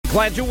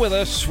Glad you're with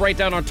us. Write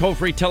down our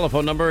toll-free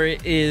telephone number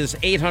is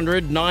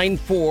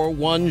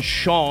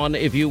 800-941-SEAN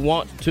if you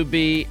want to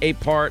be a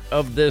part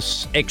of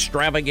this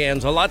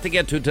extravaganza. A lot to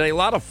get to today. A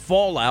lot of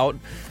fallout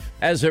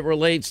as it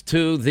relates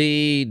to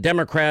the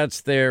Democrats,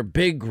 their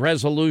big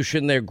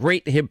resolution, their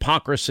great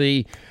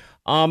hypocrisy.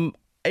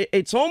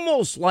 It's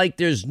almost like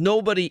there's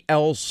nobody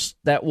else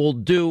that will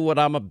do what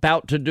I'm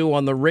about to do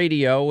on the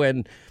radio.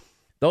 And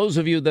those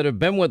of you that have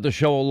been with the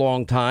show a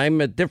long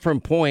time, at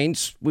different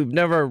points, we've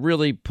never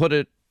really put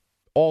it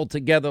all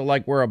together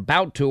like we're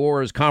about to,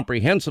 or as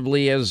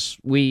comprehensively as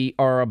we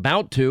are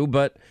about to.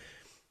 But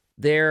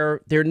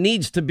there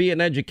needs to be an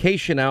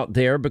education out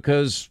there,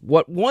 because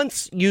what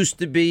once used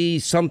to be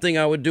something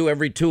I would do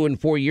every 2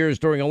 and 4 years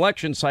during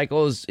election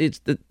cycles, it's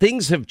that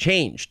things have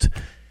changed.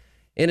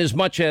 In as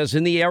much as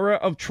in the era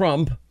of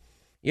Trump,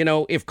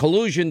 if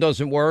collusion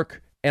doesn't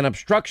work and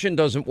obstruction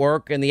doesn't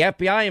work and the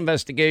FBI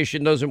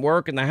investigation doesn't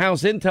work and the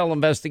House Intel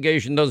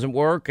investigation doesn't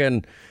work,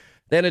 and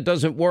then it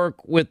doesn't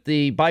work with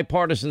the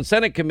bipartisan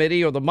Senate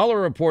committee, or the Mueller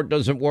report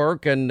doesn't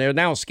work, and they're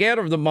now scared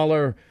of the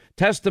Mueller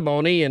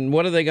testimony. And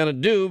what are they going to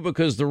do?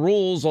 Because the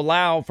rules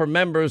allow for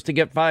members to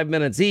get 5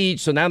 minutes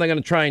each. So now they're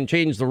going to try and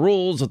change the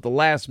rules at the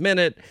last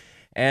minute.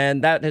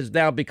 And that has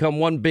now become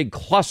one big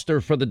cluster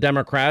for the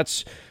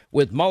Democrats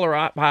with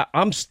Mueller.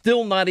 I'm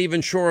still not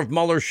even sure if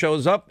Mueller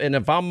shows up. And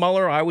if I'm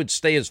Mueller, I would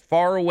stay as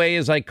far away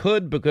as I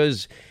could,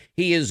 because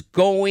he is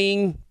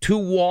going to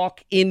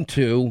walk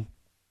into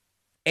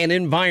an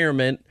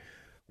environment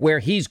where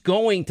he's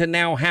going to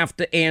now have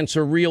to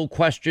answer real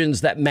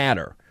questions that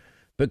matter,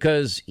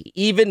 because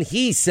even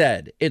he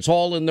said it's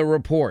all in the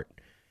report.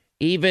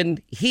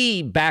 Even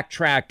he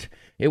backtracked.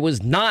 It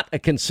was not a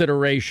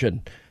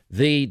consideration,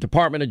 the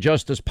Department of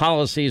Justice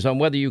policies on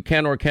whether you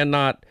can or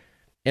cannot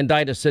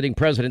indict a sitting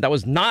president. That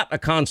was not a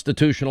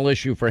constitutional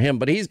issue for him,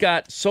 but he's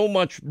got so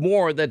much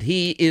more that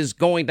he is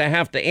going to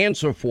have to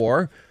answer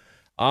for.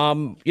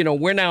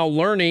 We're now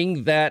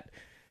learning that,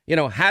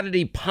 how did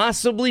he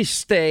possibly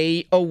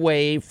stay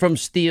away from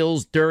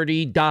Steele's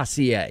dirty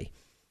dossier?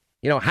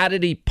 How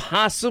did he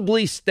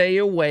possibly stay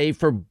away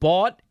from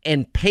bought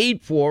and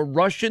paid for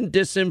Russian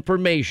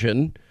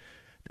disinformation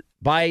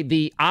by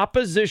the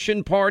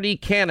opposition party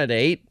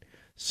candidate,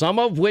 some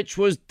of which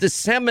was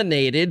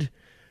disseminated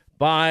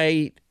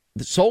by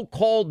the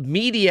so-called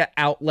media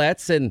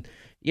outlets and,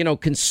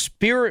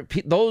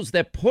 those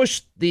that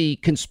pushed the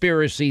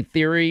conspiracy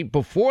theory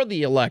before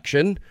the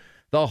election,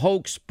 the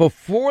hoax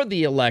before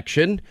the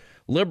election,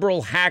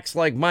 liberal hacks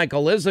like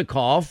Michael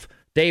Isikoff,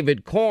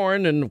 David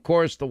Korn, and, of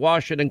course, the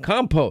Washington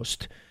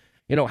Compost.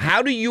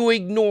 How do you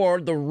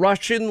ignore the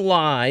Russian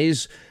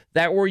lies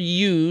that were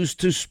used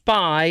to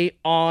spy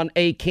on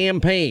a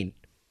campaign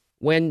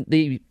when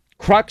the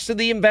crux of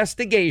the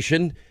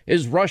investigation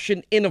is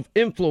Russian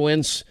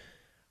influence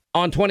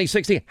on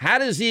 2016? How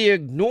does he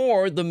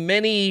ignore the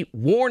many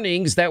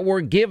warnings that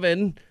were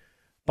given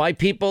by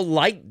people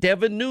like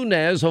Devin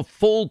Nunes a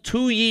full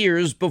 2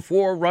 years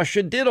before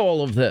Russia did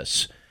all of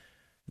this?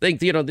 I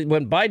think,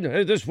 when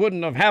Biden, this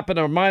wouldn't have happened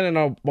on mine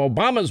and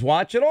Obama's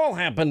watch. It all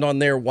happened on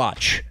their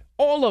watch.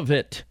 All of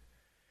it.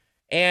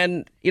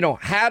 And,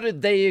 how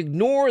did they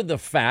ignore the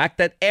fact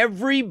that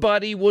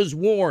everybody was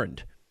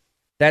warned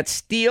that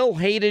Steele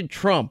hated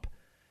Trump,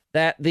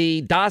 that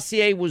the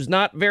dossier was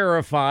not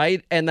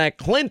verified, and that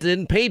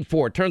Clinton paid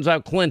for it? Turns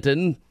out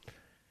Clinton,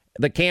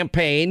 the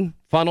campaign,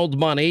 funneled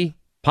money,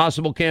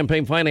 possible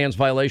campaign finance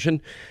violation.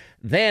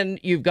 Then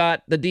you've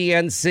got the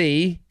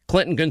DNC.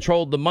 Clinton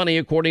controlled the money,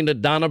 according to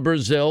Donna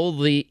Brazil,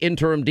 the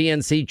interim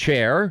DNC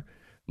chair.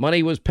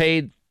 Money was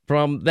paid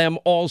from them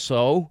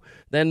also.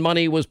 Then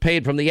money was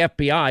paid from the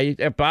FBI.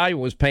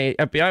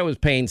 FBI was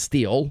paying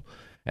Steele.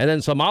 And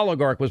then some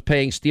oligarch was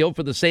paying Steele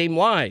for the same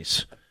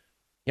lies.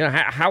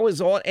 How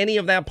is any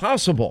of that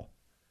possible?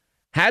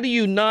 How do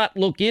you not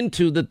look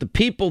into that the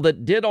people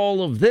that did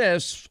all of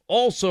this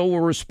also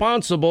were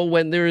responsible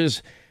when there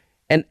is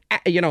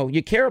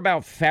you care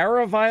about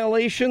FARA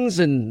violations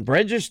and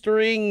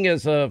registering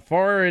as a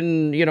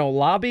foreign,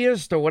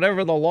 lobbyist or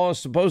whatever the law is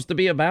supposed to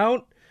be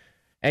about?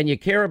 And you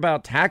care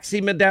about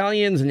taxi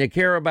medallions and you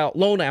care about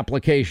loan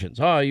applications.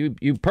 Oh, you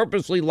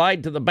purposely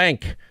lied to the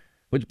bank,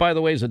 which, by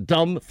the way, is a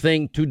dumb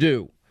thing to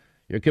do.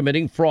 You're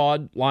committing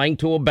fraud, lying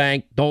to a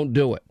bank. Don't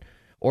do it.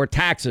 Or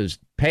taxes.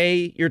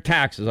 Pay your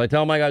taxes. I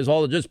tell my guys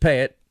all to just pay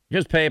it.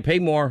 Just pay it. Pay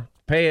more.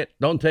 Pay it.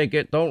 Don't take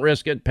it. Don't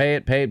risk it. Pay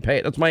it. Pay it. Pay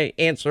it. That's my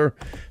answer.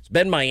 It's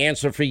been my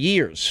answer for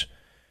years.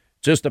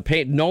 Just to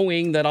pay,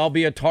 knowing that I'll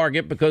be a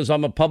target because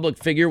I'm a public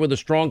figure with a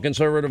strong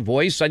conservative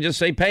voice. I just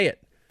say pay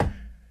it.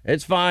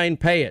 It's fine.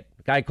 Pay it.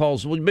 Guy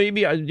calls, well,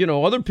 maybe,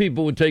 other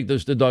people would take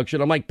this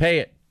deduction. I'm like, pay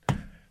it.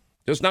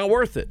 Just not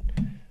worth it.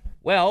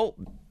 Well,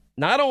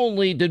 not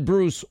only did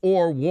Bruce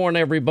Orr warn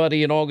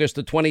everybody in August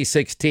of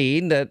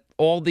 2016 that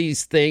all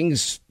these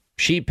things,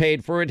 she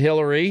paid for it,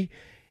 Hillary,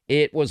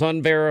 it was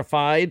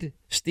unverified,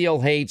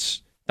 Steele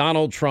hates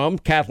Donald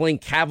Trump. Kathleen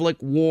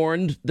Kavlik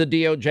warned the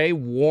DOJ,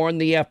 warned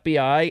the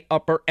FBI,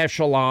 upper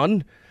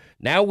echelon.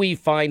 Now we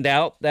find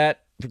out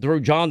that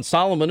through John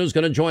Solomon, who's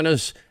going to join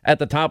us at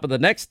the top of the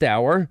next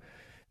hour,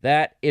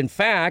 that, in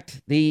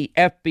fact, the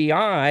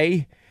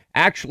FBI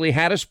actually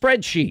had a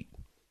spreadsheet.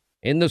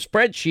 In the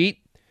spreadsheet,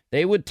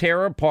 they would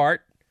tear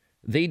apart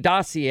the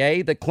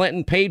dossier that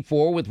Clinton paid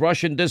for with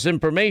Russian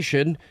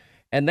disinformation,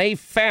 and they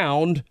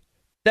found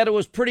that it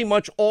was pretty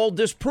much all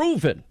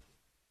disproven.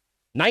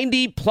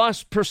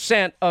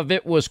 90+% of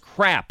it was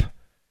crap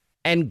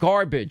and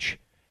garbage,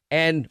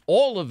 and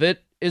all of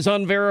it is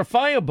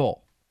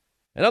unverifiable.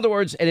 In other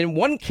words, and in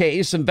one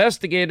case,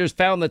 investigators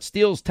found that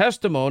Steele's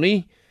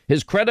testimony,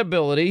 his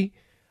credibility,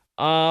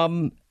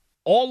 all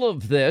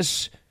of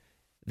this,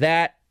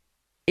 that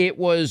it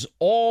was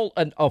all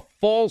a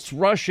false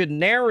Russian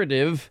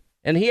narrative,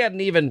 and he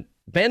hadn't even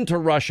been to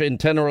Russia in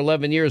 10 or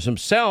 11 years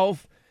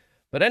himself.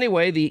 But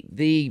anyway,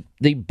 the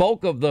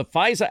bulk of the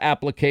FISA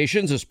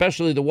applications,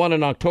 especially the one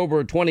in October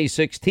of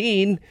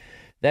 2016,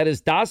 that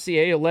his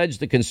dossier alleged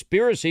the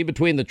conspiracy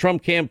between the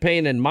Trump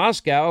campaign and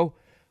Moscow,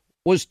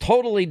 was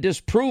totally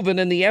disproven,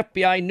 and the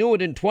FBI knew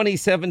it in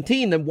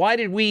 2017. Then why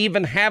did we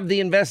even have the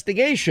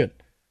investigation?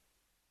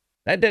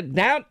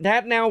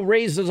 That now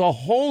raises a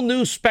whole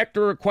new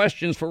specter of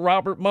questions for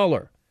Robert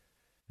Mueller.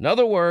 In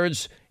other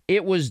words,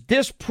 it was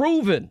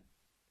disproven,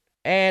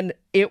 and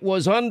it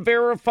was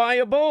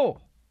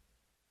unverifiable.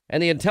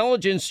 And the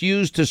intelligence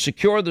used to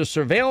secure the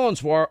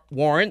surveillance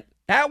warrant,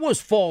 that was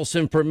false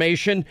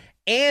information,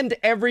 and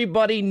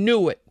everybody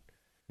knew it.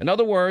 In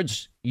other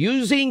words,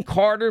 using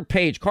Carter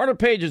Page. Carter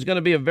Page is going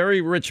to be a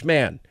very rich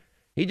man.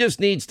 He just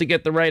needs to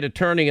get the right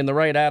attorney and the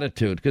right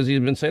attitude, because he's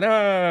been saying,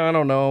 I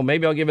don't know,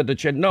 maybe I'll give it to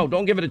charity. No,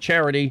 don't give it to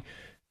charity.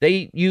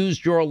 They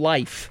used your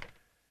life,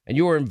 and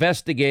you were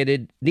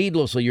investigated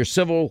needlessly. Your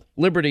civil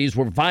liberties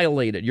were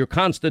violated. Your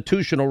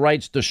constitutional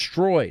rights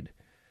destroyed.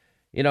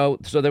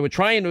 So they were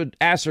trying to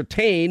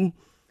ascertain,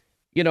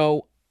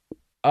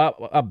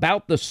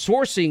 about the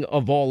sourcing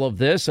of all of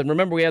this. And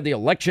remember, we had the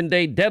election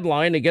day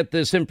deadline to get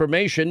this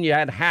information. You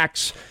had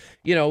hacks,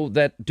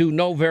 that do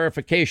no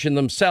verification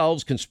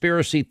themselves,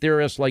 conspiracy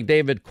theorists like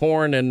David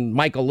Corn and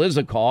Michael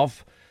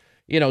Isikoff,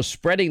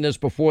 spreading this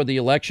before the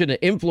election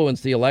to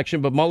influence the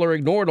election. But Mueller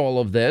ignored all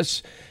of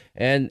this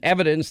and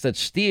evidence that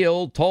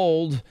Steele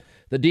told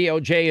the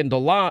DOJ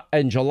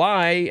in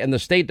July and the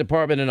State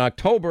Department in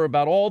October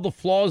about all the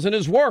flaws in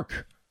his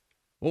work.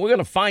 Well, we're going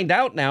to find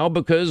out now,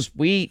 because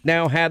we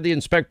now had the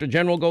Inspector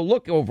General go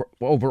look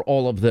over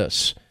all of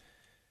this.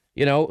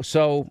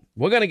 So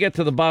we're going to get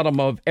to the bottom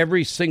of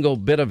every single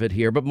bit of it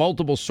here. But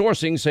multiple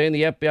sourcing saying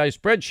the FBI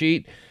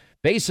spreadsheet,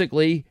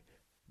 basically,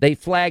 they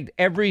flagged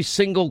every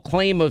single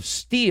claim of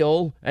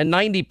Steele, and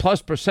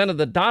 90+% of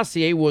the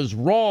dossier was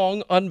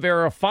wrong,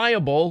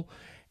 unverifiable,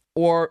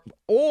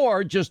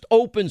 or just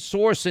open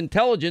source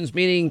intelligence,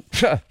 meaning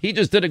he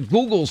just did a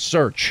Google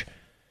search.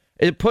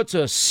 It puts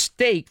a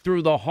stake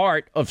through the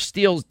heart of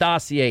Steele's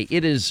dossier.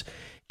 It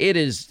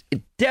is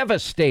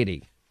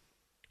devastating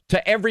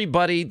to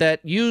everybody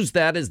that used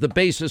that as the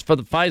basis for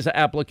the FISA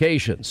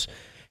applications.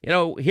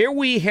 Here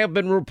we have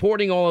been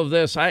reporting all of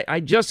this. I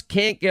just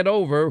can't get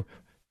over.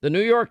 The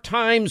New York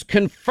Times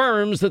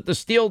confirms that the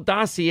Steele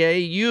dossier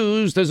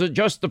used as a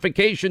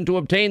justification to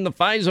obtain the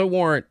FISA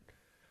warrant.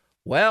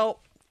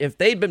 Well, if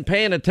they'd been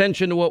paying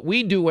attention to what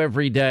we do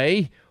every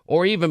day,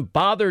 or even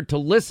bothered to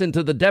listen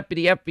to the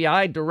Deputy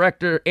FBI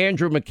Director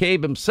Andrew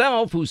McCabe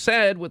himself, who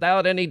said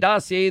without any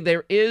dossier,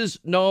 there is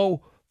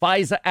no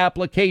FISA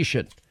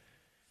application.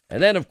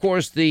 And then, of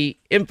course, the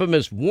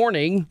infamous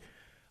warning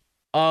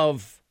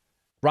of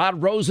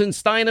Rod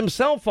Rosenstein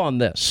himself on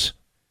this,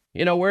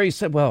 where he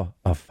said, well,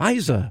 a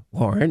FISA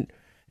warrant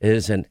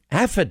is an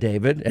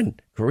affidavit in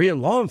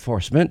Korean law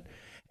enforcement,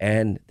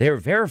 and they're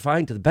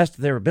verifying to the best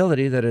of their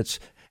ability that it's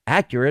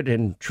accurate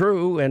and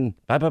true and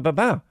blah, blah, blah,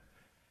 blah.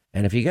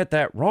 And if you get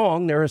that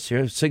wrong, there are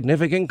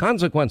significant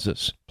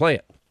consequences. Play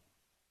it.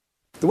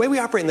 The way we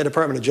operate in the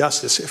Department of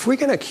Justice, if we're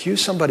going to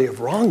accuse somebody of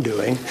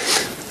wrongdoing,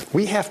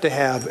 we have to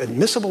have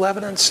admissible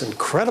evidence and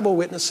credible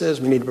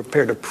witnesses. We need to be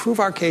prepared to prove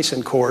our case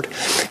in court.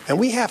 And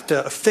we have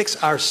to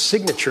affix our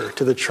signature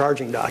to the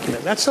charging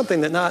document. That's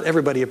something that not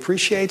everybody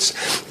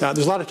appreciates. There's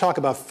a lot of talk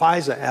about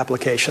FISA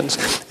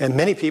applications. And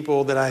many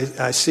people that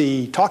I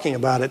see talking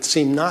about it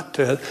seem not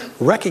to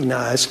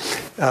recognize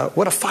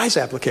what a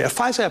FISA application is. A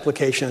FISA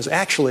application is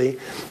actually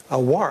a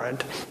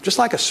warrant, just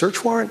like a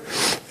search warrant.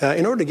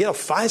 In order to get a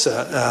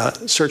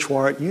FISA search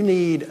warrant, you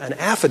need an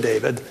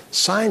affidavit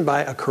signed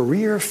by a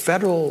career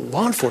federal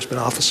law enforcement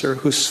officer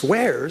who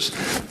swears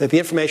that the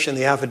information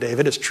in the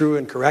affidavit is true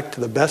and correct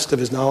to the best of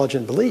his knowledge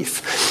and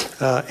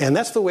belief. And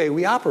that's the way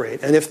we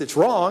operate. And if it's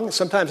wrong,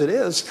 sometimes it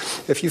is,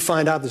 if you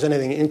find out there's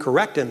anything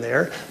incorrect in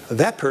there,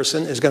 that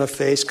person is going to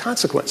face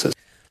consequences.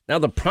 Now,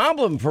 the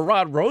problem for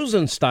Rod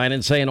Rosenstein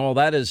in saying all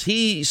that is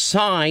he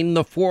signed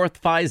the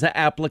fourth FISA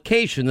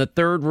application, the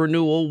third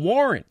renewal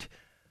warrant.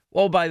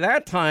 Well, by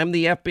that time,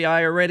 the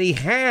FBI already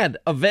had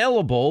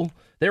available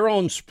their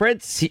own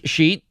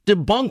spreadsheet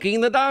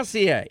debunking the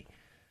dossier.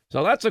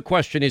 So that's a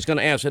question he's going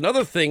to ask.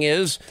 Another thing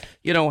is,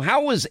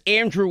 how was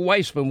Andrew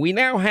Weissman? We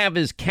now have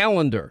his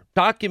calendar,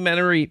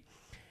 documentary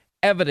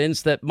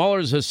evidence that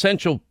Mueller's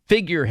essential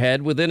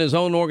figurehead within his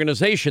own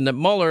organization, that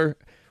Mueller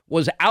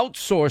was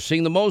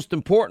outsourcing the most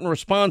important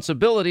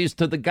responsibilities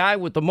to the guy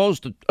with the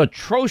most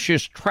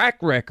atrocious track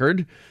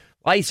record,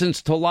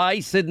 license to lie,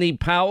 Sidney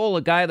Powell,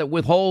 a guy that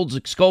withholds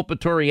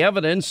exculpatory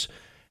evidence.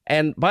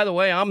 And by the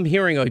way, I'm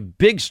hearing a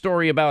big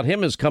story about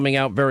him is coming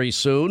out very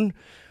soon.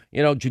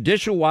 You know,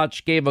 Judicial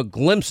Watch gave a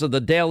glimpse of the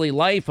daily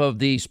life of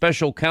the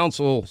special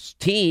counsel's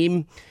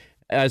team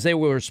as they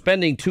were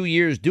spending 2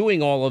 years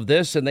doing all of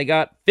this. And they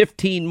got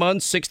 15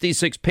 months,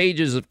 66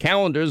 pages of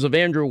calendars of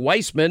Andrew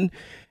Weissman.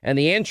 And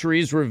the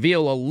entries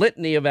reveal a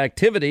litany of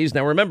activities.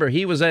 Now, remember,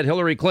 he was at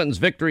Hillary Clinton's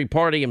victory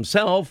party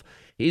himself.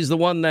 He's the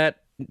one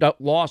that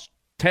lost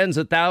tens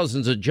of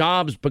thousands of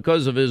jobs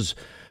because of his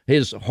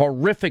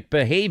horrific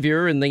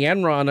behavior in the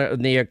Enron,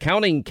 in the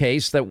accounting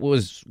case that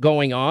was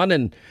going on,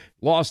 and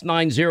lost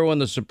 9-0 in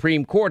the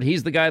Supreme Court.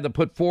 He's the guy that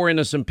put 4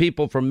 innocent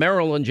people from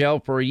Maryland jail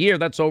for a year.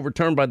 That's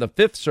overturned by the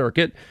Fifth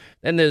Circuit.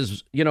 And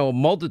there's, a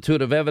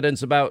multitude of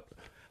evidence about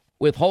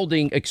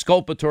withholding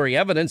exculpatory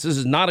evidence. This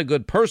is not a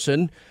good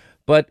person,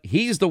 but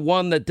he's the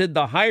one that did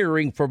the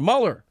hiring for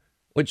Mueller,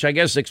 which I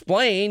guess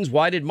explains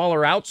why did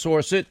Mueller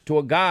outsource it to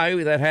a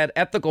guy that had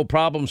ethical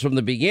problems from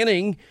the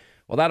beginning.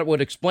 Well, that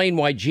would explain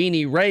why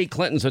Jeannie Ray,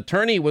 Clinton's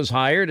attorney, was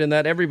hired, and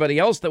that everybody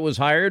else that was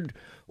hired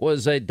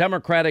was a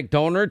Democratic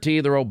donor to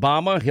either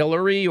Obama,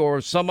 Hillary,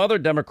 or some other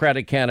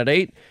Democratic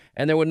candidate,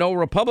 and there were no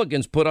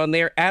Republicans put on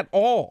there at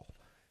all.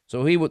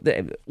 So he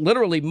would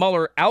literally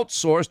Mueller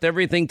outsourced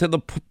everything to the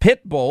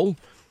pit bull.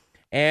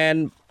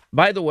 And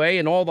by the way,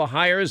 and all the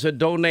hires are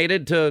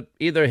donated to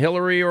either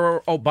Hillary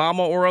or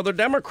Obama or other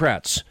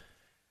Democrats.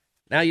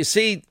 Now, you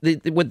see,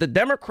 with the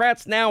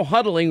Democrats now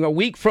huddling a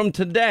week from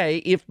today,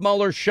 if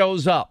Mueller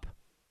shows up,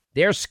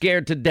 they're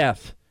scared to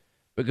death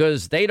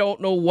because they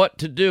don't know what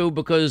to do,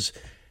 because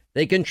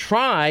they can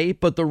try,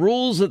 but the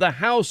rules of the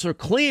House are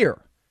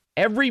clear.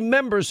 Every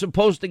member is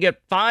supposed to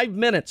get 5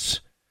 minutes.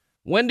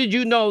 When did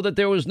you know that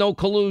there was no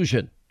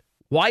collusion?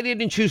 Why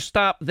didn't you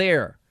stop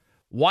there?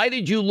 Why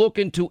did you look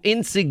into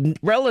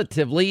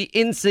relatively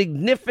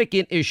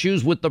insignificant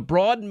issues with the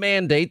broad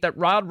mandate that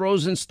Rod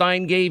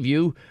Rosenstein gave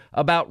you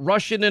about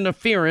Russian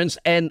interference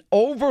and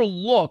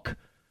overlook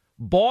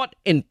bought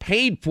and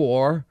paid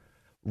for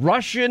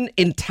Russian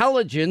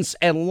intelligence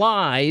and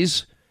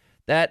lies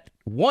that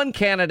one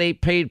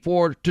candidate paid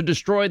for to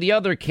destroy the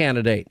other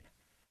candidate?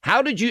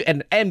 How did you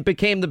and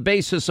became the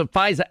basis of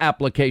FISA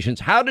applications?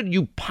 How did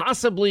you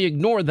possibly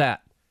ignore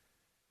that?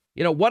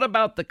 What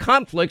about the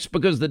conflicts?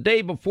 Because the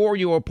day before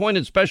you were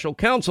appointed special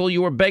counsel,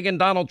 you were begging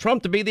Donald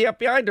Trump to be the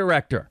FBI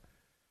director.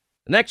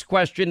 The next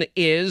question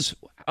is,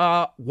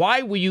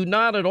 why were you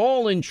not at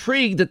all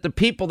intrigued that the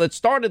people that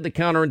started the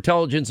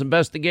counterintelligence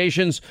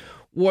investigations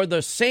were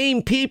the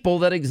same people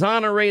that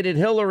exonerated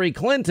Hillary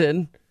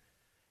Clinton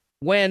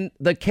when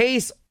the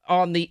case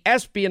on the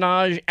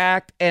Espionage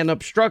Act and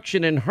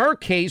obstruction in her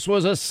case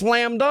was a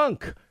slam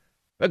dunk?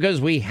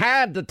 Because we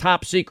had the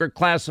top secret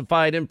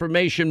classified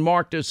information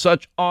marked as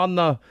such on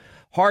the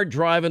hard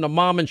drive in a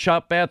mom and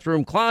shop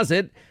bathroom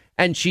closet.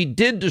 And she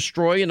did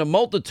destroy in a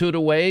multitude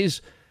of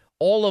ways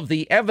all of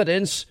the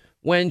evidence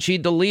when she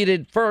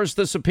deleted first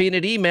the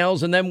subpoenaed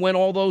emails and then went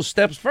all those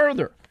steps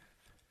further.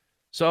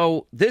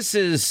 So this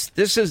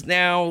is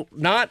now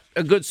not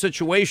a good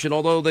situation,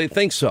 although they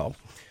think so.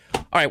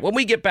 All right, when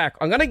we get back,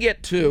 I'm going to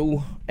get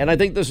to, and I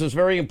think this is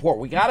very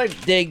important, we got to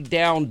dig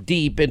down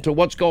deep into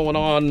what's going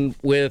on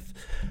with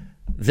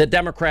the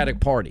Democratic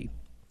Party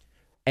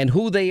and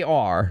who they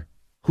are,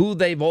 who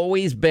they've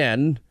always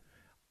been,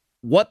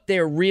 what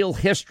their real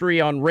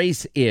history on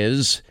race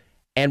is,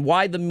 and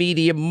why the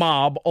media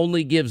mob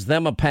only gives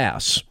them a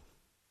pass.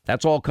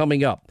 That's all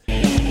coming up.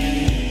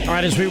 All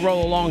right, as we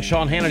roll along,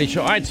 Sean Hannity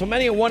Show. All right, so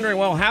many are wondering,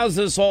 well, how's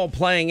this all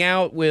playing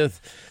out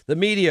with the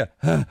media?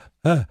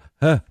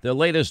 The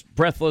latest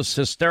breathless,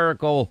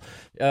 hysterical,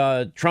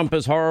 Trump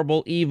is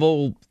horrible,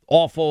 evil,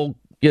 awful,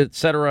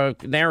 etc.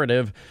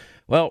 narrative.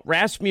 Well,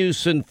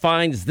 Rasmussen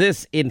finds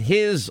this in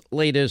his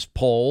latest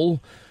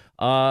poll.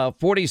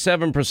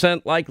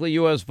 47% likely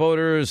U.S.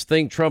 voters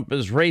think Trump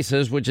is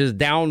racist, which is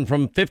down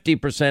from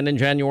 50% in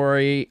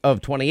January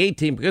of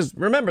 2018. Because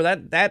remember,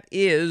 that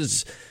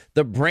is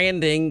the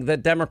branding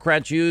that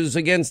Democrats use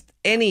against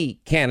any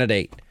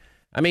candidate.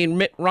 I mean,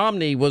 Mitt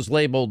Romney was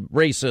labeled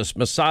racist,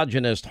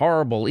 misogynist,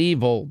 horrible,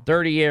 evil,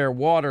 dirty air,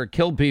 water,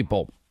 kill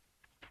people.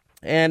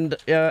 And,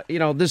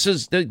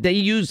 they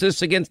use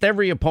this against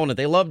every opponent.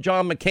 They love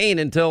John McCain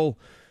until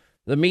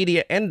the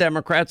media and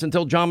Democrats,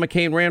 until John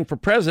McCain ran for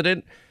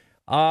president.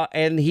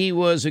 And he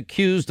was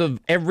accused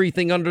of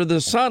everything under the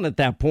sun at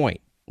that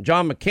point.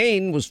 John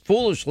McCain was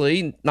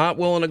foolishly not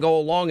willing to go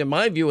along, in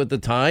my view at the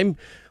time,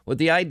 with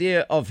the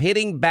idea of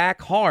hitting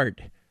back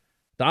hard.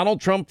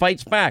 Donald Trump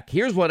fights back.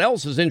 Here's what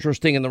else is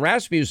interesting in the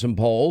Rasmussen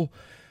poll.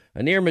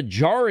 A near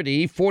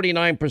majority,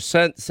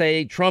 49%,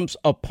 say Trump's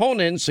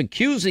opponents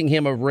accusing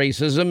him of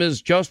racism is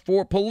just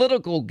for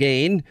political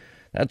gain.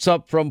 That's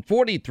up from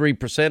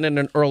 43% in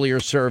an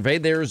earlier survey.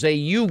 There's a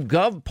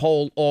YouGov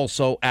poll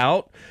also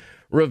out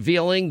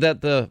revealing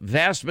that the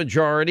vast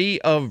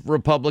majority of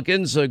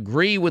Republicans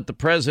agree with the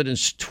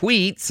president's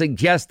tweet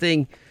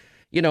suggesting,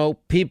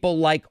 people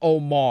like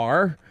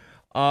Omar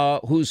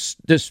who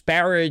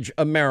disparage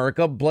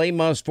America, blame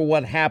us for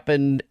what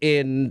happened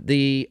in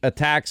the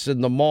attacks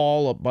in the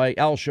mall by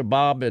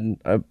al-Shabaab and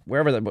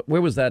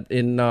where was that,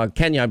 in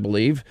Kenya, I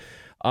believe,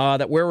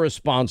 that we're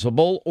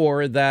responsible,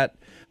 or that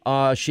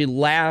she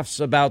laughs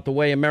about the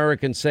way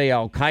Americans say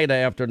al-Qaeda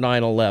after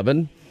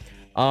 9/11.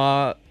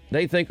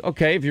 They think,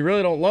 OK, if you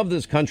really don't love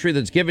this country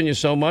that's given you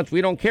so much,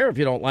 we don't care if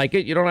you don't like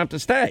it. You don't have to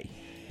stay.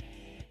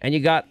 And you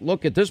got,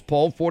 look at this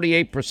poll,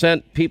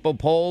 48% people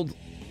polled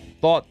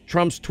thought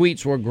Trump's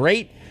tweets were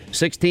great.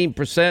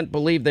 16%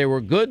 believed they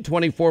were good.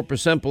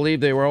 24%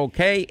 believed they were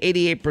OK.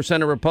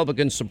 88% of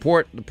Republicans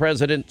support the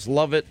president's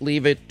love it,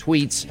 leave it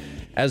tweets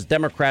as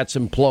Democrats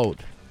implode.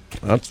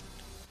 That's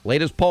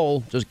latest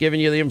poll, just giving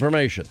you the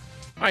information.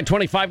 All right,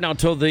 25 now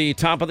till the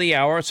top of the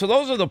hour. So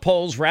those are the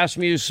polls,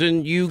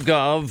 Rasmussen,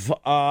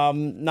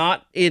 YouGov,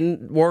 not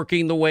in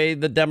working the way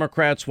the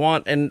Democrats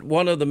want. And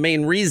one of the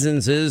main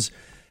reasons is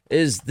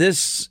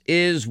this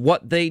is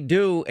what they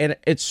do. And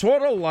it's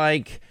sort of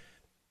like,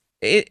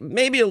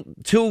 maybe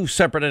two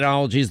separate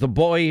analogies. The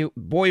boy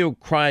who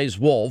cries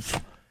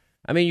wolf.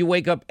 I mean, you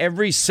wake up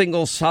every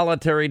single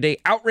solitary day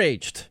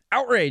outraged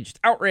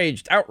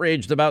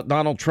about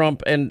Donald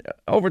Trump. And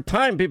over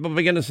time, people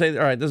begin to say,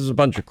 all right, this is a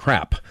bunch of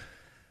crap.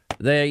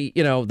 They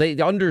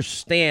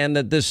understand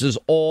that this is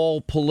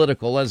all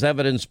political, as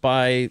evidenced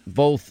by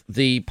both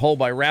the poll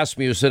by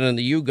Rasmussen and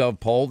the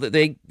YouGov poll. That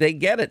they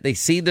get it. They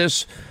see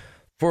this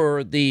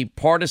for the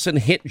partisan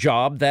hit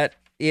job that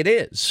it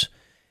is.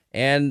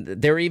 And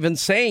they're even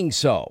saying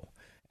so.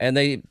 And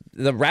the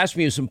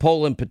Rasmussen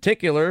poll in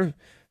particular,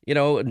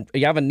 you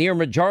have a near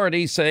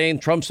majority saying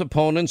Trump's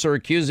opponents are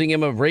accusing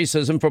him of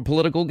racism for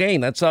political gain.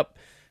 That's up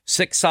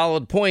 6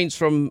 solid points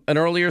from an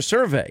earlier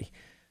survey.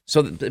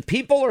 So the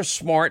people are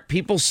smart.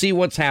 People see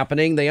what's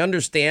happening. They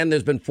understand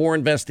there's been 4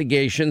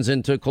 investigations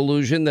into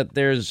collusion, that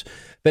there's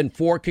been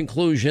 4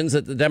 conclusions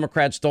that the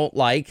Democrats don't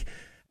like.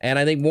 And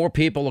I think more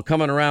people are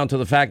coming around to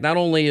the fact not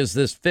only is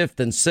this 5th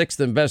and 6th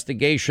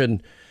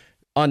investigation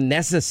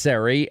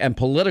unnecessary and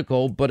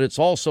political, but it's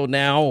also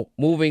now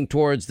moving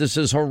towards this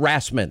is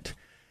harassment.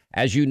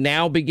 As you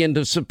now begin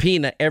to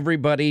subpoena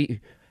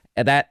everybody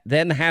that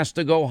then has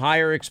to go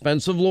hire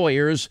expensive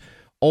lawyers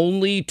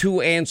only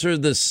to answer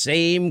the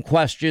same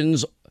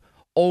questions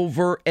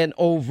over and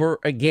over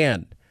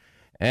again.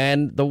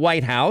 And the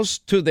White House,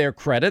 to their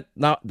credit,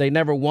 they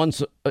never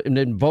once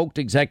invoked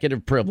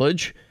executive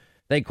privilege.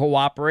 They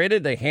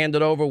cooperated. They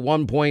handed over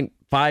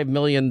 1.5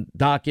 million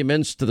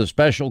documents to the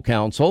special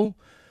counsel.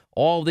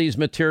 All these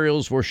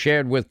materials were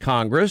shared with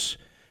Congress.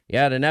 You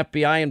had an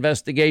FBI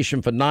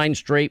investigation for 9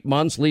 straight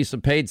months. Lisa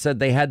Page said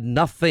they had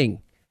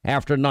nothing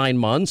after 9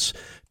 months.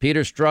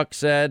 Peter Strzok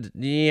said,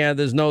 yeah,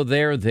 there's no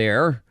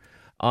there.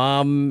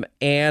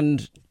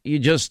 And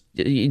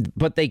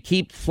but they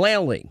keep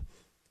flailing.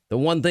 The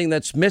one thing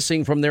that's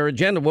missing from their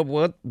agenda,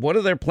 what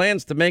are their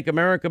plans to make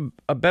America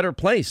a better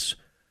place,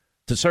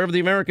 to serve the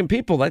American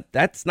people?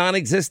 That's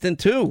non-existent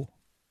too.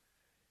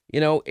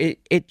 The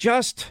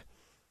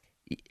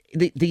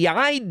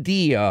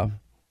idea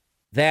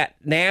that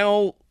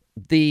now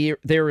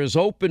there is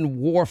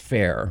open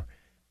warfare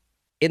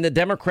in the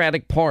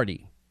Democratic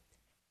Party,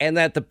 and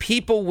that the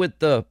people with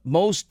the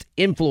most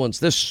influence,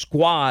 this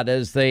squad,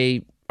 as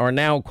they are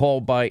now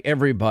called by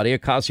everybody,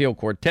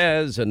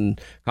 Ocasio-Cortez and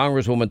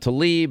Congresswoman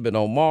Tlaib and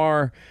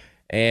Omar,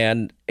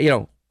 and,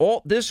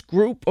 all this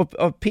group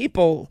of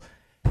people,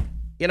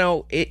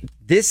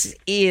 this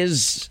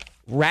is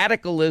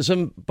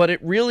radicalism, but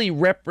it really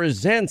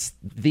represents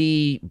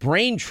the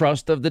brain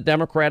trust of the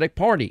Democratic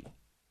Party.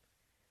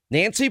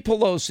 Nancy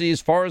Pelosi,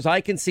 as far as I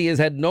can see, has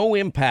had no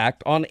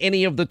impact on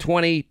any of the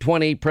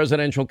 2020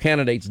 presidential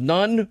candidates.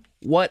 None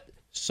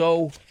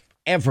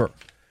whatsoever.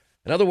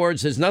 In other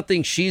words, there's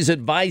nothing she's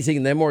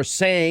advising them or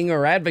saying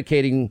or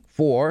advocating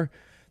for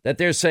that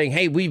they're saying,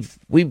 hey, we've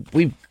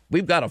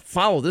got to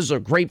follow. This is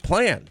a great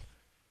plan.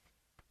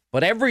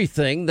 But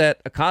everything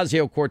that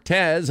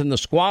Ocasio-Cortez and the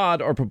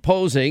squad are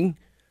proposing,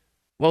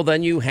 well,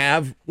 then you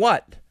have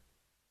what?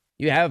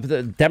 You have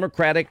the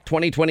Democratic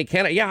 2020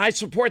 candidate. Yeah, I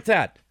support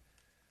that.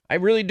 I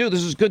really do.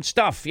 This is good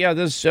stuff. Yeah,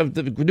 this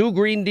the new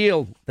Green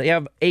Deal. They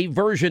have a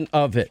version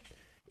of it.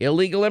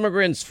 Illegal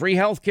immigrants, free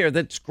health care.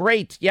 That's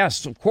great.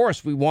 Yes, of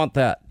course, we want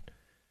that.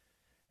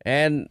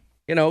 And,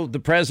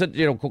 the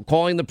president,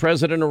 calling the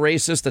president a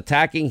racist,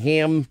 attacking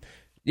him,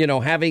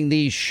 having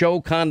these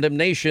show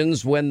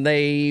condemnations when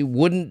they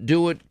wouldn't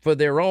do it for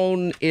their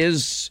own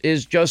is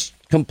just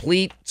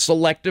complete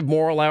selective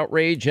moral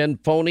outrage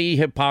and phony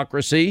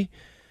hypocrisy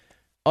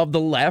of the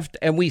left.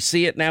 And we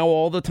see it now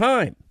all the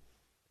time.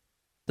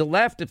 The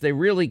left, if they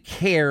really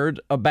cared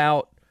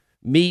about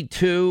Me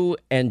Too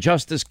and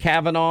Justice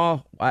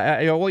Kavanaugh,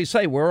 I always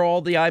say we're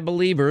all the I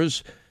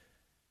believers,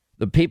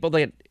 the people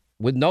that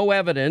with no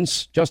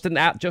evidence, just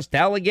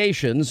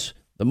allegations,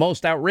 the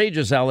most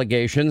outrageous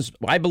allegations,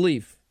 I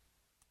believe.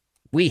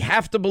 We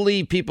have to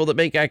believe people that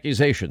make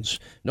accusations.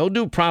 No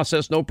due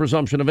process, no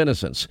presumption of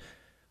innocence.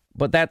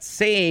 But that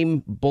same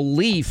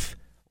belief,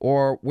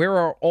 or where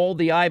are all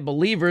the I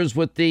believers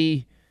with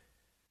the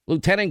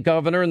lieutenant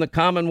governor in the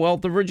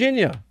Commonwealth of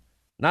Virginia?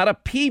 Not a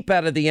peep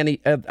out of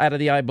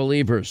the eye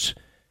believers.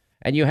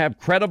 And you have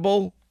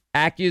credible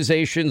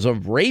accusations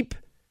of rape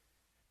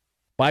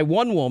by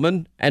one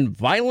woman and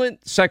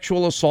violent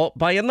sexual assault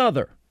by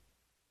another.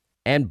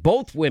 And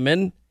both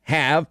women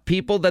have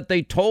people that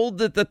they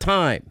told at the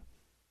time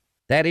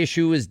that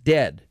issue is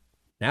dead.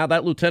 Now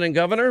that lieutenant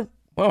governor,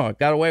 well,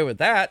 got away with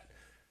that.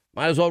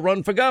 Might as well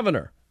run for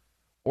governor.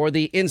 Or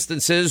the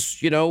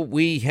instances,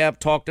 we have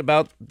talked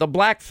about the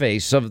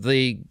blackface of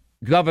the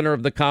governor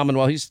of the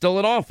Commonwealth. He's still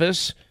in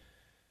office,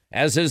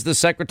 as is the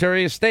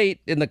Secretary of State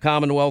in the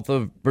Commonwealth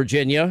of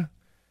Virginia.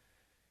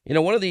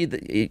 One of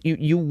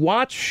you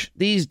watch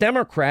these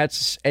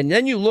Democrats and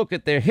then you look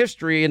at their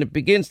history and it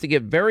begins to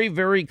get very,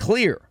 very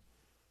clear.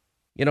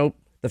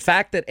 The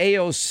fact that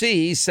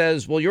AOC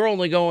says, well, you're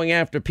only going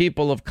after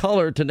people of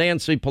color to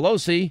Nancy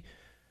Pelosi.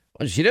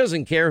 Well, she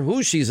doesn't care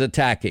who she's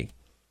attacking,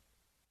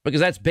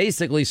 because that's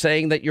basically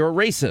saying that you're a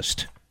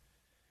racist.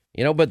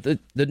 But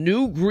the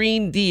new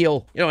Green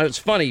Deal, it's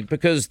funny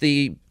because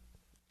the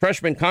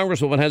freshman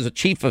congresswoman has a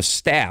chief of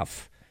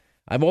staff.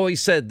 I've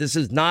always said this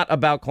is not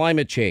about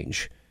climate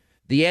change.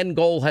 The end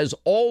goal has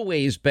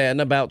always been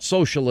about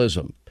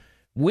socialism.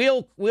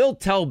 We'll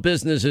tell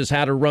businesses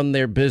how to run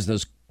their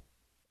business,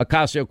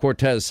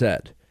 Ocasio-Cortez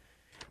said.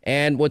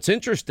 And what's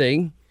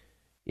interesting,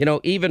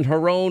 even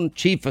her own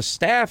chief of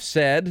staff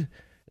said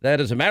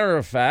that, as a matter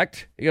of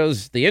fact, he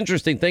goes, the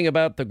interesting thing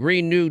about the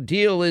Green New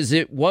Deal is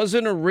it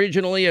wasn't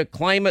originally a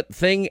climate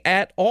thing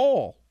at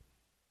all.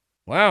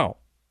 Wow.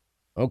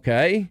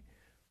 Okay.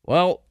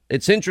 Well,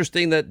 it's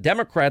interesting that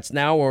Democrats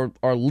now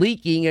are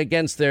leaking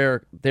against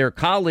their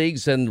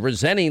colleagues and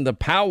resenting the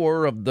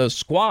power of the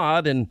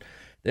squad. And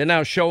they're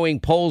now showing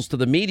polls to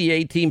the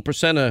media.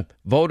 18% of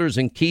voters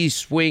in key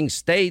swing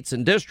states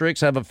and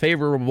districts have a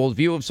favorable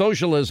view of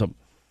socialism.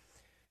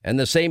 And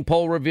the same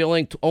poll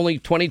revealing only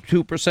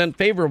 22%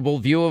 favorable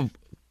view of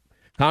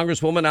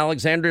Congresswoman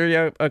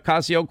Alexandria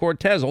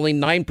Ocasio-Cortez, only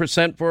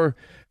 9% for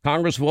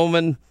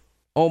Congresswoman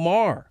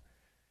Omar.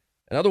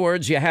 In other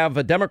words, you have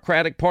a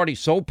Democratic Party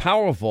so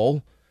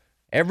powerful,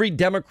 every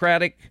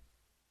Democratic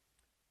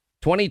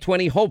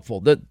 2020 hopeful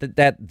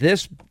that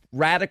this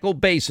radical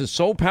base is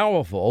so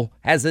powerful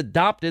has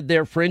adopted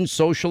their fringe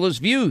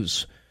socialist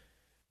views.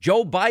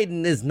 Joe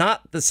Biden is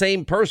not the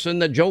same person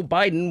that Joe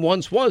Biden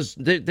once was.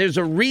 There's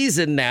a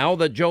reason now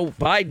that Joe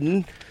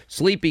Biden,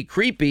 sleepy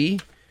creepy,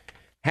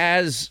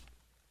 has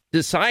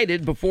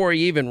decided before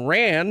he even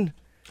ran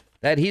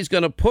that he's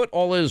going to put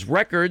all his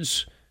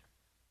records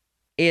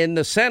in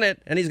the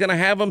Senate and he's going to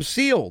have them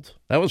sealed.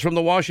 That was from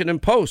the Washington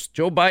Post.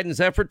 Joe Biden's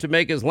effort to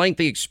make his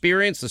lengthy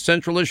experience the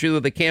central issue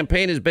of the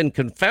campaign has been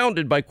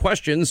confounded by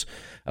questions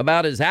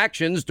about his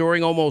actions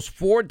during almost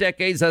 4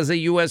 decades as a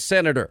U.S.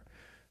 senator.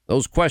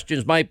 Those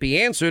questions might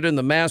be answered in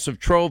the massive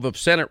trove of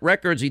Senate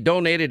records he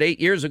donated 8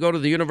 years ago to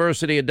the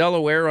University of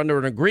Delaware under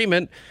an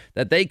agreement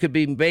that they could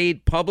be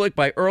made public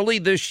by early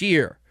this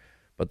year.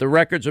 But the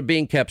records are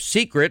being kept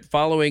secret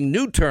following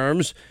new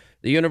terms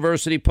the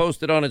university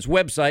posted on its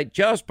website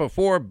just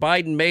before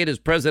Biden made his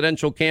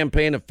presidential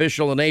campaign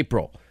official in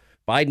April.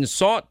 Biden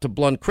sought to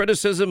blunt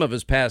criticism of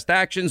his past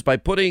actions by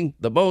putting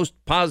the most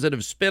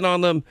positive spin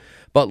on them,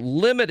 but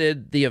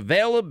limited the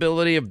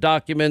availability of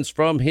documents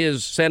from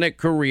his Senate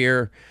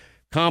career,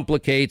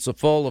 complicates a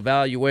full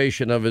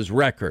evaluation of his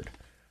record.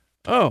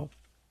 Oh,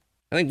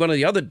 I think one of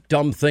the other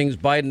dumb things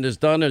Biden has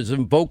done is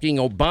invoking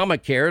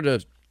Obamacare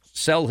to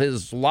sell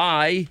his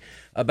lie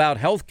about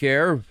health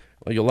care.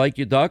 Well, you like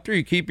your doctor,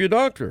 you keep your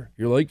doctor.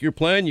 You like your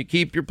plan, you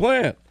keep your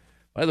plan.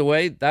 By the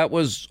way, that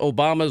was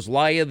Obama's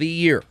lie of the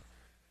year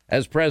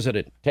as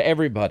president to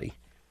everybody.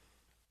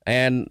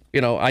 And,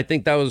 I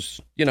think that was,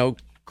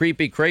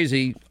 creepy,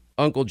 crazy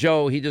Uncle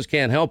Joe. He just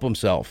can't help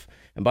himself.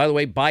 And by the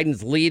way,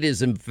 Biden's lead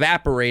is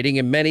evaporating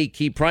in many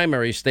key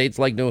primary states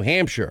like New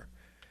Hampshire.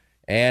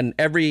 And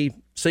every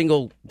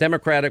single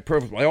Democratic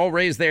person, they all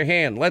raise their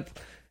hand.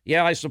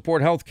 I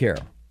support health care.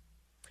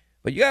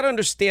 But you got to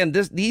understand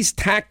these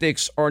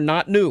tactics are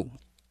not new.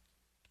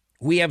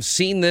 We have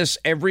seen this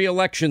every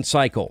election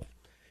cycle.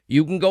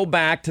 You can go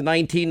back to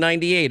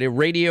 1998, a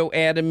radio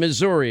ad in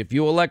Missouri. If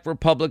you elect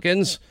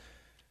Republicans,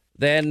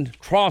 then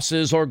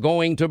crosses are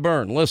going to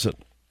burn. Listen.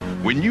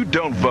 When you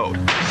don't vote,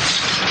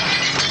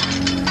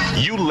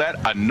 you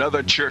let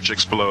another church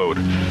explode.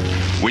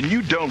 When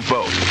you don't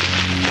vote,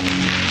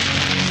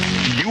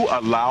 you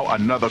allow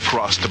another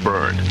cross to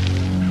burn.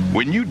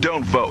 When you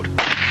don't vote,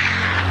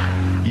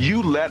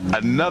 you let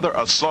another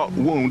assault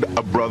wound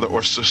a brother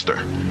or sister.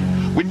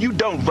 When you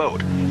don't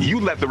vote, you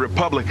let the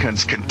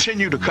Republicans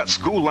continue to cut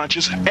school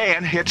lunches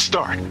and Head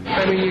Start.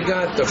 You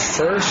got the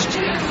first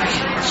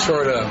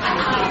sort of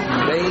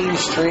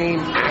mainstream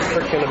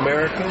African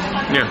American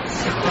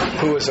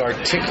who is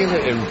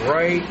articulate and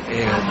bright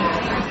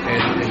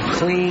and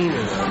clean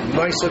and a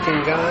nice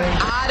looking guy.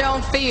 I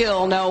don't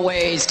feel no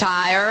ways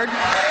tired.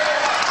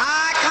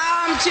 I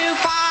come too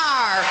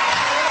far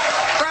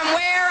from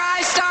where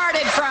I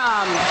started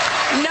from.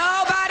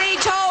 Nobody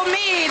told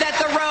me that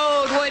the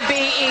road would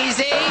be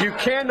easy. You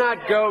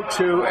cannot go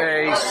to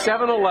a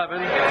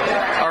 7-Eleven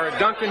or a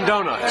Dunkin'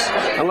 Donuts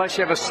unless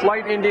you have a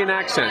slight Indian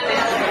accent.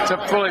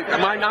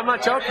 I'm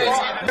not joking.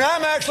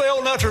 I'm actually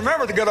old enough to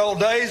remember the good old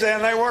days,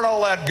 and they weren't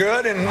all that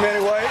good in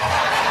many ways.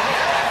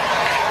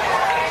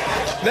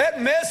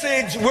 That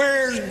message,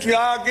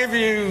 I'll give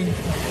you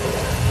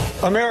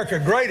America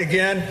great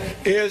again,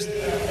 is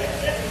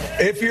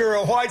if you're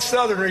a white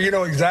Southerner, you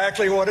know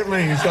exactly what it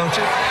means, don't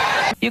you?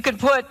 You could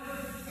put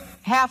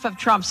half of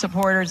Trump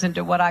supporters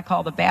into what I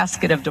call the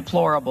basket of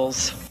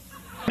deplorables.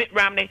 Mitt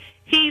Romney,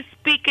 he's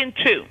speaking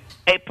to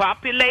a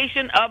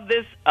population of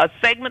a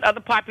segment of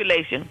the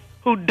population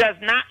who does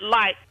not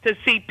like to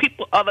see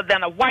people other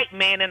than a white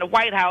man in the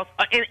White House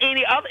or in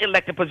any other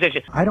elected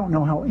position. I don't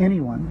know how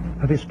anyone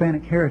of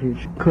Hispanic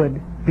heritage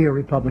could be a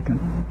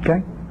Republican,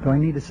 okay? Do I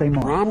need to say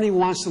more? Romney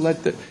wants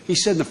to he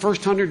said in the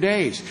first 100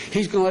 days,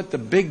 he's going to let the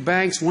big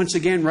banks once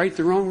again write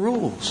their own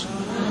rules.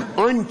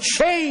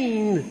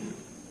 Unchain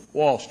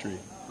Wall Street.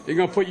 They're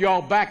going to put you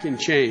all back in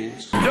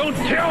chains. Don't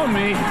tell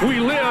me we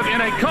live in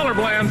a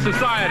colorblind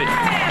society.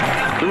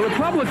 The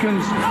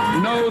Republicans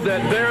know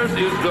that theirs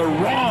is the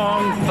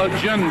wrong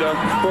agenda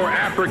for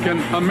African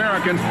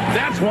Americans.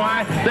 That's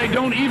why they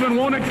don't even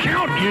want to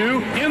count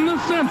you in the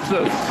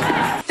census.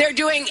 They're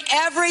doing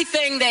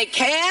everything they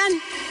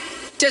can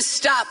to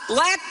stop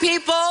black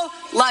people,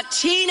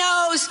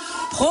 Latinos,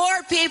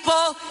 poor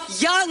people,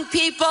 young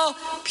people,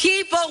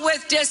 people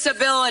with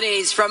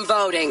disabilities from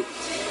voting.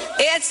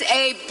 It's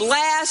a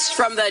blast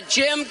from the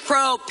Jim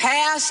Crow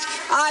past.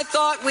 I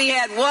thought we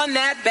had won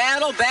that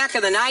battle back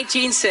in the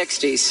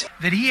 1960s.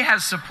 That he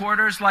has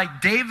supporters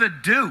like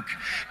David Duke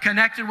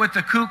connected with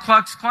the Ku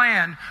Klux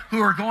Klan who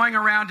are going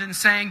around and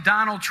saying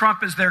Donald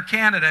Trump is their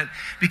candidate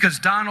because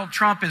Donald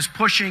Trump is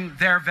pushing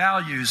their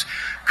values.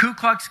 Ku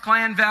Klux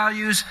Klan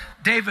values,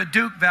 David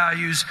Duke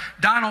values,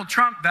 Donald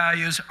Trump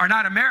values are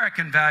not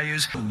American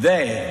values.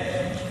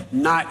 They,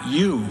 not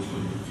you,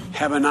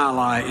 have an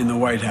ally in the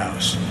White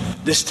House.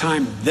 This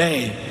time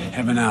they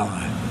have an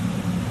ally.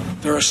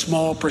 They're a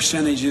small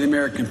percentage of the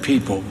American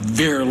people,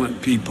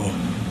 virulent people.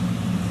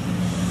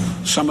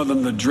 Some of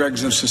them the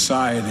dregs of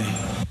society.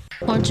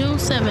 On June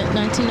 7,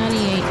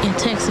 1998, in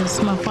Texas,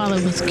 my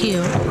father was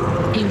killed.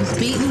 He was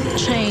beaten,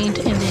 chained,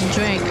 and then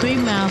dragged 3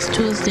 miles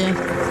to his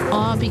death,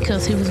 all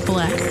because he was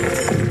black.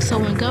 So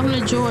when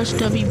Governor George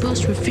W.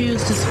 Bush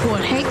refused to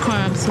support hate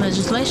crimes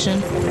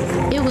legislation,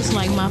 it was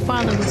like my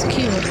father was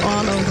killed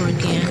all over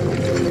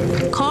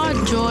again. Call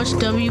George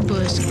W.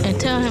 Bush and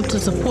tell him to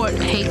support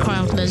hate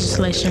crimes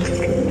legislation.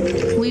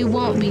 We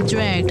won't be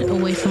dragged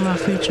away from our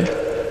future.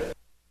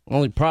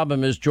 Only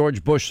problem is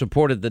George Bush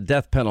supported the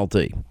death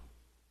penalty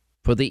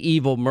for the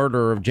evil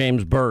murder of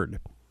James Byrd.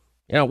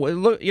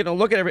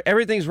 Look at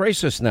everything's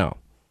racist now.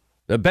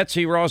 The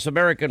Betsy Ross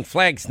American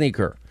flag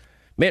sneaker.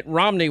 Mitt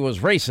Romney was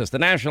racist. The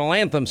national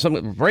anthem,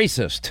 some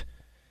racist.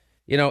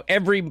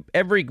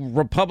 Every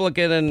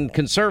Republican and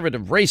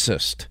conservative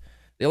racist.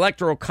 The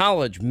Electoral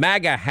College,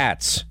 MAGA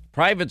hats,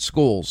 private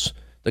schools,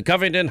 the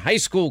Covington High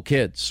School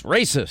kids,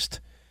 racist.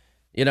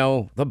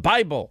 The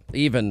Bible,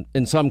 even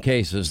in some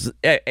cases.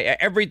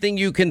 Everything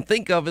you can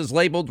think of is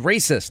labeled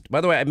racist.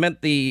 By the way, I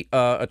meant the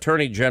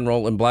attorney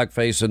general in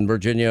blackface in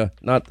Virginia,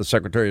 not the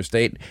secretary of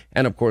state,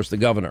 and, of course, the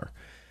governor.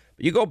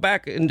 You go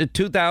back into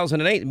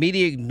 2008, the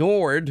media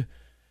ignored,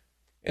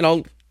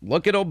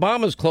 look at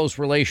Obama's close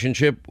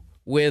relationship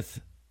with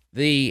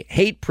the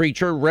hate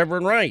preacher,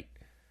 Reverend Wright,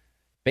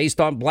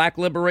 based on black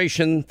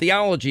liberation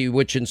theology,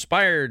 which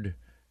inspired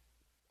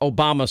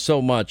Obama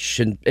so much,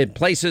 and in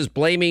places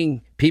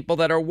blaming people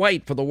that are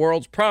white for the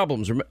world's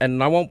problems.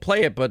 And I won't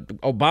play it, but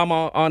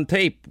Obama on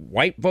tape,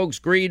 white folks'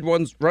 greed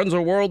runs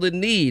a world in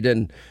need.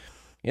 And,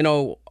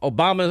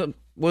 Obama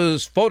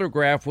was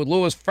photographed with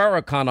Louis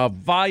Farrakhan, a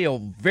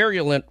vile,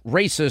 virulent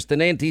racist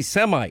and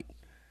anti-Semite.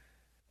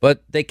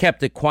 But they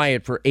kept it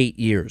quiet for 8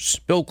 years.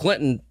 Bill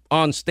Clinton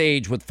on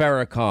stage with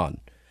Farrakhan.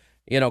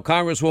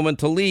 Congresswoman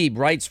Tlaib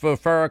writes for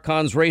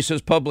Farrakhan's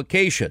racist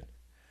publication.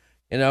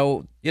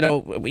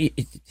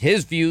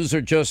 His views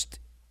are just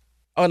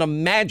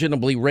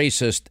unimaginably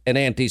racist and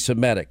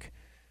anti-Semitic.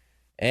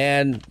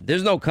 And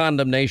there's no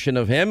condemnation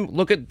of him.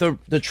 Look at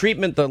the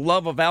treatment, the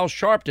love of Al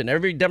Sharpton.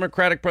 Every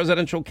Democratic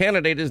presidential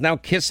candidate is now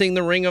kissing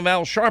the ring of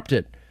Al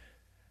Sharpton.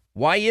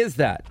 Why is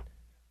that?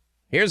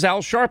 Here's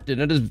Al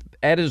Sharpton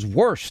at his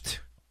worst.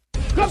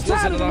 I'm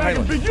tired of the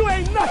magazine. You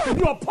ain't nothing.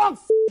 You a punk.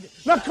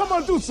 Now come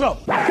on, do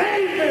something.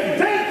 David,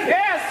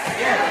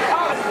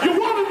 yes. You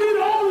want to be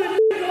the only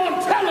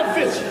on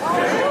television.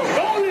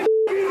 The only in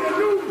the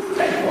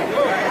newspaper.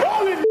 The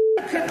only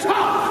can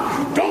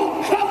talk.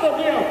 Don't cover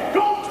them.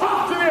 Don't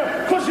talk to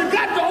them. Because you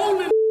got the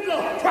only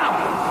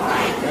problem.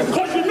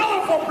 Because you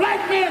know if a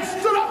black man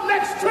stood up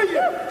next to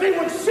you, they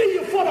would see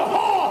you for the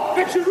whore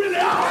that you really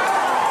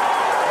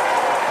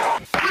are.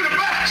 We're the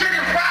best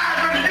chicken fries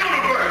in the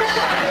universe.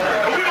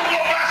 And we don't go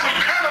buy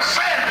some kind of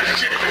sandwich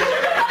chicken.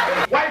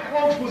 White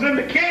folks was in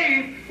the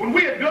cave when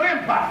we had built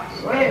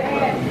empires. We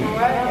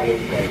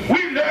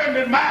learned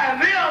to admire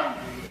them,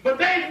 but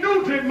they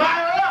knew to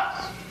admire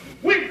us.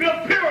 We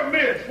built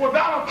pyramids before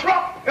Donald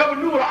Trump ever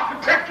knew what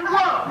architecture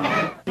was.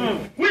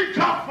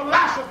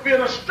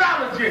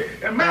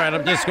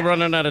 I'm just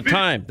running out of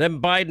time.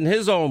 Then Biden,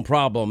 his own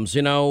problems,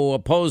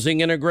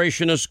 opposing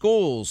integration of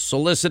schools,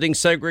 soliciting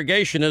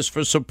segregationists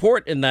for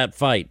support in that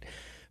fight.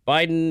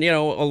 Biden, a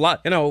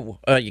lot,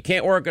 you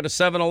can't work at a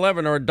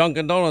 7-Eleven or a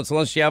Dunkin' Donuts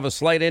unless you have a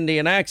slight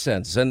Indian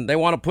accent. And they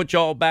want to put you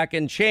all back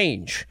in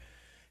change.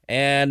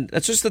 And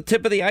that's just the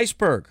tip of the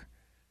iceberg.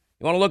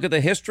 You want to look at the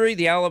history?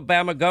 The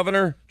Alabama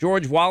governor,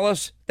 George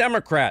Wallace,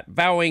 Democrat,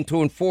 vowing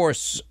to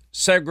enforce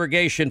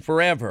segregation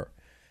forever.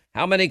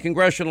 How many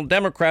congressional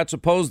Democrats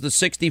opposed the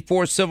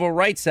 64 Civil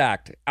Rights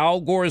Act? Al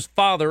Gore's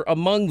father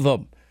among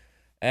them.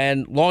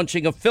 And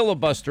launching a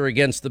filibuster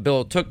against the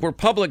bill. It took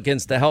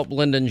Republicans to help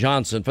Lyndon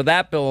Johnson for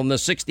that bill and the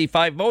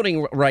 65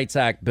 Voting Rights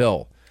Act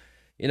bill.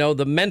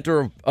 The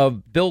mentor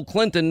of Bill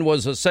Clinton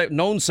was a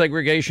known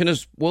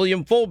segregationist,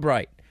 William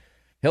Fulbright.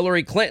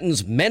 Hillary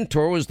Clinton's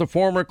mentor was the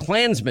former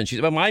Klansman. She's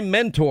my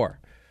mentor,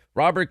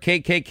 Robert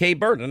KKK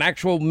Burt, an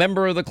actual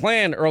member of the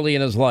Klan early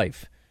in his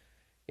life.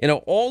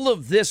 All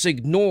of this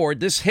ignored,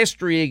 this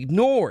history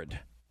ignored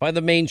by the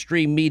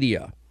mainstream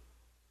media.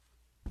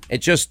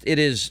 It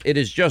is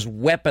just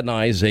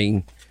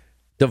weaponizing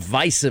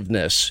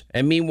divisiveness.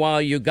 And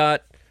meanwhile, you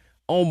got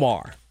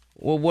Omar.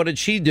 Well, what did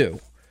she do?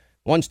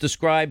 Once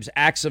describes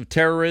acts of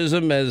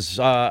terrorism as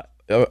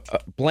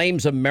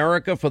blames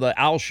America for the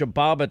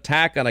al-Shabaab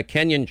attack on a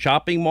Kenyan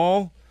shopping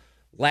mall,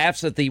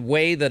 laughs at the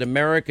way that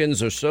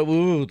Americans are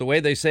the way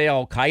they say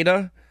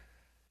Al-Qaeda,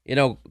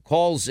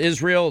 calls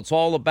Israel, it's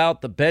all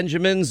about the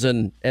Benjamins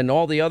and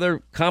all the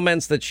other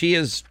comments that she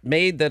has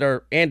made that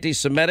are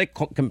anti-Semitic,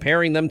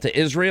 comparing them to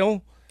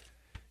Israel.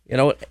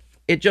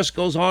 It just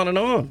goes on and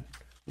on.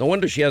 No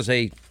wonder she has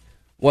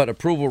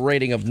approval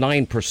rating of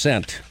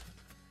 9%.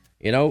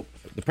 The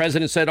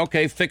president said,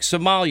 okay, fix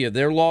Somalia.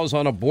 Their laws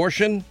on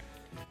abortion,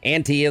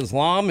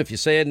 anti-Islam. If you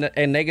say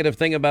a negative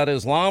thing about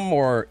Islam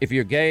or if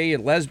you're gay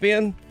and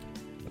lesbian,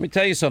 let me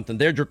tell you something.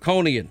 They're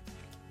draconian.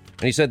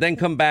 And he said, then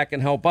come back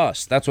and help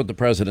us. That's what the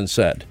president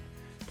said.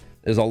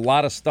 There's a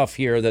lot of stuff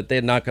here that they're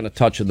not going to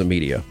touch in the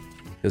media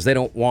because they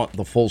don't want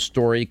the full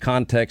story,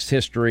 context,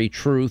 history,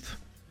 truth.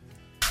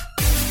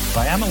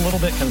 I am a little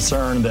bit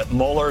concerned that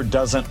Mueller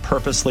doesn't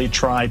purposely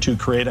try to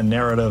create a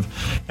narrative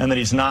and that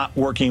he's not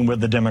working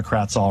with the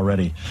Democrats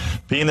already.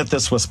 Being that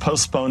this was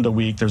postponed a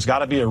week, there's got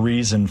to be a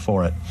reason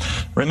for it.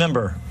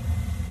 Remember,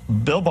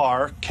 Bill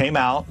Barr came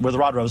out with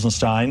Rod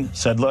Rosenstein,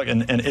 said, look,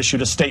 and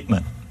issued a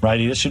statement, right?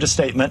 He issued a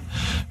statement.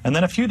 And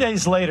then a few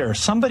days later,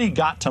 somebody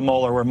got to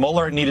Mueller where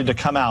Mueller needed to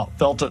come out,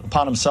 felt it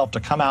upon himself to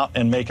come out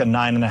and make a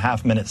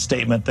 9.5-minute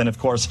statement. Then, of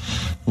course,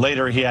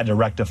 later he had to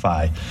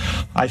rectify.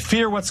 I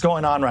fear what's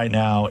going on right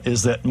now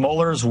is that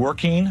Mueller's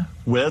working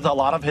with a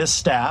lot of his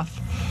staff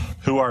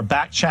who are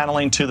back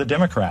channeling to the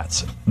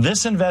Democrats.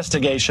 This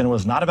investigation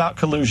was not about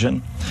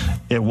collusion.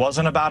 It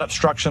wasn't about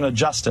obstruction of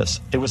justice.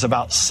 It was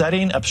about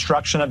setting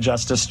obstruction of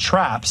justice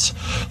traps.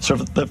 So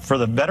for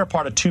the better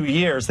part of 2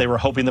 years, they were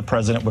hoping the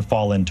president would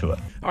fall into it.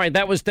 All right,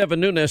 that was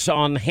Devin Nunes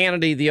on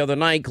Hannity the other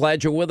night.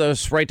 Glad you're with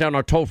us. Write down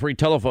our toll-free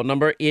telephone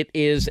number. It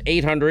is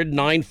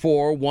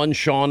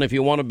 800-941-SEAN if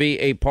you want to be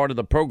a part of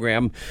the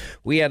program.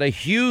 We had a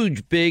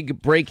huge,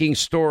 big breaking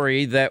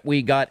story that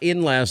we got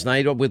in last night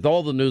with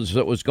all the news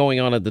that was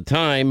going on at the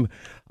time,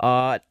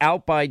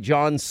 out by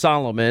John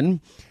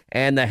Solomon.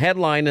 And the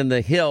headline in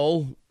The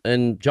Hill,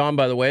 and John,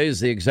 by the way,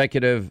 is the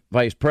executive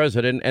vice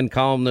president and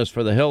columnist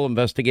for The Hill,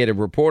 investigative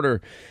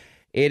reporter.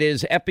 It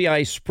is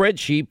FBI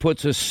spreadsheet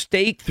puts a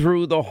stake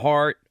through the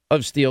heart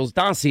of Steele's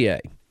dossier.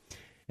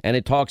 And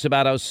it talks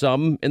about how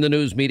some in the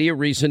news media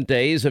recent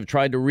days have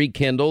tried to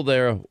rekindle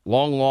their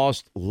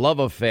long-lost love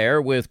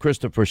affair with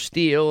Christopher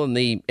Steele and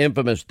the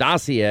infamous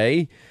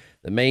dossier.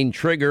 The main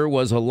trigger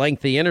was a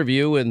lengthy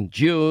interview in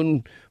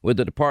June with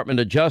the Department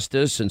of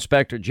Justice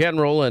Inspector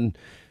General, and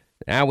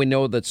now we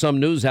know that some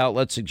news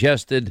outlets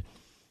suggested,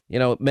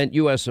 it meant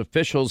U.S.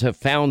 officials have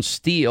found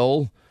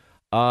Steele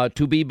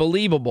to be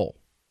believable.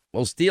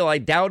 Well, Steele, I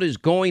doubt, is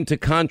going to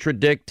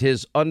contradict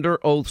his under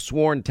oath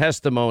sworn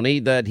testimony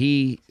that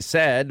he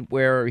said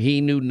where he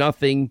knew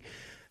nothing.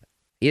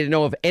 He didn't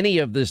know of any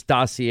of this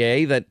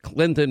dossier that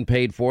Clinton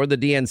paid for, the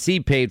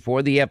DNC paid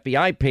for, the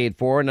FBI paid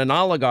for, and an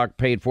oligarch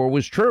paid for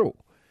was true.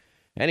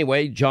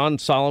 Anyway, John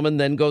Solomon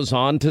then goes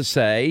on to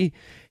say,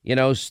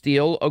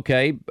 Steele,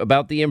 okay,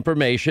 about the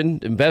information.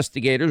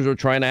 Investigators are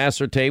trying to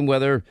ascertain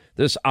whether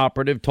this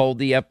operative told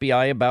the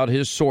FBI about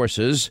his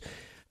sources.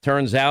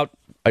 Turns out,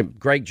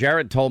 Greg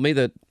Jarrett told me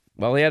that,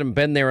 well, he hadn't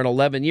been there in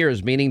 11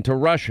 years, meaning to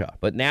Russia.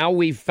 But now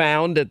we've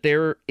found that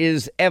there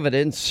is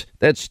evidence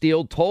that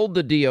Steele told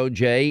the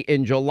DOJ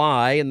in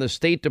July and the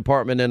State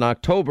Department in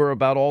October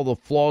about all the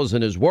flaws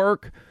in his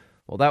work.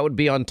 Well, that would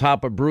be on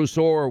top of Bruce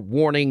Orr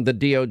warning the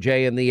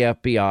DOJ and the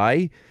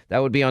FBI. That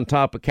would be on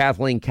top of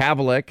Kathleen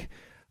Kavalik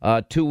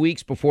 2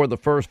 weeks before the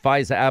first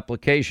FISA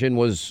application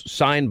was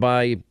signed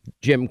by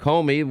Jim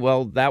Comey.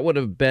 Well, that would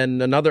have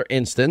been another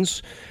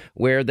instance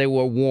where they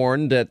were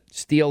warned that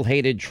Steele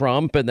hated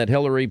Trump and that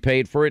Hillary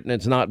paid for it, and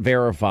it's not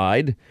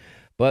verified.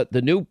 But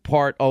the new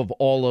part of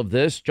all of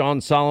this, John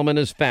Solomon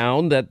has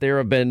found that there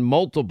have been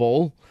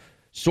multiple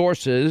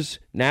sources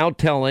now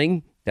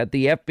telling that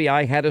the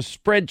FBI had a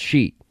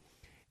spreadsheet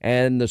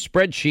And the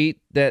spreadsheet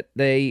that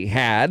they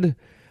had,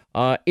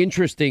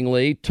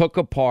 interestingly, took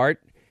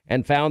apart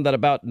and found that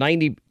about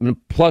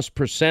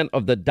 90+%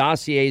 of the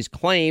dossier's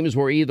claims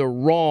were either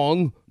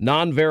wrong,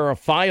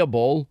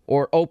 non-verifiable,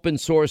 or open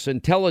source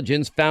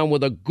intelligence found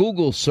with a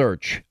Google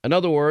search. In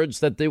other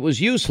words, that it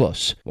was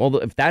useless. Well,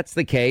 if that's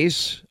the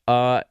case,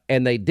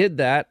 and they did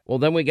that, well,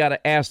 then we got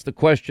to ask the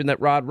question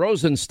that Rod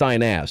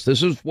Rosenstein asked.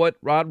 This is what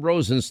Rod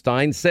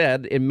Rosenstein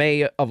said in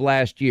May of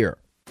last year.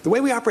 The way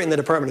we operate in the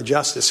Department of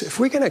Justice, if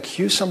we're going to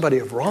accuse somebody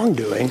of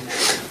wrongdoing,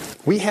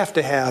 we have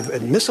to have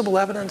admissible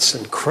evidence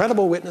and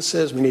credible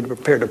witnesses. We need to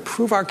prepare to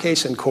prove our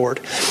case in court.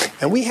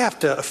 And we have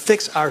to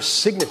affix our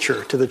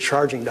signature to the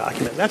charging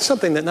document. That's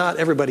something that not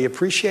everybody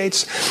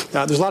appreciates.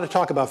 There's a lot of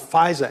talk about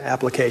FISA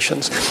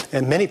applications.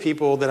 And many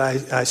people that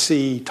I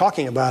see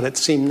talking about it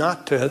seem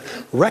not to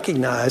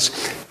recognize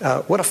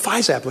what a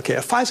FISA application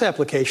is. A FISA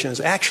application is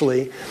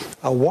actually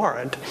a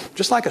warrant,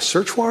 just like a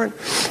search warrant.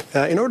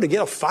 In order to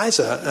get a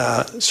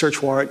FISA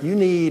search warrant, you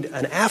need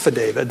an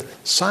affidavit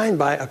signed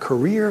by a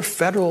career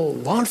federal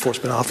law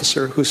enforcement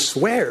officer who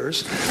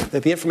swears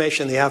that the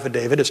information in the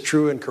affidavit is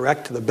true and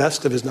correct to the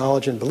best of his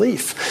knowledge and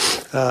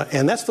belief.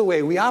 And that's the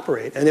way we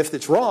operate. And if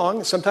it's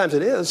wrong, sometimes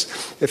it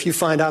is, if you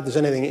find out there's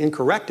anything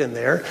incorrect in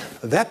there,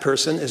 that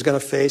person is going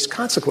to face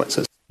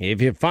consequences.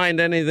 If you find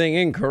anything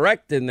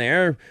incorrect in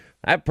there,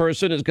 that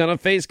person is going to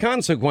face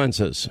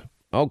consequences.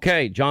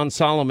 Okay, John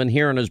Solomon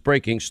here on his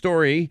breaking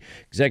story,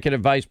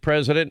 Executive Vice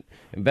President,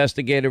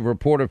 investigative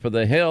reporter for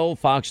The Hill,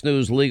 Fox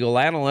News legal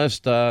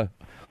analyst,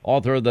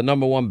 author of the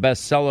 #1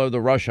 bestseller, The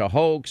Russia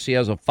Hoax. He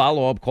has a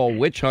follow-up called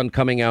Witch Hunt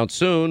coming out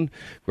soon.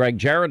 Greg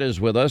Jarrett is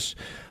with us.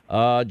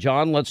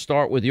 John, let's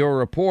start with your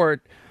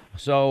report.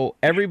 So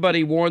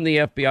everybody warned the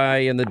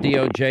FBI and the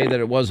DOJ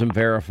that it wasn't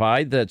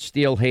verified, that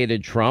Steele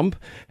hated Trump,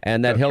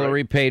 and that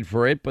Hillary paid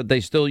for it, but they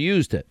still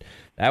used it.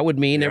 That would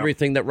mean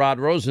everything that Rod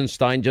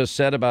Rosenstein just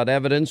said about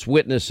evidence,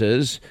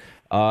 witnesses,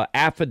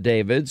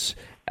 affidavits,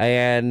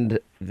 and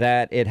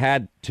that it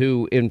had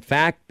to, in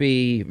fact,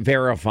 be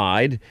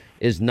verified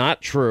is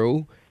not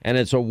true, and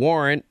it's a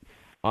warrant,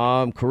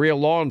 career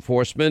law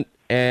enforcement,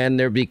 and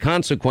there'd be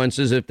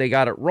consequences if they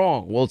got it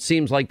wrong. Well, it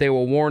seems like they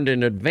were warned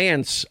in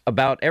advance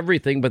about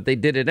everything, but they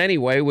did it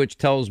anyway, which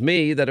tells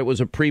me that it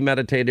was a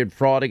premeditated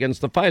fraud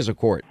against the FISA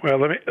court. Well,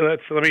 let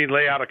me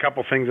lay out a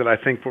couple things that I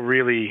think will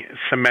really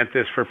cement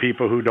this for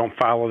people who don't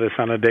follow this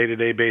on a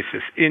day-to-day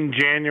basis. In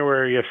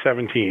January of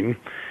 17,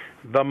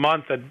 the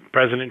month that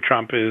President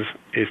Trump is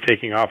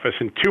taking office,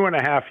 and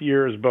 2.5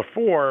 years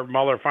before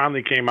Mueller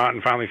finally came out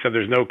and finally said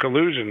there's no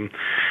collusion,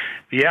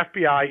 the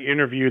FBI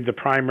interviewed the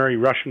primary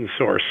Russian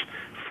source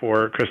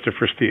for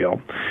Christopher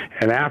Steele.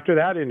 And after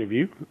that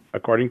interview,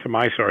 according to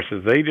my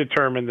sources, they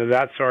determined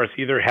that source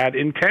either had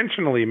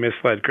intentionally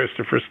misled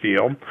Christopher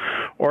Steele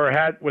or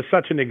was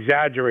such an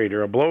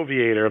exaggerator, a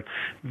bloviator,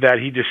 that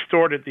he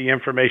distorted the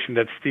information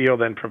that Steele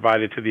then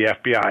provided to the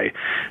FBI.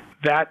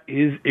 That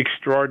is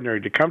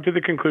extraordinary. To come to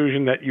the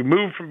conclusion that you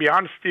move from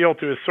beyond Steele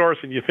to his source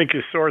and you think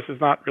his source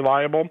is not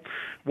reliable,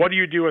 what do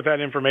you do with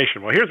that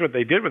information? Well, here's what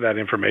they did with that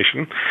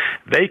information.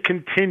 They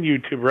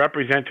continued to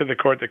represent to the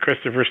court that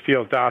Christopher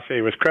Steele's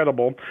dossier was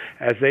credible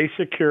as they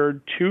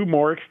secured 2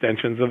 more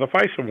extensions of the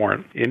FISA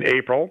warrant in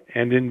April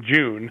and in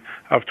June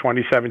of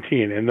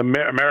 2017. And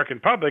the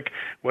American public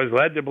was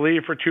led to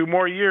believe for 2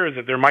 more years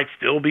that there might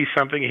still be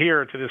something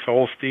here to this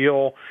whole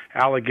Steele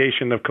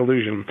allegation of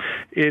collusion.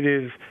 It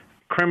is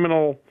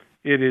criminal.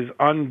 It is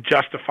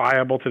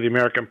unjustifiable to the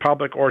American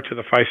public or to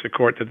the FISA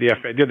court that the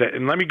FBI did that.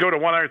 And let me go to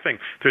one other thing.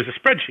 There's a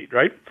spreadsheet,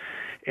 right?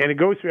 And it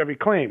goes through every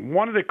claim.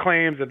 One of the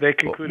claims that they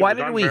concluded Why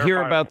didn't we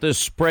hear about this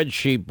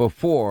spreadsheet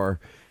before?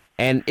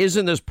 And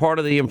isn't this part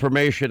of the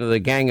information of the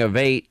Gang of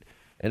 8?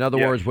 In other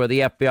words, where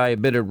the FBI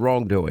admitted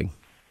wrongdoing?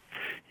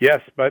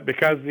 Yes, but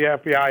because the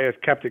FBI has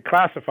kept it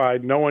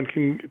classified, no one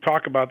can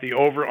talk about the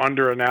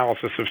over-under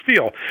analysis of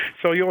Steele.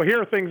 So you'll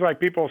hear things like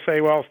people say,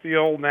 well,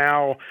 Steele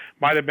now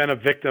might have been a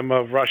victim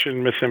of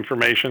Russian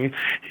misinformation.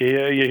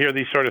 You hear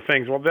these sort of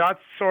things. Well, that's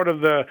sort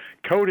of the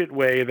coded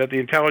way that the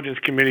intelligence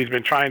community has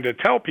been trying to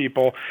tell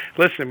people,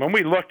 listen, when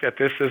we looked at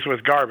this was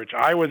garbage.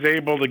 I was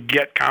able to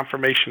get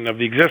confirmation of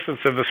the existence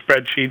of the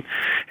spreadsheet,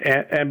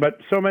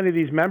 but so many of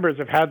these members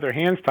have had their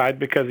hands tied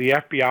because the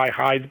FBI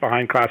hides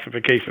behind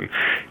classification.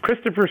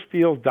 Christopher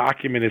Steele's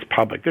document is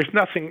public. There's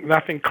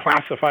nothing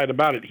classified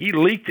about it. He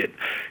leaked it.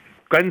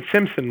 Glenn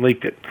Simpson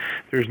leaked it.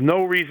 There's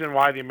no reason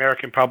why the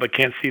American public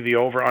can't see the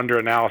over-under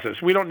analysis.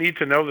 We don't need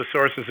to know the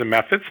sources and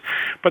methods,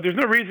 but there's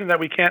no reason that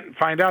we can't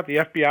find out. The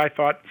FBI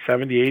thought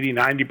 70, 80,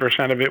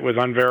 90% of it was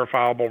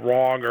unverifiable,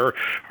 wrong, or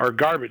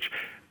garbage.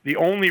 The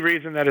only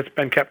reason that it's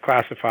been kept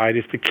classified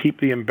is to keep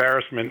the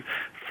embarrassment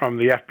from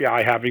the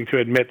FBI having to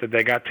admit that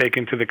they got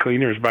taken to the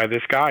cleaners by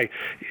this guy.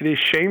 It is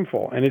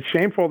shameful, and it's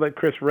shameful that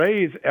Chris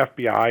Wray's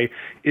FBI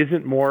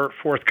isn't more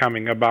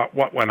forthcoming about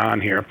what went on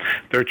here.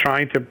 They're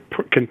trying to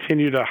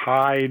continue to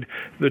hide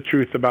the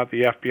truth about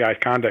the FBI's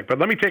conduct. But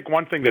let me take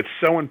one thing that's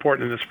so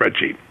important in the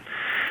spreadsheet.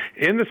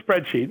 In the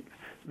spreadsheet,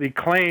 the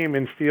claim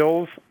in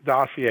Steele's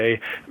dossier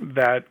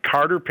that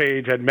Carter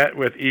Page had met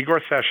with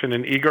Igor Session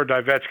and Igor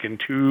Divechkin,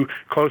 two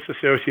close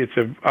associates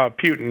of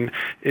Putin,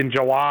 in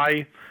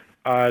July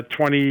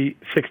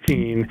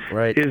 2016,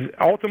 is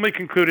ultimately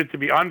concluded to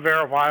be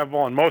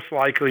unverifiable and most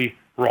likely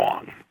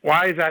wrong.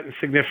 Why is that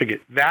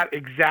insignificant? That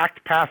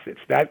exact passage,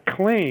 that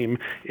claim,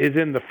 is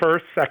in the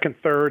first, second,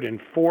 third,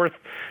 and fourth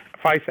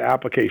FISA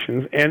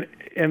applications, and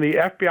the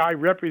FBI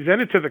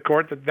represented to the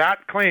court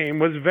that claim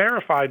was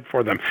verified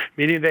for them,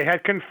 meaning they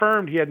had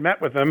confirmed he had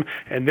met with them,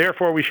 and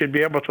therefore we should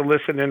be able to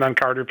listen in on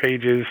Carter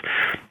Page's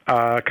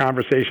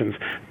conversations.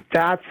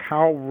 That's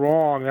how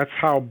wrong, that's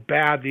how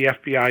bad the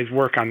FBI's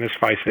work on this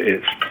FISA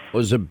is.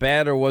 Was it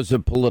bad or was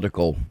it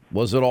political?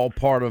 Was it all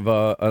part of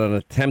an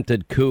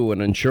attempted coup,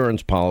 an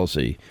insurance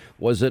policy?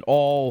 Was it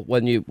all,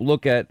 when you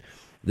look at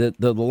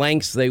the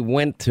lengths they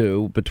went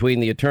to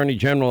between the Attorney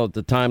General at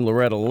the time,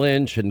 Loretta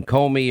Lynch, and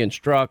Comey and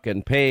Strzok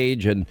and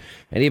Page, and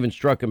even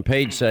Strzok and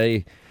Page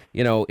say,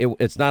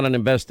 it's not an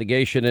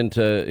investigation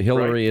into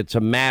Hillary, it's a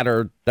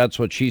matter. That's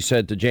what she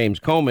said to James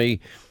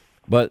Comey.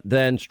 But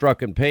then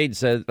Strzok and Page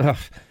said,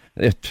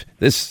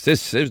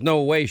 there's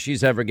no way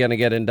she's ever going to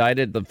get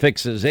indicted. The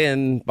fix is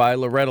in by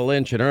Loretta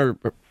Lynch and her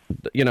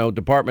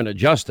Department of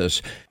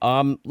Justice.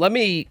 Let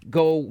me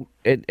go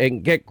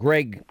and get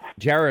Greg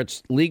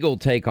Jarrett's legal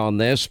take on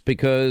this,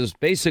 because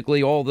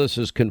basically all this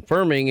is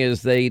confirming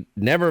is they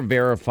never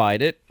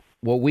verified it.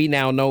 What we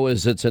now know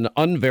is it's an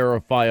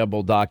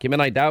unverifiable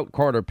document. I doubt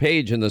Carter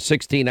Page, in the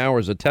 16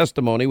 hours of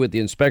testimony with the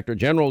Inspector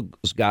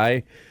General's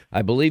guy,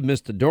 I believe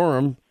Mr.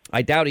 Durham,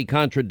 I doubt he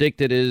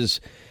contradicted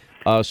his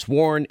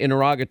sworn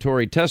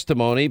interrogatory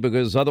testimony,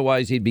 because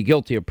otherwise he'd be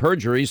guilty of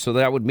perjury. So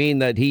that would mean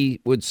that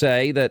he would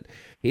say that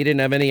he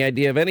didn't have any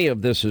idea if any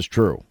of this is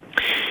true.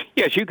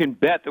 Yes, you can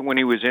bet that when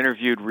he was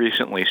interviewed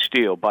recently,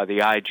 Steele, by the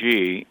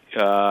IG,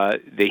 that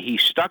he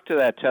stuck to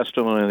that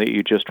testimony that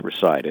you just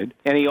recited.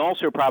 And he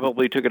also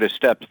probably took it a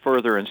step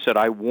further and said,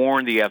 I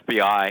warned the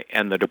FBI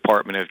and the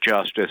Department of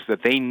Justice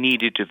that they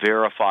needed to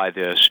verify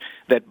this,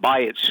 that by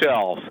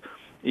itself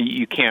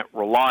you can't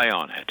rely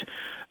on it.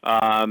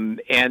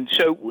 And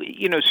so,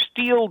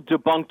 Steele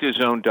debunked his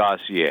own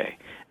dossier.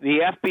 The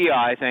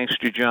FBI, thanks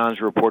to John's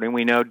reporting,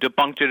 we know,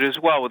 debunked it as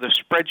well with a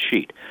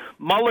spreadsheet.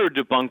 Mueller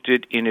debunked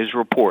it in his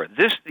report.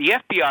 The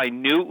FBI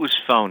knew it was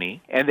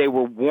phony, and they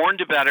were warned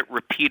about it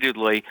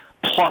repeatedly.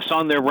 Plus,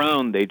 on their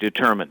own, they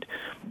determined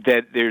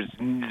that there's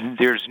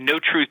no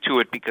truth to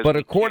it because. But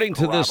according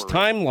to this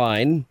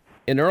timeline,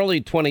 in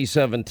early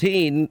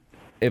 2017,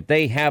 if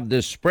they have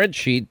this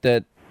spreadsheet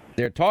that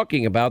they're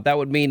talking about, that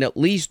would mean at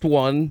least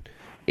one,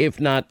 if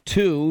not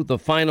two, the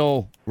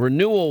final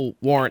renewal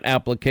warrant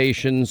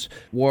applications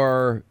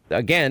were,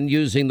 again,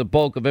 using the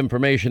bulk of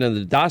information in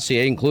the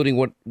dossier, including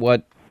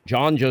what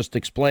John just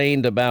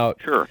explained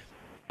about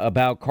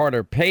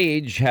Carter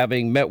Page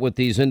having met with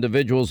these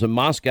individuals in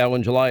Moscow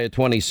in July of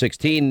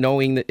 2016,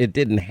 knowing that it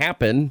didn't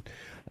happen.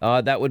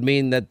 That would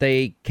mean that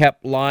they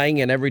kept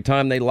lying, and every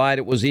time they lied,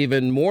 it was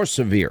even more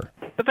severe.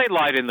 But they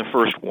lied in the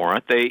first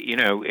warrant. They,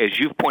 as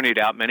you've pointed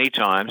out many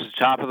times, the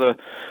top of the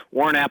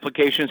warrant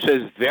application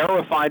says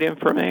verified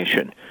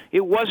information.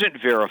 It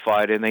wasn't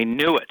verified, and they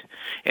knew it.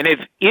 And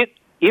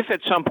if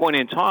at some point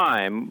in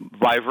time,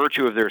 by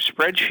virtue of their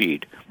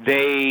spreadsheet,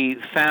 they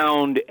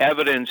found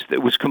evidence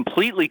that was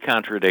completely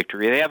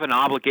contradictory, they have an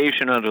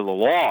obligation under the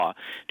law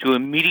to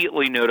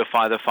immediately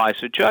notify the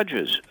FISA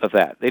judges of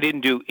that. They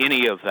didn't do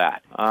any of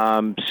that.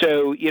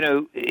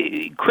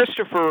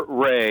 Christopher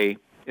Wray,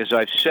 as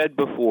I've said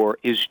before,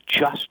 is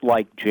just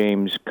like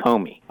James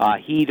Comey.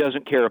 He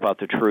doesn't care about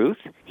the truth.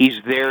 He's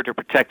there to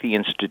protect the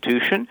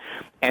institution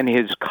and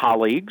his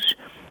colleagues,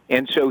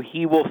 and so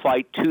he will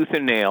fight tooth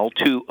and nail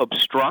to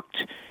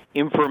obstruct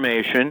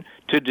information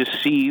to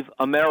deceive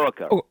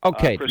America.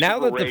 Okay, now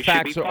that the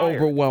facts are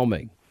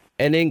overwhelming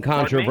and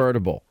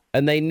incontrovertible,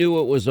 and they knew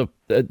it was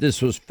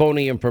this was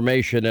phony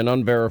information and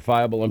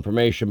unverifiable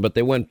information, but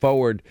they went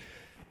forward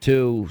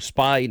to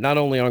spy not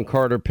only on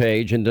Carter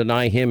Page and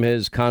deny him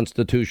his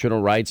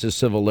constitutional rights, his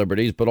civil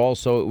liberties, but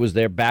also it was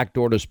their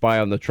backdoor to spy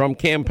on the Trump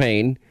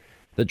campaign,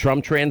 the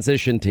Trump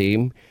transition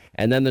team,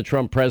 and then the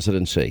Trump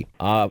presidency.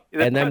 And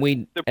then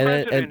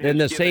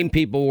the same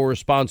people were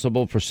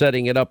responsible for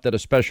setting it up that a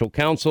special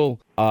counsel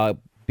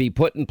be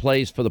put in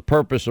place for the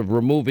purpose of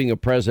removing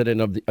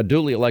a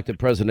duly elected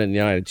president of the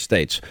United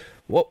States.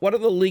 What are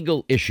the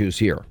legal issues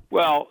here?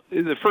 Well,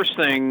 the first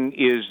thing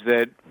is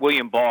that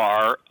William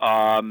Barr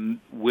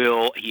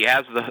he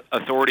has the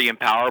authority and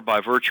power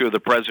by virtue of the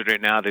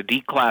president now to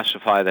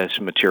declassify this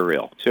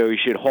material. So he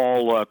should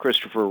haul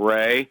Christopher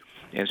Wray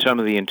and some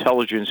of the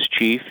intelligence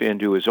chief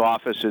into his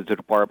office at the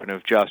Department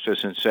of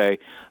Justice and say,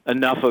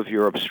 enough of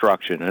your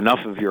obstruction,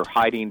 enough of your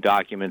hiding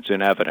documents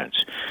and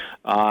evidence.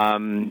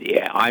 I'm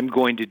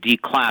going to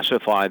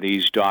declassify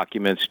these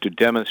documents to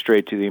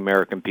demonstrate to the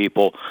American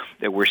people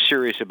that we're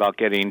serious about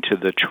getting to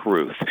the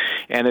truth.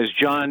 And as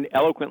John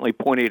eloquently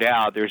pointed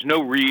out, there's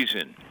no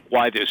reason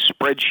why this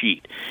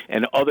spreadsheet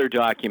and other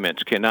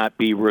documents cannot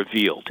be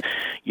revealed.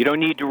 You don't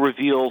need to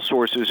reveal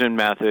sources and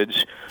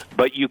methods,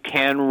 but you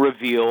can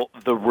reveal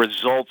the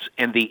results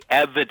and the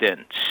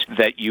evidence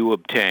that you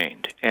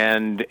obtained.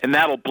 And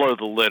that'll blow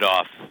the lid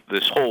off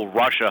this whole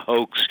Russia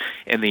hoax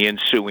and the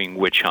ensuing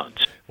witch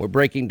hunts. We're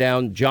breaking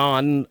down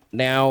John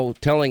now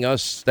telling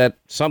us that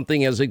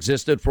something has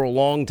existed for a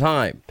long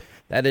time.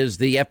 That is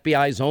the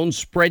FBI's own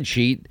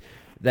spreadsheet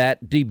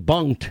that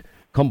debunked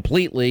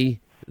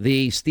completely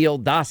the Steele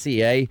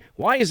dossier.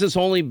 Why is this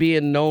only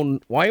being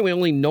known? Why are we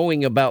only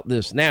knowing about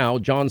this now,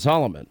 John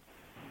Solomon?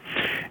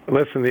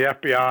 Listen, the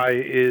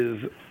FBI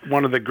is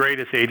one of the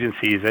greatest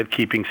agencies at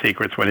keeping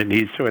secrets when it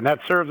needs to, and that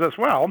serves us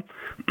well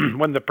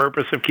when the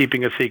purpose of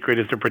keeping a secret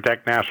is to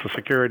protect national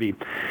security.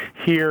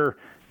 Here,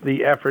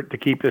 the effort to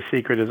keep this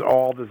secret is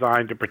all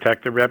designed to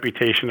protect the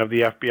reputation of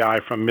the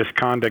FBI from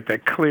misconduct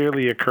that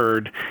clearly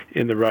occurred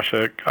in the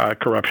Russia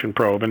corruption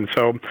probe. And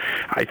so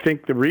I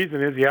think the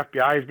reason is the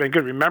FBI has been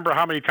good. Remember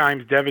how many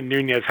times Devin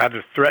Nunes had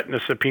to threaten a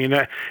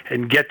subpoena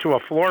and get to a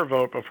floor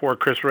vote before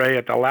Chris Wray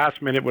at the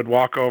last minute would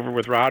walk over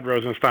with Rod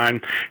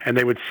Rosenstein, and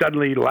they would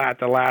suddenly at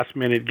the last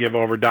minute give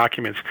over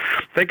documents.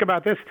 Think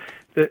about this.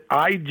 The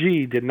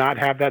IG did not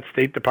have that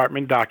State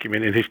Department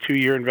document in his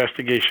 2-year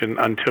investigation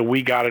until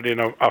we got it in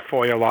a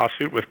FOIA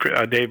lawsuit with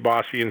Dave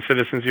Bossie and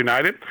Citizens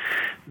United.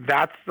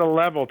 That's the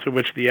level to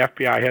which the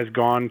FBI has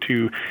gone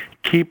to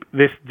keep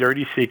this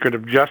dirty secret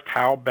of just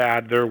how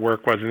bad their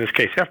work was in this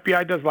case.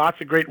 FBI does lots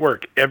of great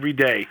work every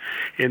day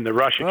in the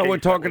Russia case. Well, we're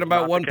talking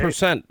about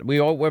 1%.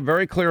 We're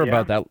very clear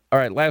about that. All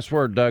right, last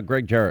word,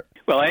 Greg Jarrett.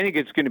 Well, I think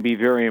it's going to be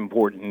very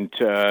important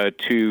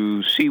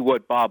to see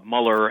what Bob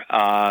Mueller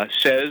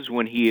says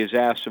when he is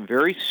asked some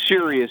very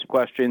serious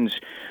questions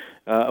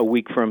a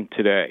week from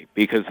today,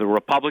 because the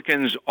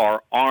Republicans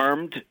are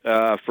armed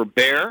for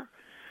bear,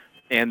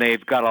 and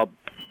they've got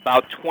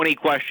about 20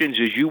 questions,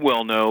 as you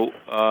well know,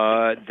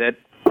 that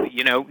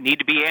need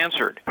to be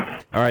answered.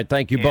 All right,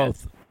 thank you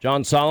both.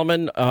 John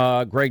Solomon,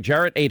 Greg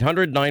Jarrett,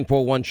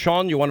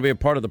 800-941-SEAN. You want to be a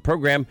part of the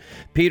program.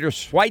 Peter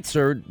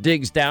Schweitzer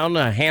digs down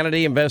a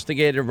Hannity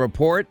investigative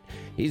report.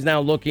 He's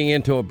now looking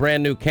into a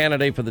brand new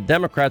candidate for the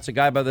Democrats, a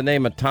guy by the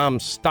name of Tom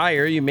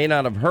Steyer. You may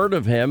not have heard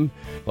of him,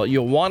 but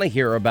you'll want to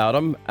hear about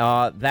him.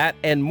 That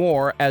and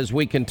more as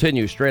we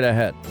continue straight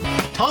ahead.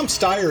 Tom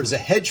Steyer is a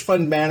hedge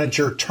fund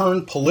manager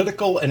turned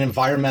political and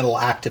environmental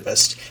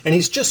activist, and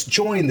he's just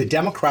joined the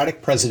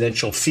Democratic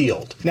presidential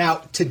field.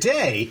 Now,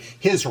 today,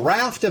 his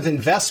raft of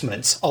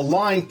investments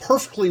align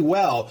perfectly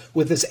well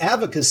with his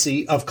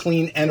advocacy of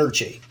clean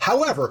energy.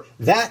 However,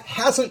 that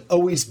hasn't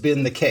always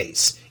been the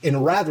case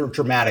in rather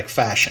dramatic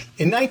fashion.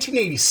 In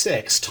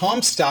 1986,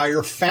 Tom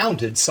Steyer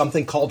founded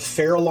something called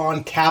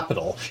Farallon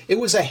Capital. It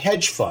was a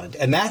hedge fund,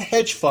 and that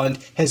hedge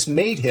fund has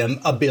made him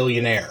a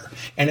billionaire,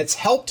 and it's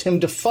helped him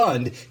to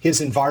fund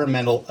his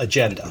environmental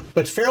agenda.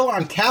 But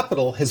Farallon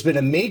Capital has been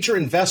a major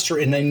investor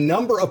in a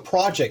number of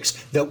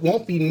projects that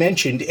won't be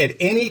mentioned at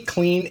any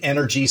clean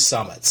energy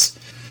summits.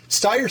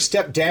 Steyer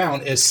stepped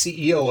down as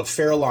CEO of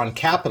Farallon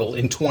Capital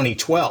in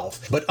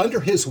 2012, but under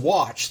his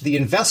watch, the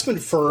investment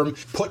firm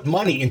put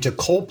money into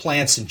coal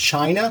plants in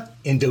China,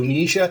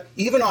 Indonesia,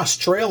 even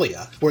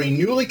Australia, where a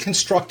newly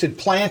constructed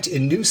plant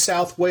in New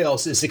South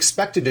Wales is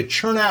expected to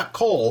churn out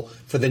coal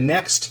for the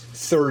next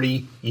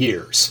 30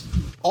 years.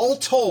 All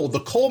told, the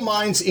coal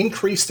mines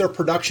increased their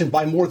production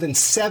by more than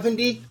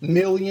 70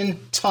 million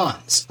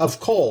tons of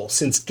coal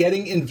since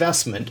getting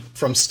investment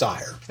from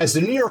Steyer. As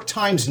the New York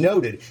Times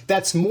noted,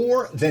 that's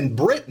more than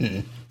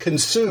Britain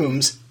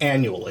consumes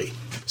annually.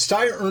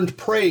 Steyer earned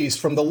praise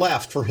from the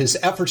left for his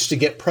efforts to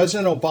get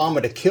President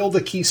Obama to kill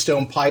the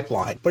Keystone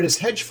Pipeline, but his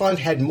hedge fund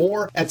had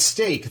more at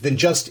stake than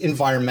just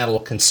environmental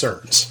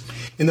concerns.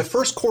 In the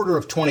first quarter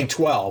of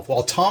 2012,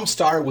 while Tom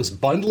Steyer was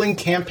bundling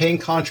campaign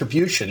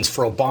contributions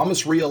for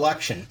Obama's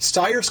re-election,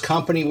 Steyer's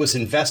company was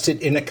invested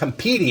in a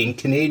competing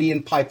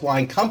Canadian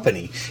pipeline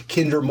company,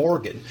 Kinder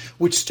Morgan,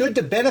 which stood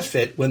to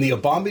benefit when the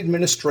Obama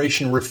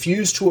administration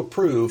refused to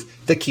approve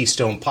the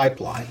Keystone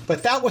Pipeline.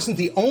 But that wasn't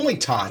the only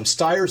time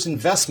Steyer's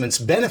investments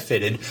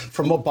benefited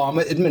from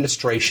Obama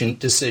administration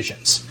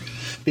decisions.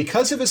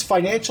 Because of his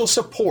financial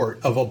support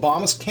of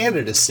Obama's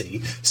candidacy,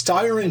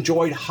 Steyer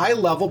enjoyed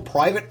high-level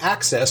private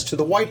access to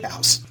the White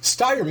House.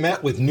 Steyer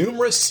met with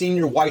numerous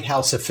senior White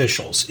House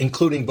officials,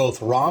 including both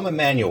Rahm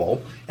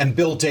Emanuel and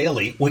Bill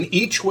Daley, when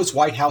each was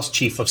White House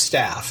Chief of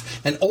Staff,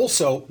 and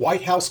also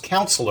White House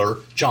Counselor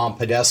John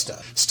Podesta.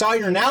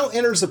 Steyer now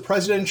enters the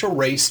presidential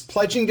race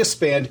pledging to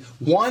spend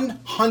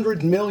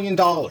 $100 million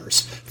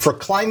for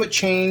climate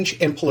change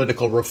and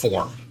political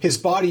reform. His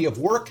body of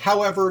work,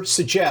 however,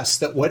 suggests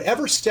that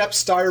whatever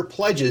steps Steyer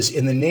pledges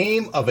in the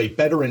name of a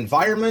better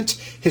environment,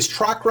 his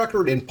track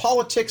record in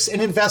politics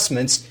and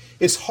investments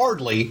is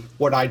hardly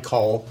what I'd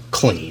call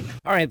clean.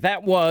 All right,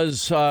 that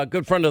was a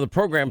good friend of the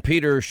program,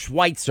 Peter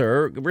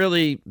Schweitzer,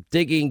 really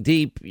digging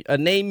deep. A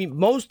name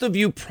most of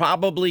you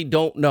probably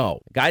don't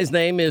know. Guy's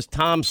name is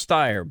Tom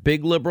Steyer,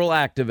 big liberal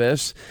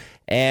activist.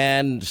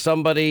 and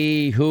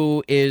somebody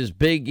who is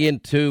big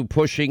into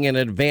pushing and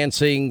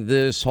advancing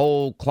this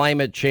whole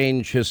climate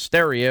change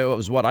hysteria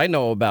is what I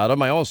know about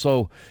him.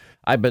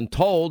 I've been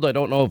told, I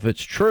don't know if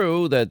it's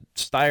true, that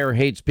Steyer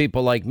hates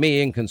people like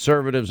me and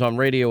conservatives on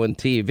radio and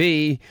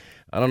TV.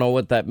 I don't know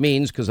what that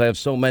means because I have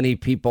so many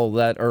people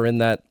that are in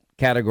that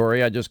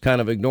category. I just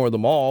kind of ignore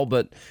them all.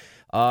 But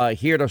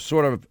here to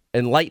sort of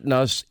enlighten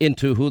us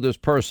into who this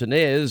person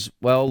is,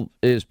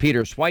 is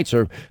Peter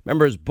Schweizer.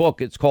 Remember his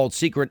book, it's called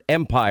Secret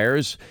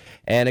Empires,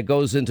 and it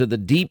goes into the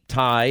deep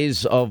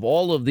ties of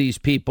all of these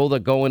people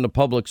that go into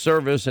public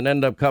service and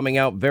end up coming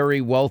out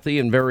very wealthy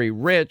and very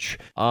rich.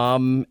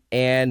 And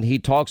he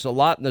talks a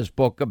lot in this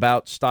book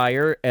about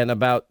Steyer and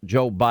about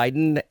Joe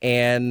Biden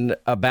and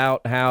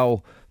about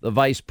how the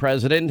vice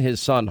president,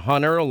 his son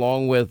Hunter,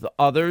 along with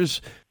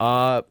others,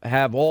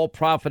 have all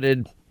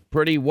profited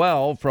pretty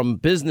well from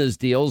business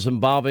deals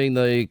involving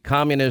the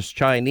communist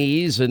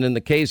Chinese. And in the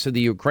case of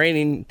the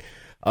Ukrainian,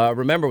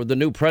 remember, the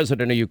new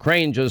president of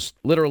Ukraine just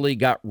literally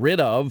got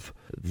rid of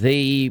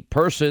the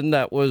person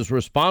that was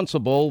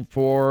responsible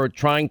for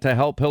trying to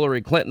help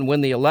Hillary Clinton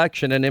win the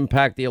election and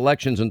impact the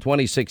elections in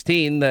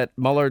 2016 that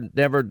Mueller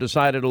never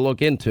decided to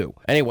look into.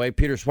 Anyway,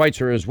 Peter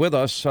Schweizer is with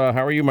us.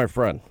 How are you, my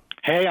friend?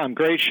 Hey, I'm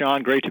great,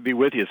 Sean. Great to be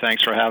with you.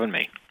 Thanks for having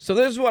me. So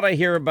this is what I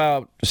hear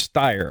about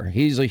Steyer.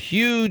 He's a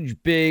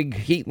huge,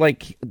 big,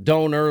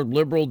 donor,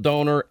 liberal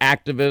donor,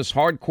 activist,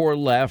 hardcore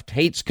left,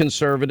 hates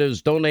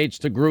conservatives, donates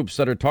to groups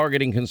that are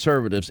targeting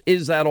conservatives.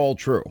 Is that all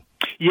true?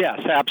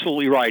 Yes,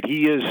 absolutely right.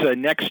 He is,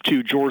 next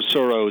to George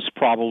Soros,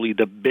 probably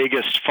the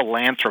biggest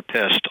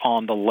philanthropist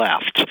on the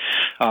left,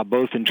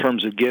 both in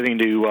terms of giving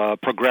to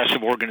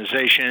progressive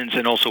organizations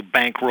and also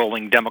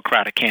bankrolling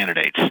Democratic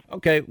candidates.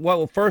 Okay,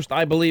 well, first,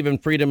 I believe in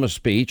freedom of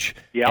speech.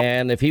 Yep.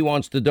 And if he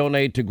wants to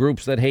donate to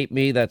groups that hate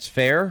me, that's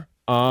fair.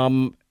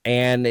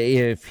 And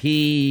if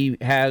he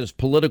has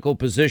political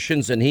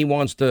positions and he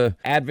wants to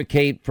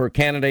advocate for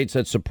candidates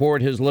that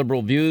support his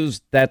liberal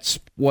views, that's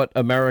what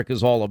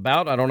America's all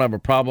about. I don't have a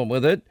problem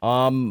with it.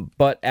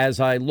 But as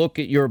I look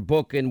at your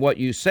book and what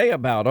you say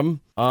about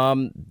him,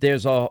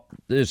 there's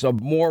a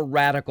more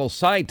radical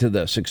side to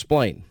this.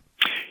 Explain.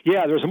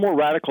 Yeah, there's a more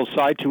radical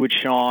side to it,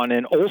 Sean,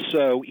 and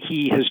also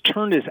he has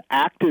turned his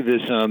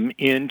activism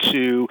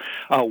into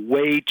a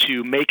way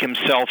to make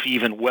himself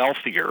even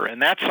wealthier,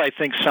 and that's, I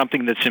think,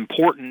 something that's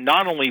important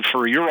not only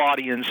for your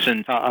audience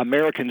and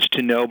Americans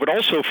to know, but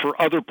also for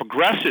other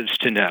progressives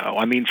to know.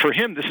 I mean, for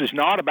him, this is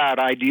not about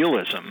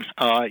idealism.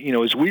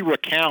 As we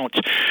recount,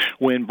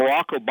 when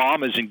Barack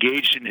Obama is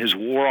engaged in his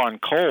war on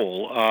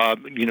coal,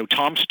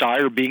 Tom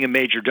Steyer, being a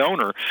major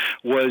donor,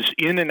 was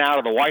in and out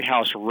of the White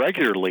House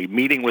regularly,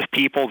 meeting with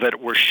people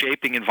that were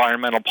shaping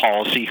environmental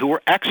policy who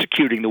were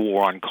executing the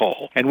war on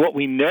coal. And what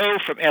we know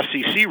from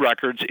SEC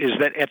records is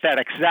that at that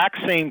exact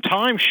same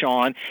time,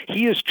 Sean,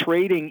 he is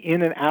trading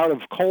in and out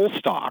of coal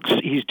stocks.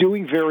 He's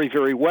doing very,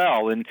 very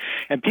well. And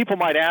people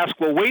might ask,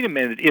 well, wait a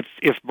minute,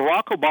 if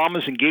Barack Obama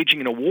is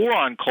engaging in a war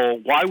on coal,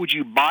 why would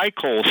you buy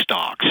coal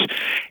stocks?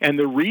 And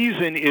the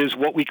reason is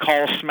what we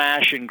call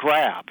smash and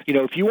grab.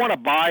 If you want to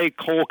buy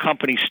coal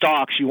company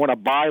stocks, you want to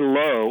buy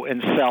low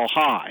and sell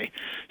high.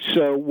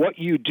 So what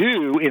you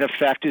do, in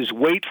effect, is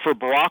wait for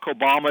Barack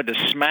Obama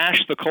to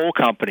smash the coal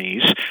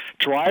companies,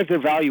 drive their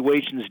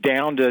valuations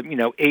down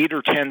to 8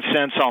 or 10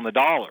 cents on the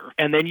dollar,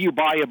 and then you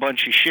buy a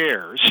bunch of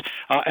shares,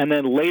 and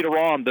then later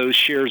on those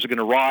shares are going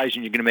to rise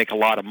and you're going to make a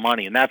lot of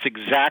money. And that's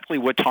exactly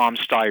what Tom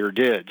Steyer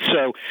did.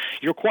 So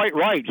you're quite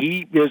right.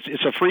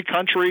 It's a free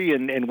country,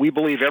 and we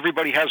believe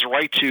everybody has a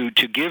right to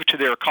give to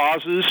their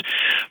causes.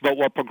 But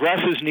what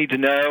progressives need to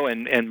know,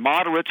 and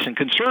moderates and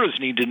conservatives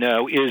need to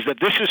know, is that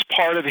this is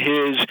part of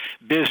his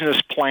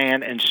business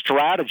plan and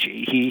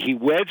strategy. He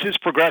weds his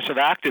progressive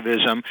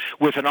activism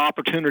with an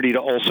opportunity to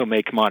also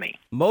make money.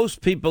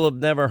 Most people have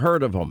never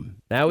heard of him.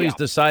 Now he's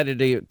decided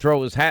to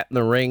throw his hat in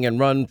the ring and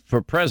run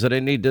for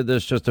president. He did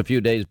this just a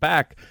few days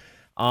back.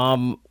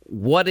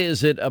 What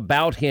is it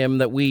about him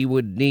that we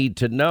would need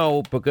to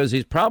know? Because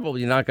he's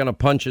probably not going to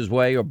punch his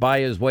way or buy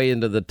his way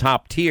into the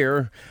top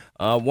tier.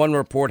 One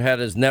report had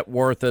his net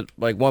worth at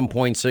like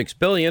 $1.6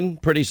 billion,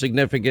 pretty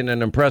significant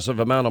and impressive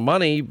amount of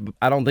money.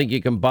 I don't think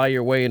you can buy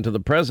your way into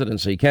the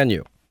presidency, can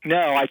you?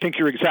 No, I think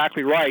you're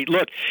exactly right.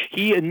 Look,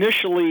 he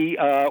initially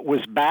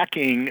was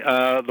backing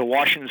the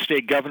Washington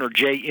State Governor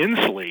Jay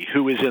Inslee,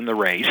 who is in the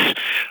race.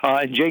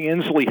 And Jay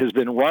Inslee has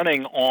been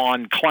running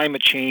on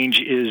climate change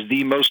is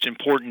the most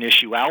important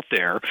issue out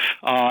there,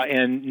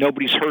 and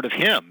nobody's heard of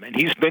him. And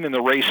he's been in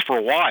the race for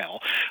a while.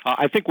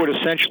 I think what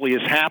essentially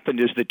has happened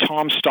is that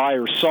Tom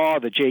Steyer saw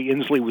that Jay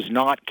Inslee was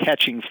not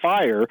catching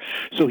fire,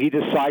 so he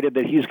decided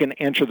that he's going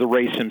to enter the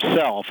race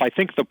himself. I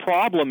think the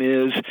problem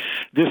is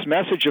this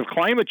message of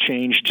climate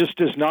change message just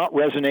does not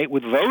resonate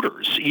with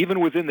voters. Even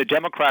within the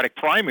Democratic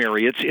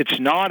primary, it's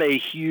not a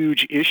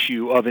huge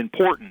issue of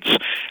importance,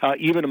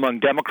 even among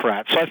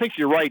Democrats. So I think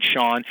you're right,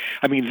 Sean.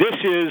 I mean, this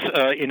is,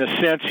 in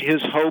a sense,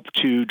 his hope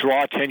to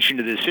draw attention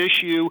to this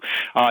issue.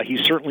 He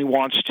certainly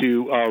wants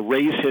to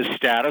raise his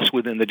status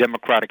within the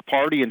Democratic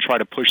Party and try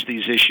to push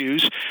these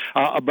issues.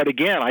 But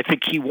again, I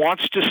think he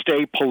wants to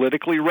stay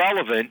politically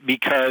relevant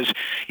because,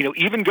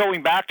 even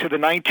going back to the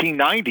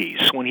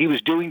 1990s when he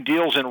was doing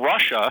deals in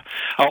Russia,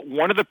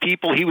 one of the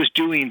people he was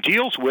doing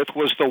deals with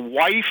was the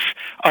wife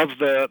of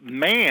the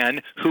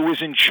man who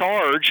was in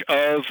charge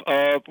of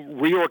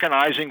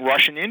reorganizing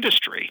Russian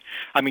industry.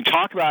 I mean,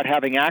 talk about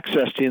having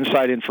access to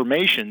inside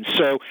information.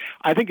 So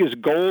I think his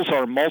goals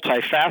are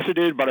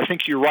multifaceted, but I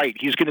think you're right.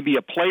 He's going to be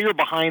a player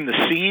behind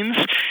the scenes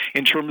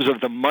in terms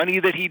of the money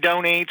that he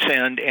donates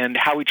and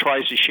how he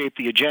tries to shape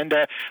the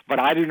agenda, but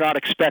I do not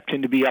expect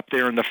him to be up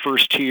there in the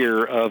first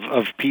tier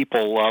of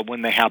people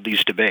when they have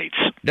these debates.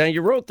 Now,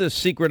 you wrote this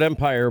Secret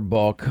Empire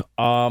book,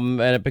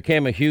 and it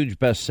became a huge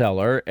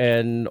bestseller,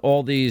 and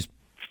all these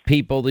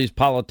people, these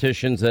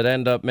politicians that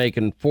end up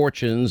making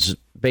fortunes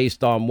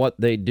based on what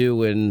they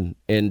do in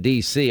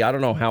D.C. I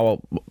don't know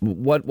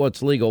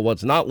what's legal,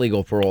 what's not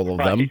legal for all of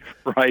them.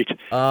 Right.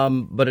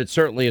 But it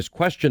certainly is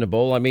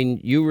questionable. I mean,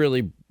 you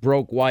really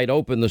broke wide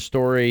open the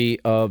story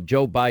of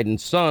Joe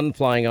Biden's son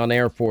flying on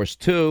Air Force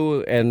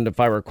Two. And if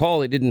I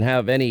recall, he didn't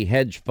have any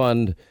hedge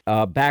fund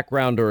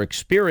background or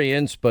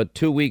experience. But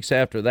 2 weeks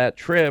after that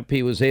trip,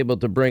 he was able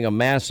to bring a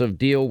massive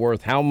deal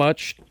worth how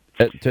much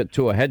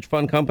to a hedge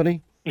fund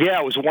company?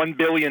 Yeah, it was a $1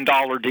 billion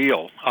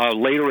deal,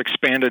 later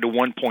expanded to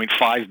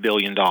 $1.5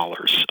 billion.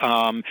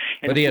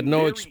 But he had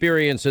no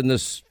experience in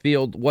this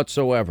field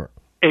whatsoever.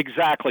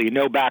 Exactly,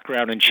 no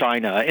background in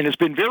China. And it's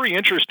been very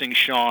interesting,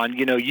 Sean.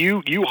 You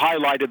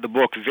highlighted the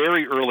book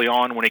very early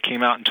on when it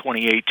came out in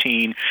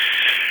 2018.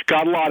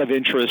 Got a lot of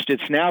interest.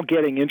 It's now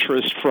getting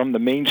interest from the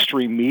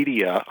mainstream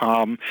media.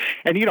 And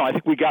I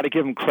think we got to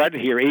give them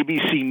credit here.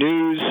 ABC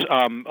News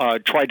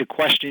tried to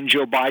question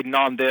Joe Biden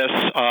on this.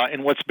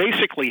 And what's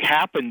basically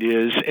happened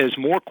is, as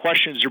more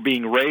questions are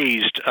being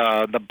raised,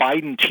 the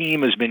Biden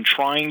team has been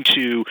trying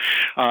to,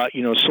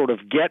 sort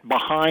of get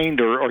behind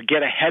or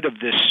get ahead of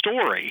this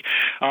story.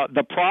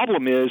 The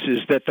problem is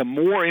that the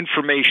more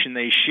information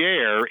they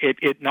share,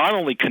 it not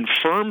only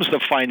confirms the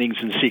findings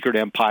in Secret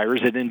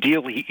Empires, that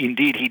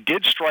indeed he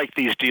did strike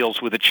these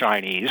deals with the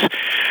Chinese,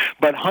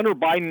 but Hunter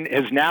Biden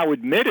has now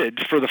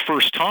admitted for the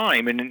first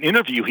time in an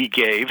interview he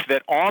gave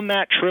that on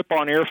that trip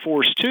on Air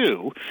Force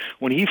Two,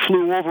 when he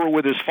flew over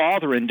with his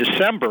father in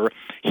December,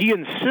 he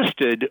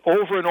insisted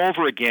over and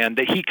over again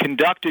that he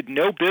conducted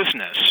no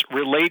business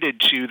related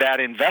to that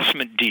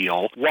investment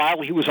deal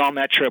while he was on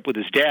that trip with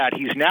his dad.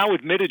 He's now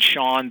admitted,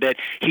 Sean, that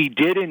he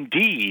did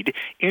indeed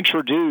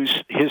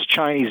introduce his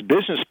Chinese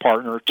business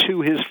partner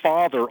to his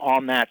father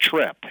on that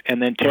trip.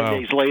 And then 10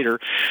 days later,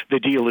 the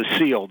deal is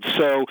sealed.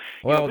 So,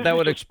 that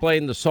would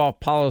explain the soft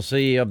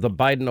policy of the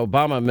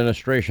Biden-Obama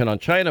administration on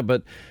China.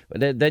 But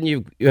then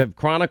you have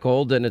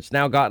chronicled, and it's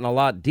now gotten a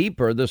lot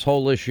deeper, this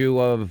whole issue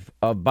of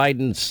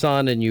Biden's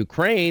son in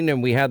Ukraine.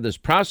 And we had this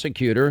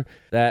prosecutor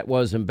that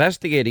was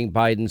investigating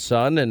Biden's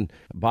son, and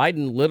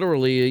Biden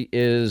literally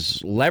is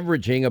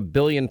leveraging $1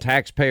 billion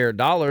taxpayer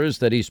dollars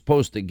that he's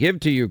supposed to give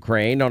to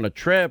Ukraine on a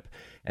trip.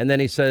 And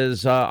then he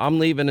says, I'm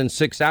leaving in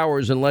 6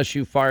 hours unless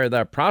you fire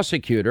that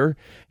prosecutor.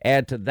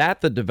 Add to that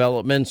the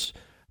developments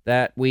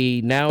that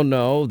we now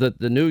know that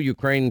the new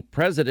Ukraine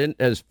president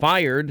has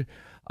fired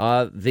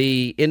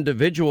the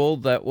individual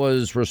that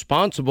was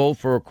responsible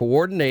for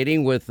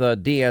coordinating with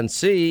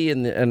DNC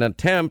in an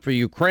attempt for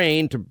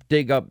Ukraine to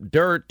dig up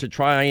dirt to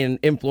try and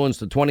influence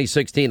the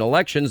 2016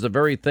 elections, the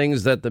very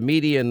things that the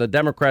media and the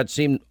Democrats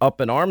seem up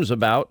in arms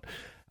about,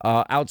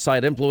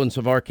 outside influence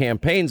of our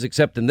campaigns,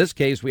 except in this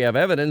case we have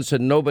evidence,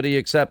 and nobody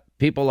except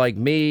people like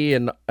me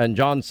and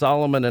John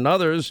Solomon and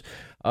others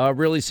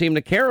really seem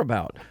to care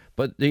about.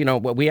 But,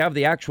 we have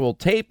the actual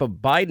tape of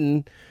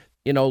Biden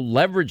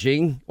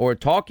leveraging or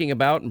talking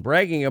about and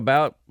bragging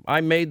about, I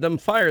made them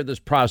fire this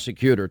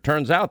prosecutor.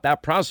 Turns out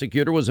that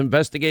prosecutor was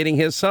investigating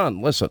his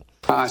son. Listen.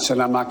 I said,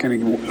 we're not going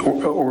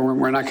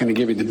to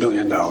give you the $1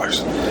 billion.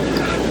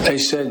 They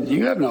said,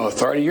 you have no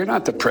authority. You're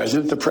not the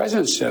president. The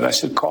president said, I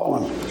said, call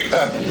him.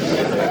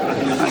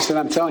 I said,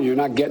 I'm telling you, you're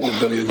not getting $1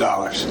 billion.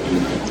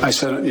 I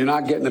said, you're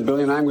not getting $1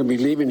 billion. I'm going to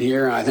be leaving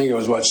here. And I think it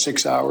was,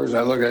 6 hours.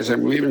 I said,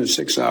 I'm leaving in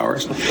 6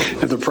 hours.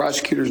 If the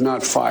prosecutor's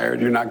not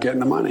fired, you're not getting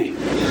the money.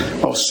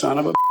 Oh, son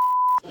of a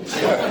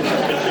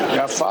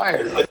got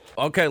fired.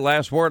 Okay,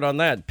 last word on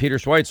that. Peter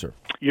Schweitzer.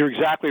 You're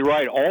exactly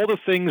right. All the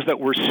things that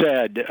were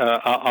said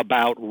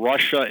about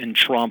Russia and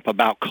Trump,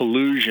 about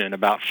collusion,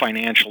 about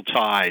financial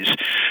ties,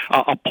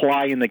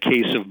 apply in the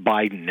case of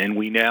Biden. And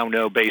we now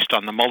know, based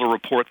on the Mueller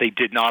report, they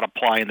did not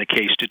apply in the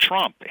case to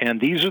Trump. And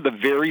these are the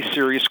very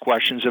serious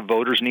questions that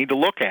voters need to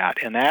look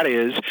at. And that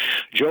is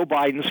Joe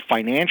Biden's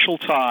financial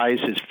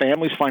ties, his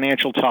family's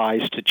financial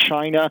ties to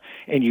China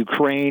and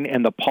Ukraine,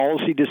 and the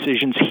policy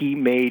decisions he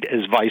made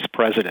as vice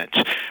president.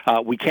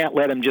 We can't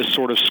let him just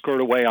sort of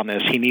skirt away on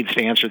this. He needs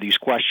to answer these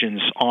questions.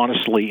 questions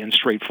honestly and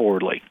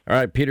straightforwardly. All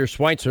right, Peter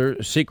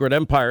Schweitzer, Secret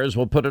Empires.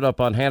 We'll put it up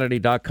on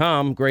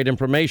Hannity.com. Great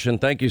information.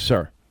 Thank you,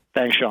 sir.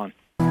 Thanks, Sean.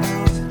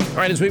 All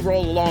right, as we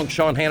roll along,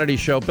 Sean Hannity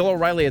Show. Bill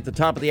O'Reilly at the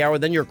top of the hour,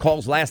 then your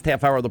calls last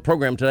half hour of the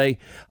program today.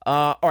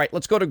 All right,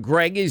 let's go to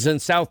Greg. He's in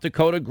South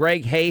Dakota.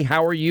 Greg, hey,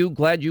 how are you?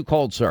 Glad you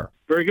called, sir.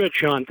 Very good,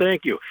 Sean.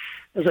 Thank you.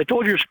 As I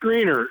told your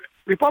screener,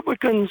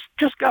 Republicans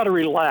just got to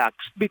relax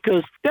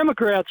because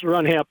Democrats are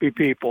unhappy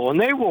people, and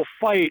they will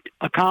fight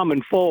a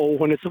common foe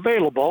when it's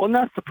available, and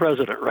that's the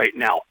president right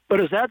now. But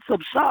as that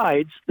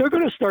subsides, they're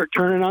going to start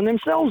turning on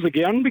themselves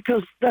again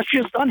because that's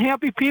just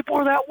unhappy people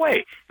are that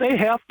way. They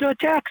have to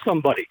attack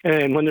somebody.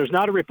 And when there's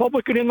not a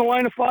Republican in the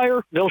line of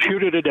fire, they'll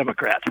shoot at a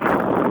Democrat.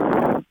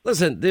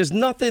 Listen, there's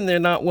nothing they're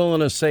not willing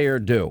to say or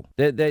do.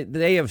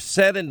 They have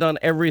said and done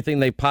everything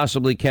they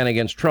possibly can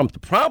against Trump. The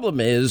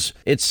problem is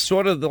it's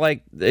sort of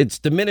like it's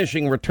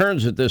diminishing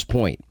returns at this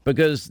point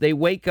because they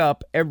wake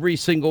up every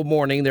single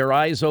morning, their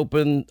eyes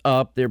open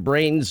up, their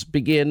brains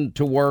begin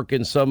to work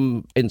in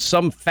some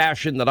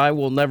fashion that I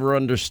will never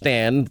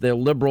understand, their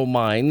liberal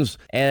minds,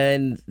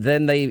 and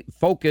then they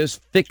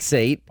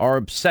fixate, are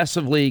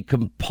obsessively,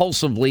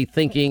 compulsively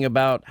thinking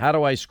about how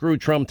do I screw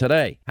Trump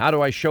today? How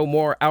do I show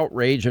more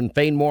outrage and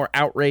feign more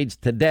outrage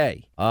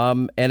today?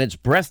 And it's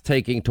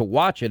breathtaking to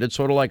watch it. It's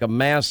sort of like a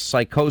mass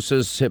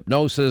psychosis,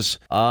 hypnosis.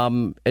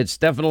 It's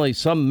definitely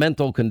some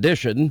mental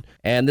condition.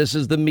 And this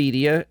is the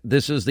media.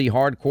 This is the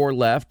hardcore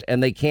left.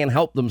 And they can't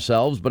help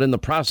themselves. But in the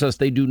process,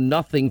 they do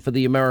nothing for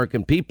the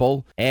American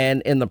people.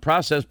 And in the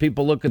process,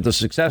 people look at the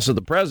success of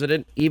the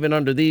president, even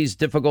under these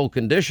difficult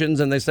conditions,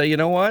 and they say, you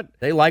know what?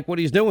 They like what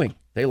he's doing.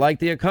 They like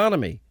the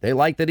economy. They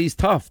like that he's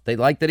tough. They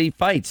like that he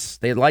fights.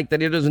 They like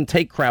that he doesn't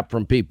take crap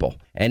from people.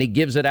 And he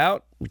gives it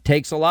out. He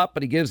takes a lot,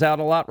 but he gives out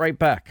a lot right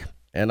back.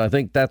 And I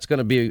think that's going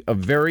to be a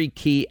very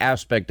key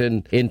aspect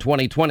in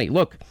 2020.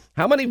 Look,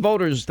 how many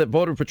voters that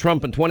voted for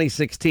Trump in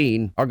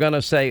 2016 are going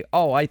to say,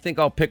 oh, I think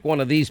I'll pick one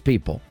of these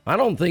people? I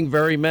don't think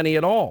very many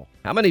at all.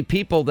 How many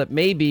people that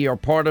maybe are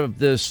part of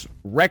this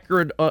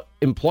record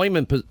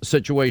employment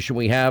situation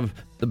we have,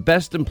 the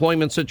best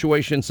employment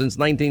situation since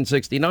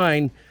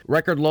 1969,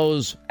 record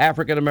lows,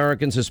 African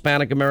Americans,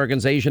 Hispanic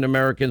Americans, Asian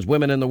Americans,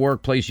 women in the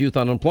workplace, youth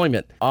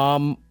unemployment.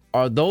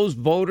 Are those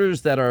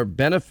voters that are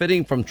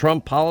benefiting from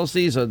Trump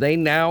policies, are they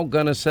now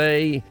going to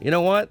say, you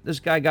know what, this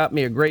guy got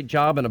me a great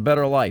job and a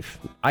better life?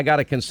 I got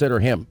to consider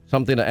him.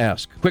 Something to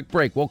ask. Quick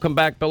break. We'll come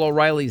back. Bill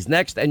O'Reilly's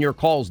next, and your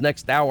calls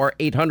next hour.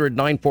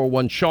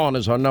 800-941-SEAN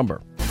is our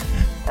number.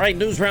 All right,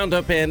 news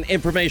roundup and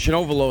information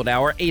overload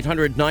hour.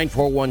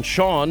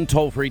 800-941-SEAN,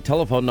 toll-free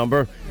telephone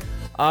number.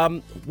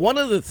 One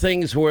of the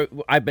things where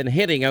I've been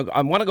hitting,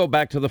 I want to go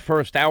back to the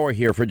first hour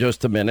here for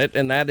just a minute,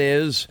 and that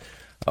is,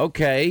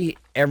 okay,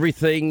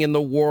 everything in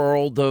the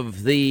world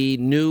of the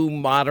new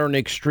modern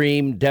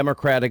extreme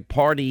Democratic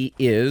Party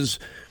is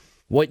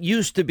what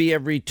used to be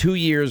every 2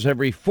 years,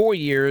 every 4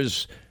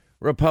 years,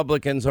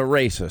 Republicans are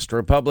racist,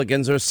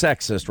 Republicans are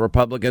sexist,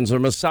 Republicans are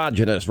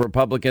misogynist,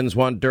 Republicans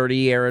want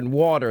dirty air and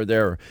water,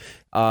 they're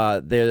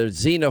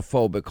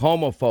xenophobic,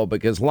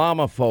 homophobic,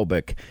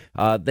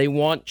 Islamophobic, they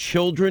want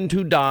children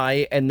to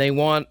die, and they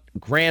want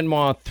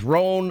grandma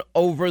thrown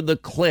over the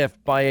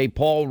cliff by a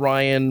Paul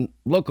Ryan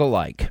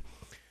lookalike.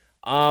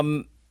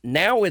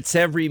 Now it's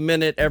every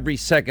minute, every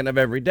second of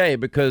every day,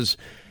 because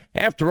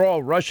after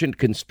all, Russian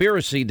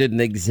conspiracy didn't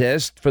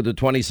exist for the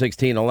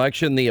 2016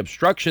 election. The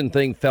obstruction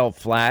thing fell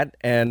flat,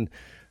 and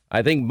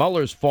I think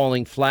Mueller's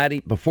falling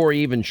flat before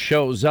he even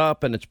shows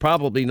up, and it's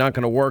probably not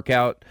going to work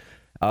out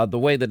the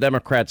way the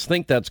Democrats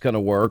think that's going to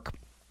work.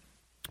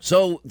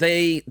 So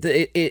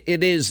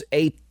it is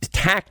a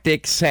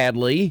tactic,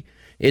 sadly.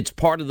 It's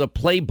part of the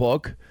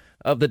playbook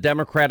of the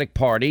Democratic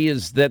Party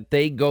is that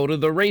they go to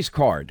the race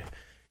card.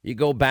 You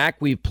go back,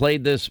 we've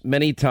played this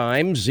many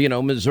times,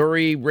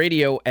 Missouri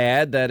radio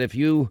ad that if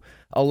you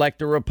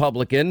elect a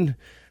Republican,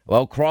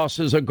 well,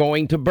 crosses are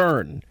going to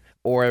burn.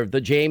 Or the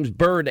James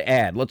Byrd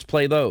ad. Let's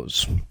play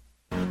those.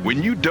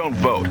 When you don't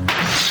vote,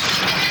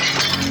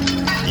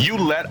 you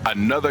let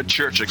another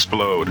church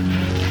explode.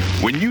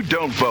 When you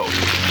don't vote,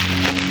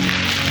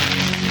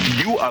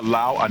 you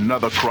allow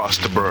another cross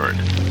to burn.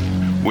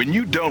 When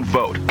you don't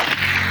vote,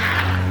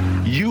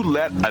 you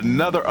let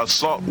another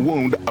assault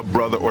wound a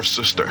brother or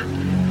sister.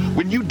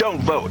 When you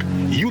don't vote,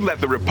 you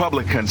let the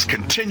Republicans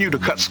continue to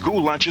cut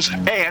school lunches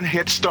and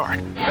Head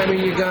Start. I mean,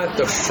 you got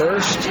the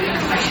first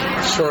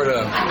sort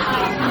of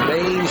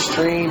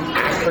mainstream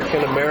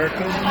African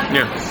American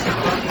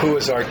who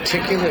is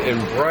articulate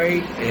and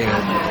bright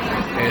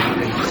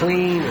and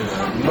clean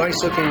and a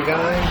nice looking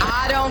guy.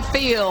 I don't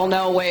feel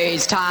no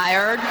ways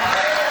tired.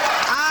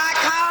 I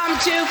come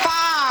too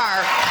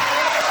far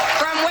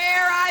from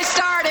where I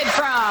started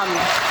from.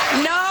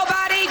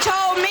 Nobody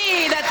told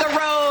me that the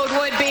road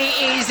would be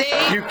easy.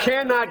 You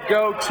cannot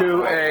go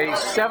to a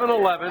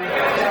 7-Eleven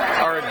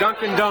or a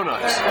Dunkin'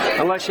 Donuts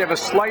unless you have a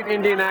slight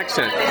Indian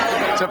accent.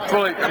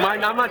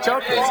 I'm not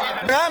joking.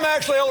 I'm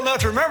actually old enough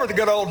to remember the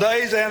good old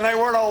days, and they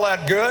weren't all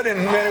that good in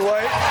many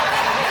ways.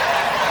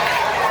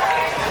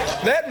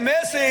 That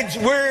message,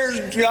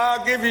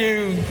 I'll give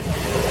you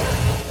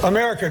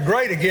America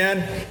great again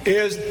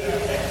is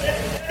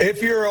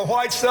if you're a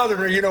white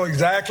Southerner, you know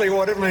exactly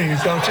what it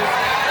means, don't you?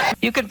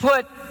 You could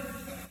put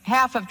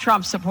half of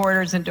Trump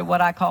supporters into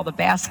what I call the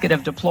basket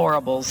of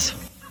deplorables.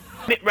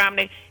 Mitt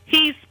Romney,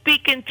 he's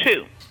speaking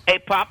to a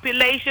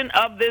population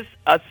of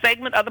a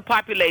segment of the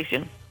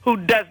population who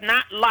does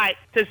not like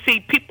to see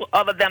people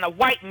other than a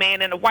white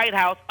man in the White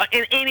House or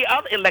in any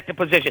other elected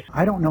position.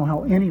 I don't know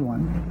how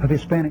anyone of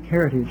Hispanic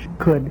heritage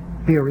could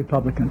be a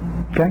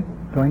Republican, okay?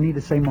 Do I need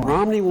to say more?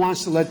 Romney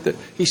wants to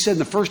he said in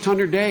the first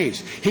 100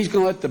 days, he's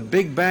going to let the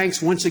big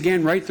banks once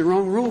again write their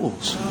own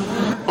rules.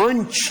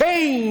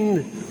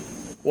 Unchain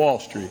Wall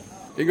Street.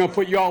 They're going to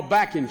put you all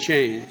back in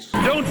chains.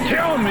 Don't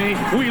tell me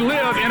we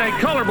live in a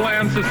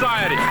colorblind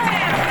society.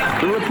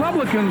 The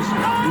Republicans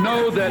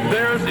know that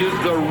theirs is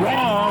the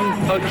wrong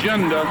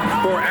agenda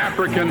for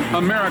African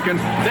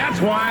Americans.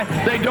 That's why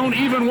they don't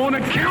even want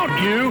to count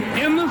you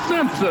in the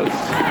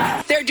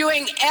census. They're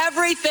doing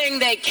everything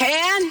they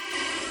can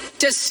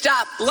to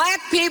stop black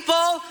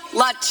people,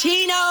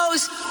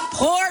 Latinos,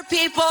 poor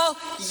people,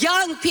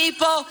 young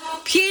people,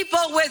 people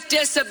with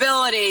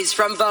disabilities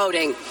from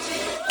voting.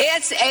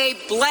 It's a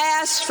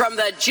blast from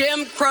the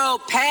Jim Crow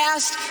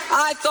past.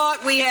 I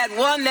thought we had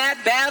won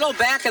that battle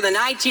back in the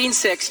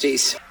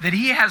 1960s. That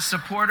he has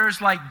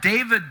supporters like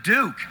David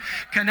Duke,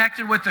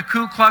 connected with the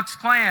Ku Klux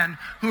Klan,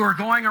 who are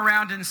going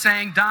around and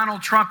saying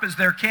Donald Trump is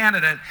their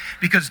candidate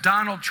because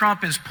Donald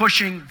Trump is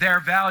pushing their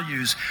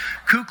values.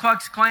 Ku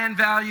Klux Klan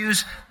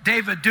values,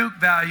 David Duke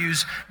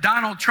values,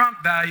 Donald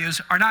Trump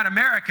values are not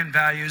American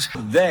values.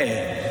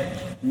 They,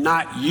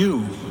 not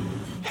you,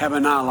 have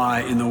an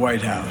ally in the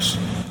White House.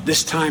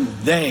 This time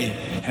they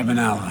have an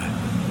ally.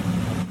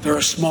 They're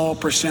a small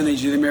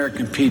percentage of the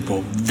American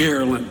people,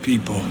 virulent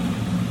people.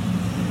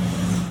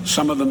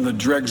 Some of them the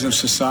dregs of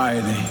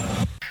society.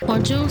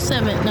 On June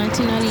 7,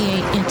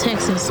 1998, in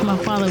Texas, my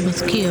father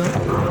was killed.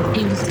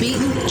 He was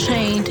beaten,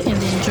 chained, and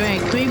then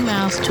dragged 3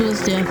 miles to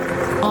his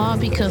death, all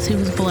because he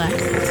was black.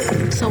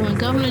 So when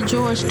Governor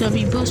George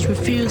W. Bush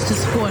refused to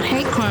support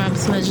hate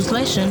crimes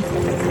legislation,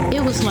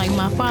 it was like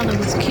my father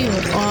was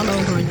killed all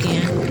over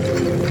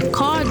again.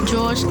 Call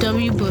George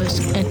W. Bush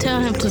and tell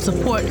him to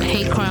support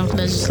hate crimes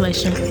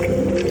legislation.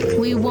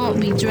 We won't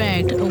be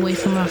dragged away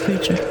from our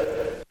future.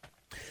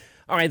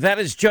 All right, that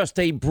is just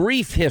a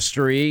brief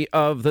history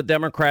of the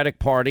Democratic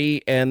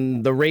Party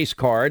and the race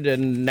card.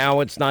 And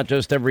now it's not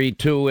just every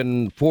 2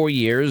 and 4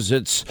 years.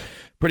 It's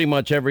pretty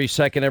much every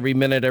second, every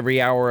minute, every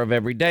hour of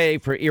every day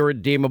for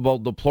irredeemable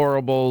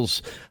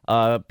deplorables,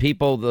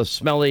 people, the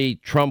smelly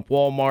Trump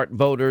Walmart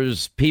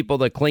voters, people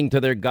that cling to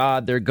their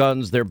God, their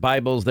guns, their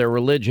Bibles, their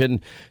religion.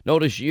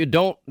 Notice you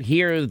don't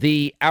hear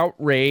the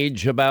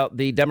outrage about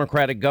the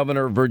Democratic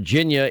governor of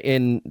Virginia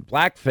in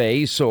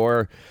blackface,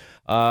 or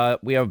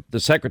we have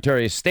the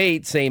Secretary of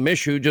State, same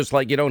issue, just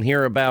like you don't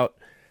hear about,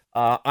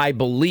 I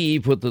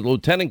believe, with the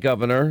lieutenant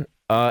governor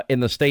in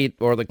the state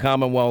or the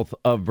Commonwealth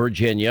of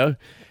Virginia.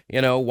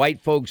 You know, white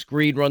folks'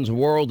 greed runs a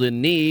world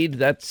in need.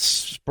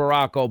 That's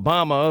Barack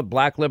Obama,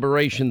 black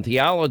liberation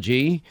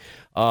theology,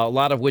 a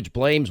lot of which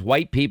blames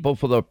white people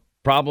for the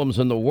problems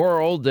in the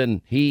world.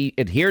 And he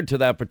adhered to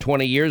that for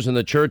 20 years in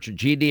the Church of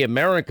GD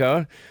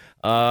America.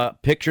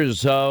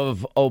 Pictures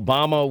of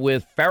Obama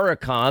with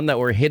Farrakhan that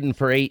were hidden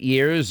for 8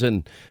 years,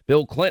 and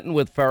Bill Clinton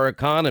with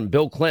Farrakhan, and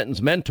Bill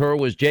Clinton's mentor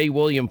was J.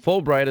 William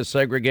Fulbright, a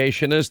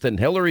segregationist, and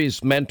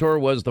Hillary's mentor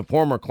was the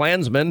former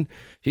Klansman.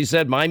 She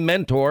said, my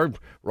mentor,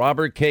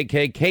 Robert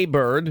KKK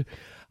Byrd,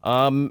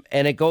 and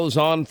it goes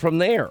on from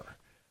there.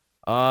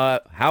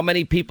 How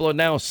many people are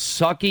now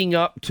sucking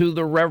up to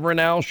the Reverend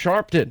Al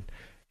Sharpton,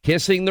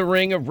 kissing the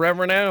ring of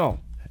Reverend Al,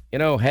 you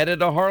know,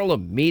 headed to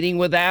Harlem, meeting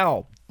with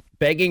Al,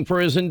 begging for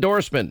his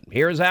endorsement.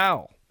 Here's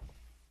Al.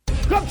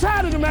 I'm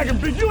tired of the American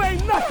people. You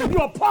ain't nothing. You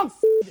a punk.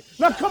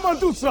 Now come on,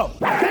 do something.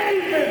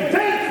 David,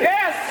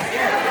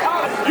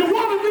 yes. You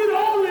want to be the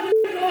only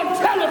on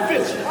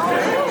television,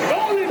 the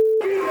only in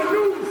the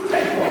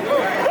newspaper,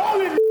 the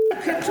only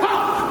can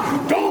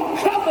talk. Don't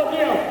cover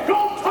them.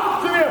 Don't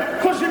talk to them,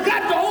 because you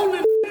got the only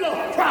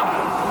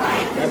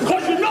problem.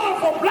 Because you know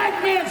if a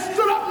black man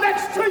stood up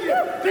next to you,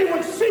 they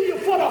would see you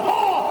for the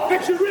whore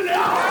that you really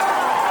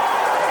are.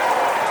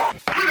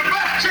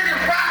 Chicken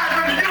fries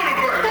in the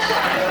universe.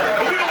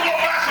 But we don't go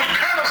buy some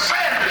kind of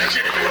sandwich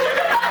chicken.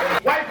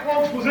 White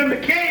folks was in the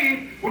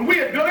cave when we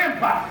had built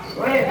empires.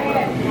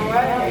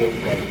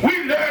 We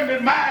learned to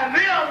admire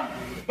them,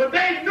 but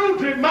they knew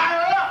to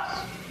admire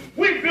us.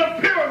 We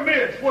built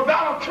pyramids before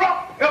Donald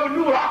Trump ever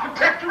knew what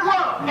architecture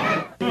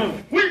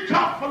was. We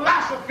taught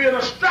philosophy and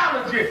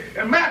astrology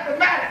and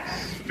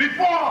mathematics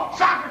before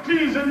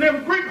Socrates and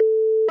them Greek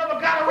ever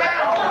got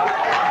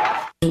around.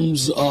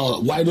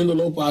 White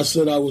interloper, I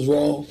said I was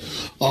wrong.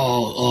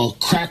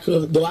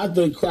 Cracker, though I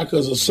think cracker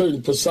is a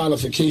certain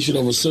personification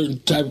of a certain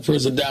type of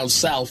person down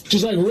south,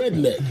 just like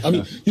redneck. I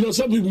mean, you know,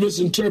 some people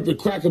misinterpret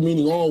cracker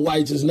meaning all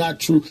whites is not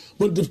true,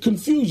 but the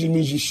confusion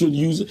means you shouldn't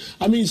use it.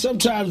 I mean,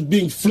 sometimes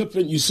being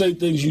flippant, you say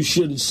things you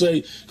shouldn't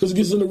say because it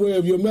gets in the way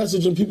of your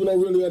message and people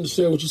don't really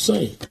understand what you're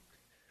saying.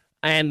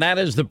 And that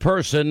is the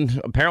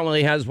person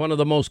apparently has one of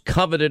the most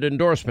coveted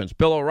endorsements.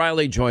 Bill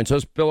O'Reilly joins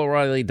us,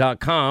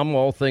 BillO'Reilly.com,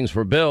 all things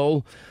for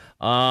Bill.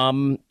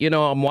 I'm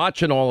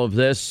watching all of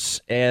this,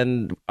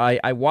 and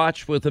I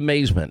watch with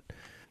amazement.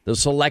 The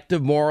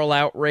selective moral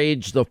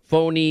outrage, the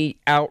phony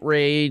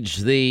outrage,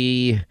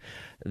 the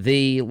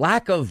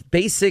lack of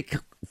basic,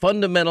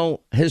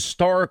 fundamental,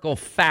 historical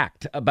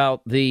fact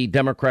about the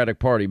Democratic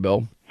Party,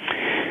 Bill.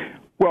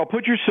 Well,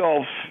 put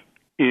yourself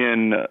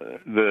in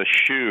the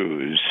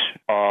shoes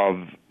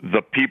of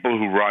the people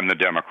who run the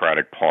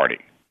Democratic Party,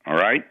 all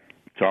right?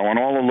 So I want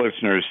all the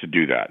listeners to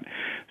do that.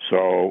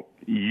 So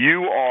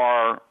you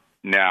are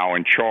now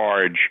in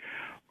charge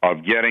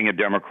of getting a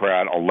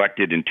Democrat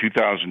elected in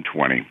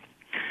 2020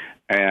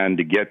 and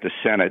to get the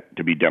Senate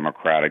to be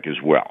Democratic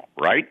as well,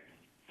 right?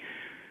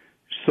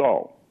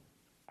 So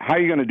how are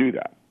you going to do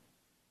that?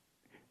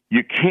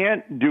 You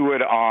can't do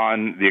it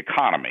on the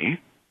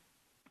economy,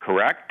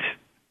 correct?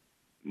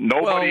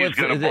 Nobody's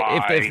going to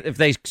buy. If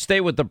they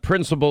stay with the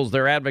principles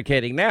they're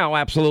advocating now,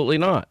 absolutely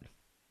not.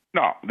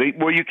 No,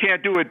 you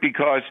can't do it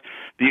because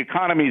the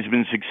economy has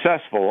been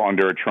successful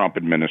under a Trump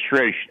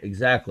administration.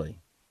 Exactly.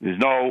 There's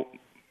no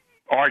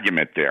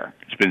argument there.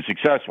 It's been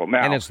successful.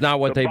 Now, and it's not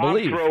what they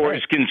believe. The bomb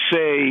throwers can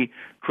say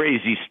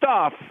crazy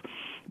stuff,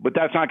 but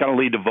that's not going to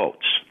lead to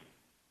votes.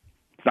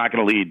 It's not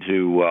going to lead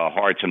to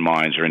hearts and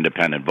minds or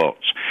independent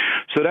votes.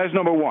 So that's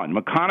number one.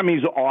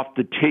 Economy's off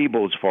the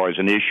table as far as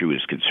an issue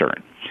is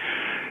concerned.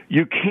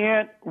 You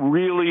can't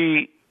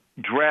really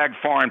drag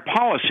foreign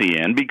policy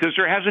in because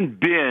there hasn't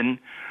been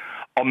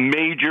a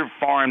major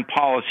foreign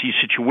policy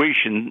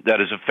situation that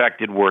has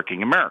affected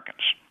working Americans.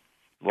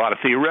 A lot of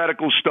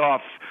theoretical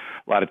stuff,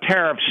 a lot of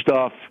tariff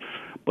stuff,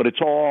 but it's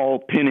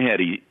all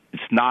pinheady.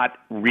 It's not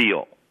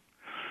real.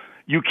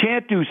 You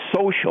can't do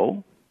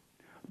social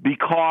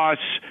because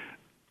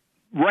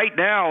right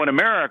now in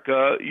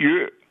America,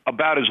 you're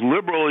about as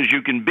liberal as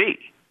you can be.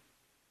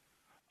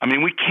 I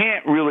mean, we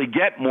can't really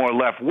get more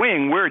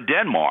left-wing. We're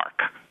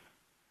Denmark.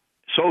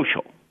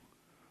 Social.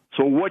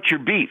 So what's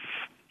your beef?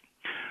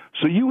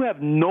 So you have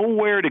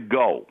nowhere to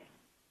go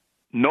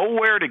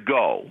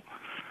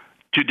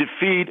to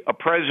defeat a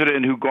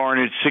president who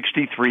garnered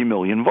 63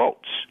 million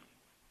votes.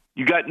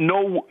 You got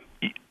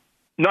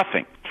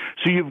nothing.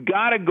 So you've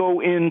got to go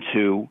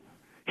into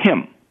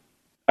him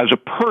as a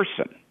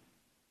person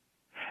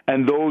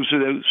and those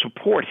that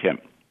support him.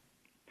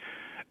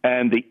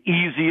 And the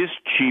easiest,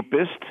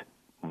 cheapest,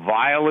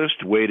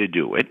 vilest way to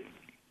do it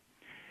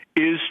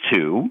is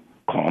to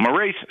call him a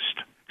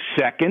racist.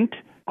 Second,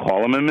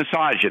 call him a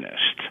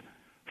misogynist.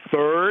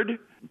 Third,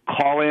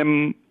 call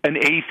him an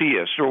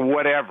atheist or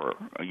whatever,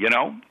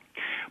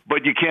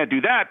 But you can't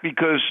do that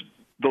because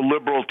the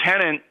liberal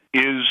tenant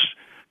is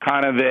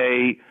kind of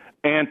a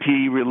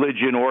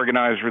anti-religion,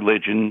 organized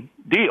religion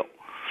deal.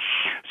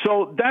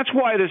 So that's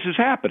why this is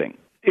happening.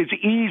 It's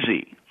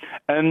easy.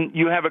 And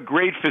you have a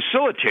great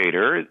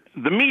facilitator,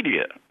 the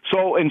media.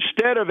 So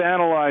instead of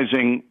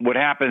analyzing what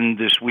happened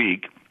this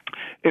week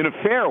in a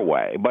fair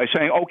way by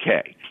saying,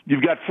 okay,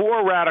 you've got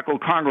 4 radical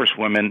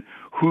congresswomen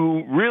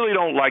who really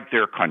don't like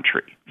their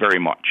country very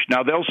much.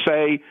 Now, they'll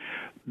say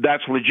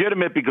that's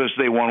legitimate because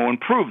they want to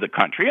improve the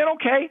country. And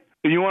okay,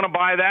 if you want to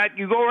buy that,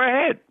 you go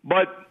ahead.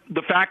 But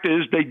the fact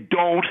is they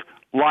don't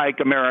like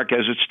America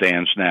as it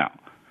stands now.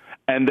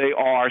 And they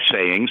are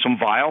saying some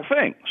vile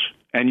things.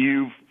 And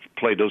you've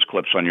played those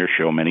clips on your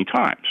show many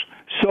times.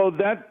 So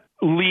that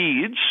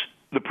leads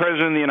the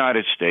President of the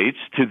United States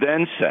to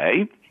then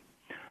say,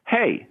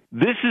 hey,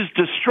 this is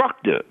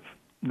destructive.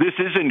 This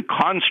isn't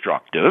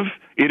constructive.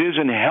 It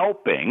isn't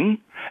helping.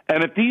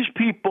 And if these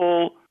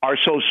people are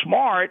so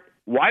smart,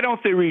 why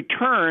don't they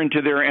return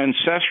to their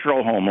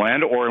ancestral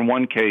homeland, or in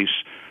one case,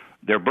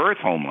 their birth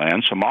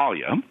homeland,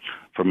 Somalia,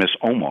 for Miss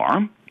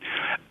Omar,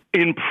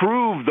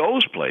 improve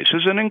those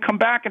places, and then come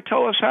back and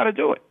tell us how to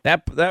do it.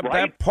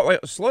 That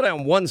part, slow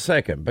down 1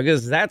 second,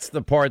 because that's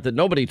the part that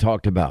nobody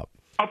talked about.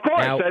 Of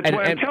course, that's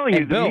what I'm telling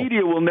you. The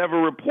media will never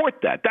report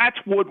that. That's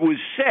what was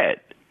said.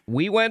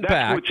 We went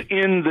back. That's what's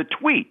in the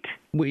tweet.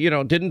 We,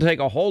 didn't take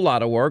a whole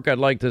lot of work. I'd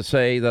like to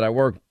say that I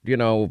worked,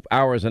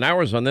 hours and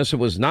hours on this. It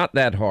was not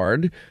that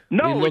hard.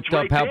 No, we looked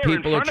up how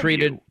people are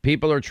treated.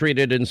 People are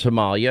treated in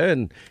Somalia,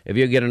 and if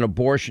you get an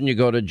abortion, you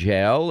go to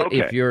jail. Okay.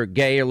 If you're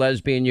gay or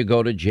lesbian, you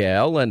go to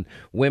jail, and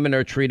women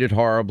are treated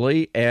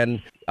horribly.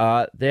 And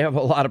they have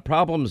a lot of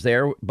problems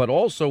there. But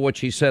also what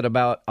she said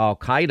about Al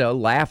Qaeda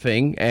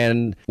laughing,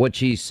 and what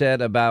she said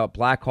about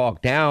Black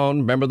Hawk Down.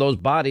 Remember, those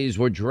bodies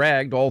were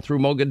dragged all through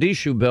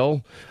Mogadishu,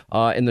 Bill,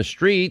 in the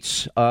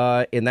streets.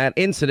 In that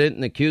incident,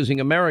 and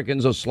accusing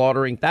Americans of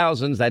slaughtering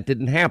thousands. That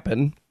didn't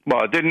happen.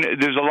 Well, it didn't.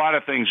 There's a lot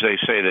of things they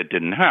say that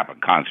didn't happen,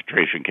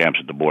 concentration camps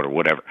at the border,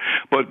 whatever.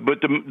 But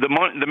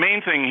the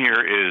main thing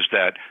here is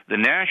that the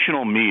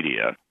national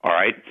media, all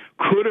right,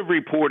 could have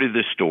reported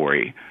this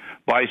story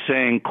by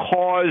saying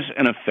cause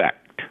and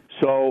effect.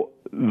 So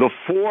the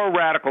 4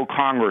 radical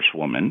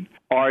congresswomen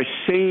are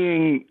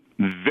saying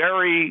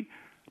very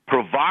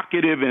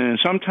provocative and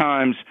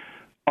sometimes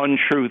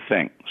untrue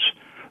things.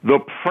 The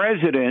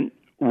president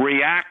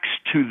reacts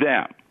to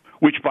them.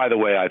 which, by the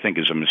way, I think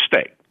is a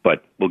mistake,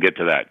 but we'll get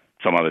to that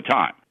some other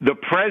time. The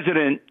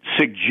president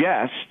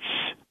suggests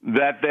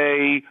that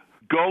they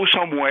go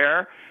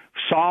somewhere,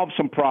 solve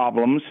some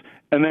problems,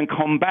 and then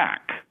come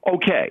back.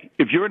 Okay,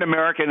 if you're an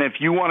American, if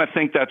you want to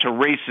think that's a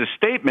racist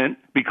statement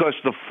because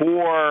the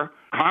 4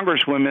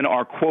 congresswomen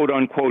are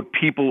quote-unquote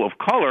people of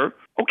color,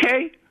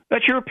 okay,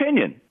 that's your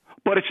opinion.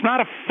 But it's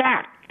not a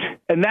fact,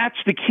 and that's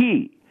the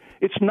key.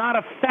 It's not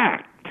a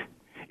fact.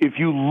 If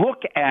you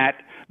look at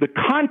the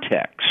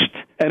context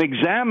and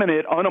examine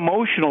it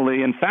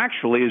unemotionally and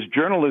factually, as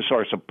journalists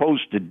are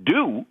supposed to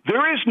do,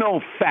 there is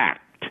no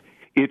fact.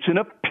 It's an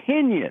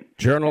opinion.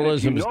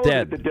 Journalism's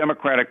dead. The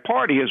Democratic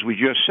Party, as we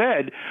just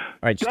said, all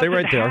right, stay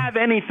right there, doesn't have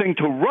anything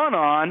to run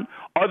on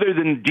other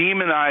than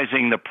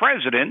demonizing the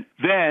president,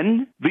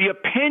 then the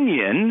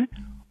opinion,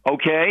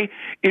 okay,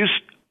 is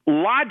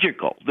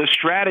logical. The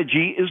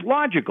strategy is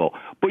logical,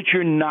 but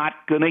you're not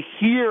going to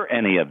hear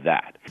any of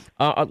that.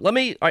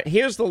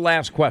 Here's the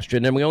last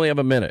question, and we only have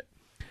a minute.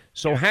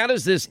 So how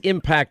does this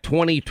impact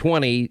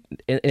 2020?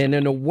 And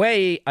in a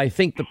way, I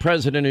think the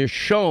president has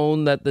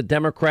shown that the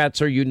Democrats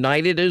are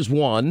united as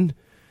one,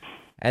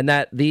 and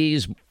that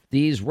these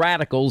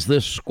radicals,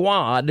 this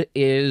squad,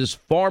 is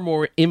far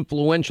more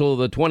influential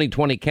than the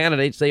 2020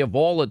 candidates. They have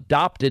all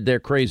adopted their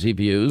crazy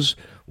views.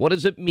 What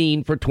does it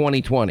mean for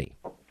 2020?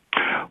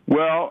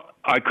 Well,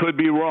 I could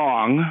be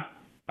wrong.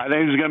 I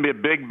think there's going to be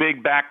a big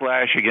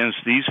backlash against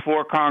these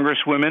 4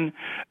 congresswomen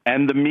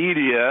and the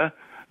media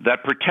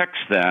that protects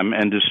them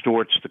and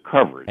distorts the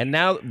coverage. And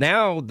now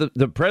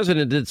the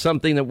president did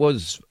something that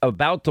was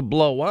about to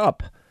blow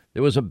up.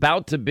 There was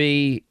about to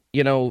be,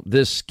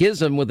 this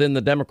schism within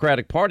the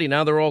Democratic Party.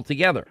 Now they're all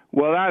together.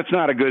 Well, that's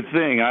not a good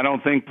thing. I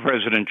don't think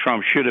President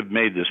Trump should have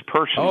made this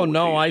personal. Oh,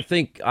 no, I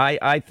think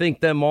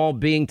them all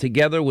being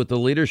together with the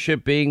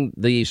leadership being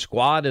the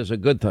squad is a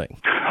good thing.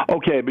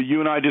 Okay, but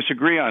you and I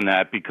disagree on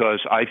that because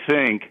I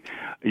think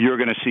you're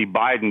going to see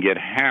Biden get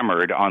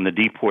hammered on the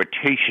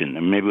deportation,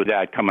 and maybe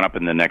that coming up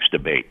in the next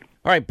debate.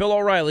 All right, Bill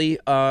O'Reilly,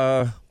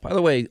 by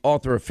the way,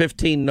 author of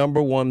 15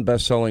 #1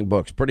 best-selling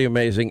books. Pretty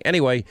amazing.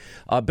 Anyway,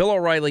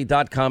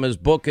 BillO'Reilly.com, his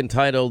book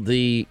entitled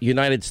The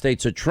United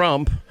States of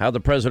Trump, How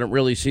the President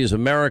Really Sees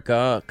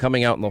America,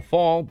 coming out in the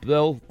fall.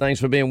 Bill, thanks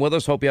for being with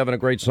us. Hope you're having a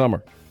great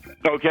summer.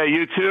 Okay,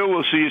 you too.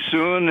 We'll see you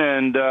soon,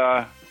 and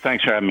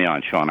thanks for having me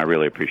on, Sean. I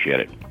really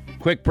appreciate it.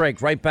 Quick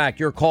break, right back.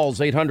 Your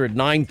calls,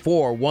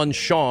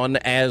 800-941-SEAN,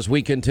 as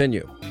we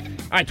continue. All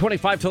right,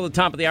 25 till the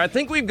top of the hour. I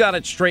think we've got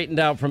it straightened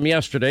out from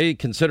yesterday,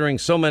 considering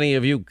so many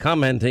of you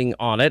commenting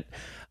on it.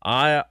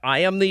 I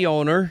am the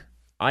owner.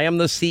 I am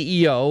the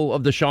CEO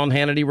of the Sean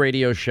Hannity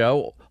Radio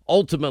Show.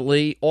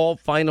 Ultimately, all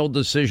final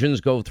decisions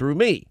go through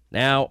me.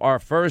 Now, our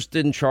first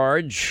in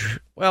charge,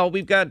 well,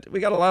 we got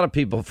a lot of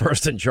people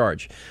first in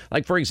charge.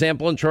 Like, for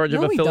example, in charge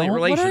of affiliate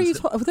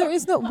relations. What are you there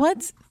is no,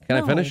 what?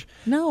 Can I finish?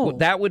 No. Well,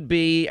 that would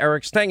be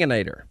Eric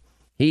Stangenator.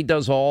 He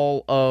does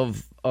all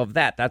of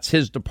that. That's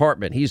his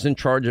department. He's in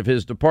charge of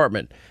his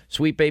department.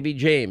 Sweet Baby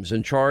James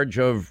in charge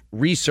of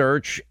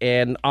research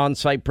and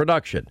on-site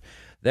production.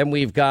 Then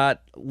we've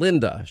got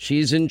Linda.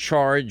 She's in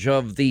charge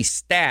of the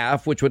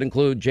staff, which would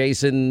include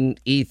Jason,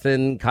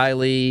 Ethan,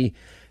 Kylie,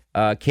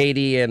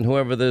 Katie, and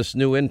whoever this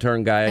new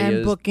intern guy is.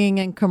 And booking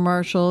and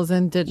commercials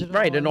and digital.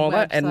 Right, and all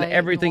that, and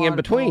everything in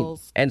between.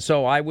 And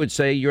so I would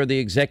say you're the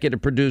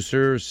executive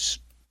producers,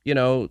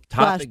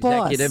 top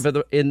executive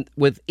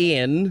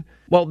within.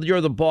 Well,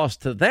 you're the boss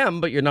to them,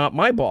 but you're not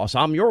my boss.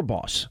 I'm your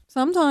boss.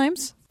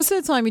 Sometimes. Most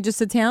of the time, you're just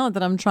a talent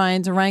that I'm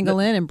trying to wrangle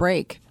in and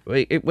break.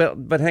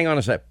 But hang on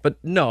a sec. But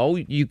no,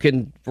 you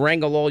can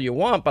wrangle all you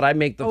want, but I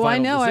make the final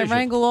decision. Oh, I know. I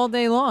wrangle all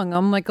day long.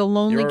 I'm like a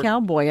lonely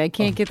cowboy. I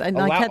can't get. I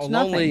catch nothing.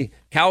 A lonely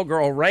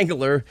cowgirl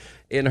wrangler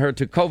in her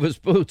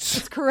Tecovas boots.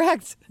 That's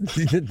correct.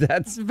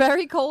 It's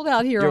very cold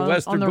out here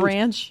on the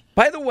ranch.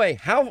 By the way,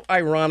 how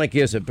ironic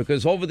is it?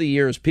 Because over the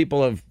years,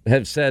 people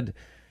have said,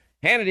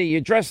 Hannity,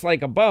 you dress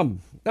like a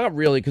bum. Not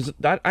really, because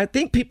I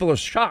think people are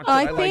shocked.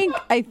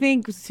 I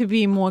think to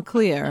be more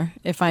clear,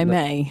 if I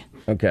may.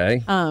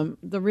 Okay.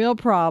 The real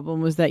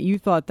problem was that you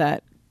thought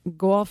that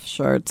golf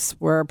shirts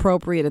were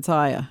appropriate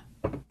attire.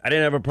 I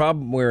didn't have a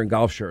problem wearing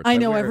golf shirts. I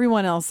know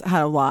everyone else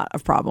had a lot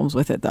of problems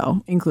with it,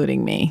 though,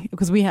 including me,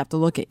 because we have to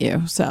look at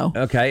you. So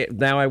okay,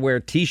 now I wear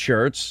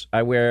T-shirts.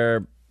 I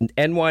wear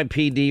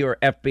NYPD or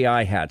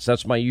FBI hats.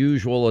 That's my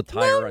usual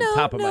attire on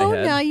top of my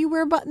head. No, you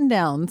wear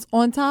button-downs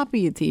on top of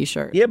your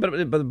T-shirt. Yeah, but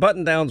the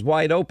button-down's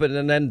wide open,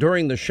 and then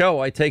during the show,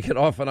 I take it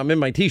off, and I'm in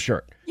my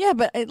T-shirt. Yeah,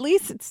 but at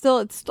least it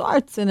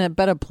starts in a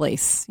better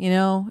place,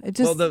 It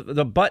just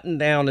the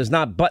button-down is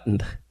not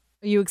buttoned.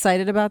 Are you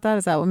excited about that?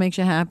 Is that what makes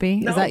you happy?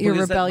 No, is that your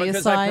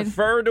rebellious side? I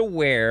prefer to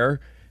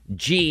wear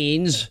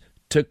jeans,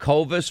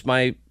 Tecovas,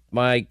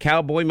 my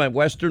cowboy, my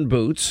Western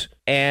boots,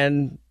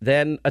 and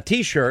then a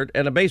T-shirt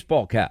and a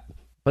baseball cap.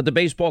 But the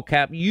baseball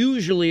cap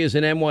usually is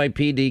an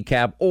NYPD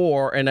cap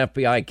or an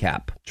FBI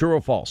cap. True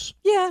or false?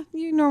 Yeah,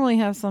 you normally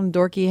have some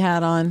dorky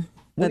hat on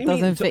that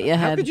doesn't fit your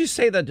head. How could you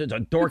say that? A dorky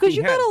hat? Because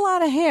you got a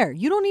lot of hair.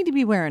 You don't need to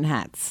be wearing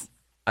hats.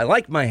 I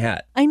like my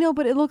hat. I know,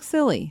 but it looks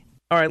silly.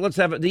 All right, let's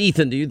have it.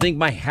 Ethan, do you think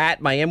my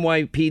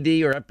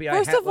NYPD or FBI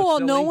First hat of all,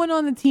 looks no silly? one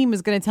on the team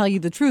is going to tell you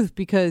the truth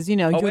because, you're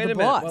the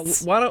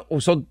boss. Well,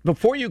 so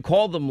before you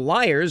call them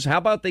liars, how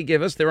about they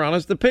give us their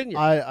honest opinion?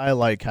 I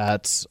like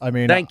hats. I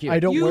mean, Thank you. I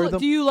don't wear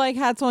them. Do you like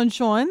hats on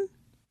Sean?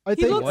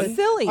 He looks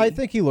silly. I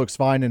think he looks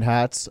fine in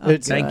hats.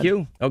 Thank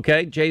you.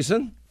 Okay,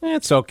 Jason?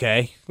 It's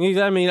okay.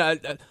 I mean,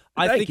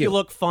 I think you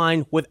look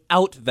fine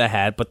without the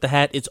hat, but the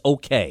hat, it's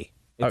okay.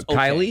 It's okay.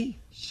 Kylie?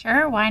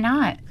 Sure, why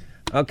not?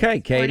 Okay,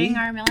 Katie. Supporting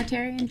our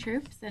military and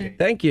troops. And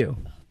Thank you.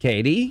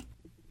 Katie?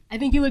 I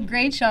think you look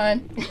great,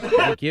 Sean.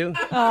 Thank you.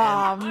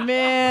 Oh,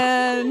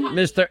 man.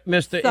 Mr.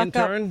 Suck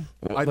Intern?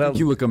 I think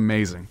you look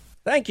amazing.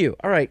 Thank you.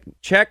 All right,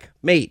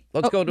 checkmate.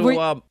 Let's go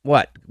to,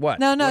 what?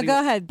 No, go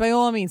ahead. By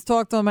all means,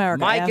 talk to America.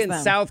 Mike Ask in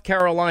them. South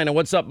Carolina.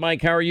 What's up,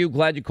 Mike? How are you?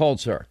 Glad you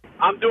called, sir.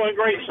 I'm doing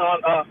great,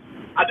 Sean.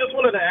 I just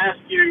wanted to ask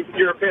you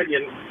your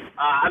opinion.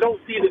 I don't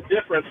see the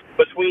difference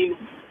between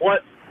what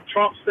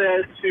Trump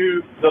said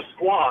to the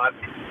squad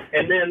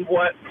and then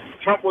what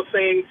Trump was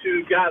saying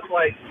to guys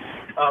like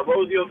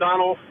Rosie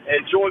O'Donnell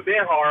and Joy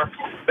Behar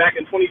back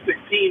in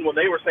 2016 when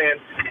they were saying,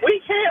 we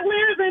can't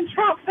live in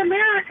Trump's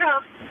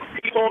America.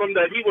 He told them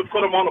that he would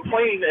put them on a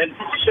plane and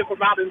ship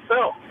them out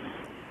himself.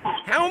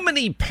 How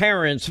many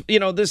parents,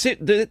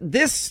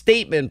 this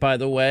statement, by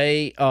the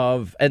way,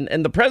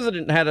 and the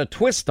president had a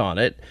twist on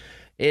it,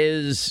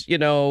 is,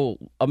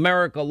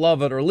 America,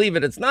 love it or leave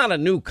it. It's not a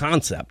new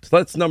concept.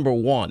 That's number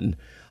one.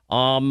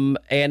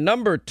 And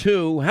number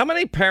two, how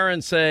many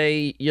parents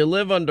say you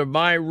live under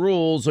my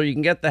rules or you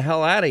can get the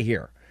hell out of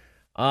here?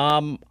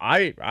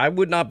 I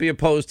would not be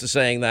opposed to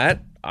saying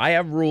that. I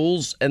have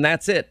rules and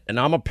that's it. And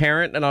I'm a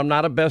parent and I'm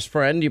not a best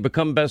friend. You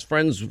become best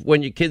friends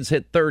when your kids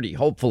hit 30,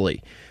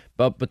 hopefully.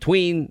 But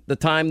between the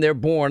time they're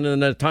born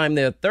and the time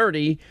they're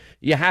 30,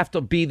 you have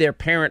to be their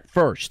parent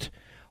first.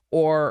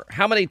 Or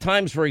how many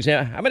times, for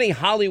example, how many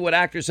Hollywood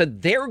actors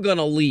said they're going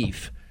to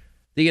leave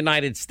the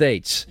United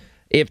States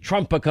if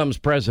Trump becomes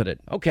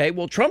president? Okay,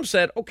 well, Trump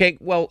said, okay,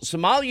 well,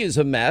 Somalia's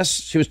a mess.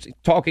 She was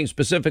talking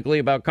specifically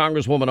about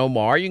Congresswoman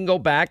Omar. You can go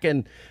back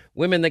and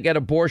women that get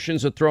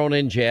abortions are thrown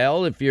in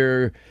jail. If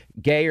you're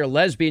gay or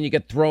lesbian, you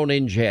get thrown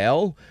in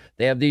jail.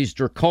 They have these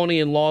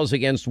draconian laws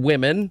against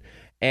women.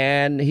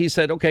 And he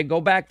said, okay, go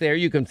back there.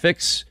 You can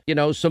fix,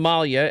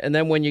 Somalia. And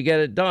then when you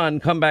get it done,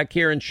 come back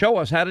here and show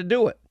us how to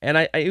do it. And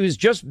I was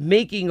just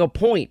making a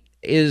point,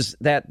 is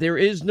that there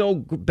is no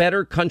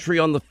better country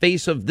on the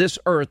face of this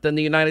earth than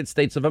the United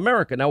States of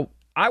America. Now,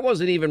 I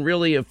wasn't even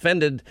really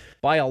offended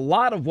by a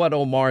lot of what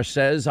Omar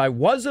says. I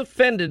was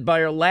offended by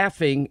her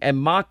laughing and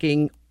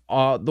mocking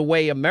the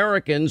way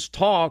Americans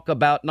talk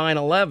about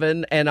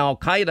 9/11 and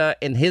Al-Qaeda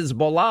and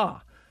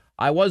Hezbollah.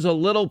 I was a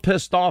little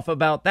pissed off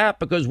about that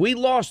because we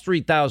lost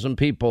 3,000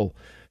 people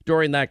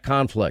during that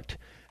conflict.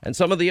 And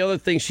some of the other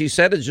things she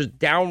said is just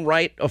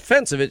downright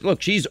offensive.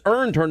 Look, she's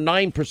earned her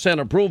 9%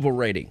 approval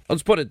rating.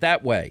 Let's put it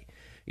that way.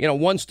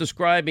 Once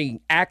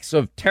describing acts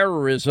of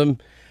terrorism,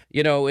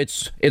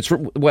 it's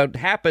what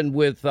happened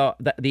with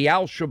the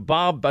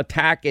Al-Shabaab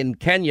attack in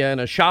Kenya in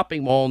a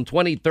shopping mall in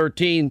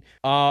 2013.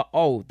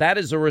 That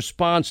is a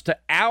response to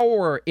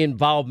our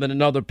involvement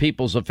in other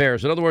people's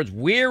affairs. In other words,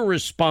 we're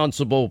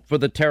responsible for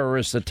the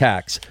terrorist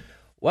attacks.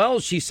 Well,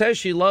 she says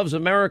she loves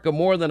America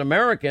more than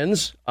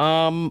Americans.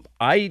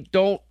 I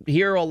don't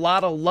hear a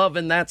lot of love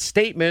in that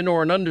statement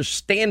or an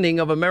understanding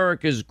of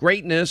America's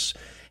greatness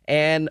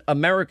and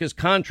America's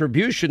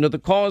contribution to the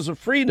cause of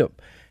freedom.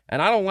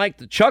 And I don't like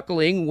the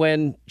chuckling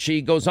when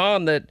she goes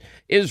on that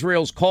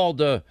Israel's called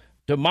a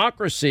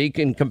democracy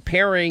and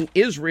comparing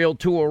Israel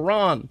to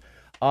Iran.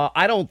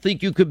 I don't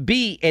think you could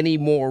be any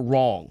more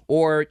wrong.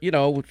 Or,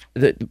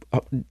 the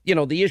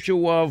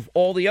issue of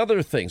all the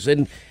other things.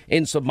 In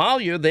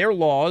Somalia, their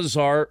laws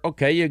are,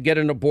 okay, you get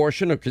an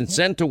abortion or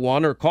consent to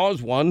one or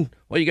cause one.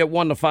 Well, you get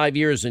 1 to 5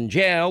 years in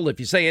jail. If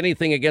you say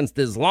anything against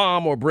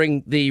Islam or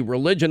bring the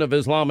religion of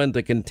Islam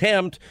into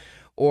contempt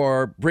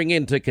or bring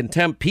into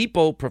contempt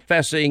people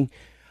professing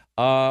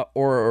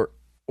or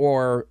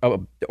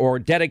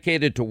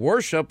dedicated to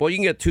worship, well, you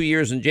can get 2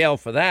 years in jail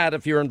for that.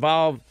 If you're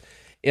involved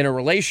in a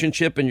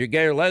relationship and you're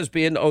gay or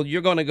lesbian,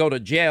 you're going to go to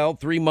jail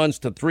 3 months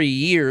to 3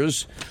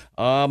 years.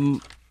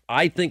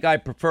 I think I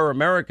prefer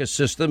America's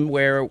system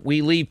where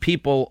we leave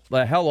people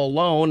the hell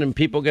alone and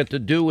people get to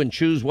do and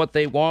choose what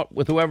they want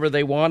with whoever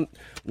they want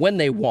when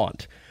they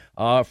want.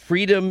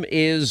 Freedom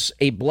is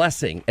a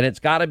blessing and it's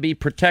got to be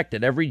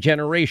protected. Every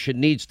generation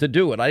needs to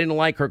do it. I didn't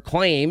like her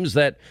claims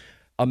that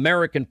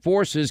American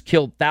forces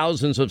killed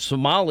thousands of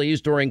Somalis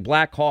during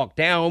Black Hawk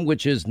Down,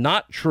 which is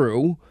not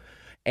true.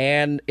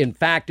 And in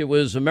fact, it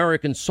was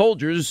American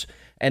soldiers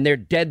and their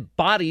dead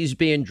bodies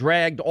being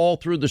dragged all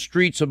through the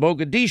streets of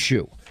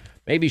Mogadishu.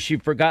 Maybe she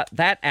forgot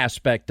that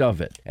aspect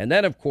of it. And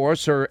then, of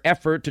course, her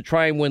effort to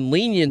try and win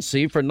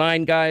leniency for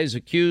 9 guys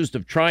accused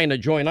of trying to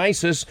join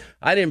ISIS.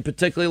 I didn't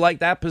particularly like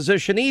that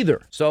position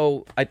either.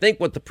 So I think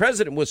what the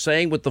president was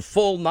saying with the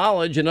full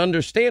knowledge and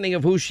understanding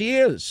of who she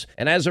is.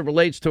 And as it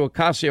relates to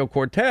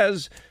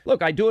Ocasio-Cortez,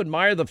 look, I do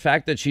admire the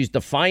fact that she's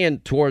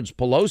defiant towards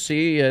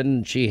Pelosi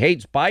and she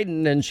hates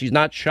Biden and she's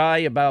not shy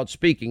about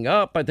speaking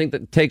up. I think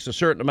that takes a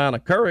certain amount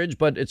of courage,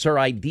 but it's her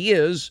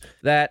ideas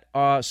that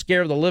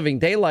scare the living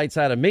daylights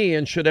out of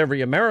me. And should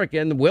every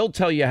American, will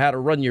tell you how to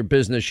run your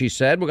business, she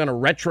said. We're going to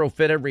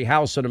retrofit every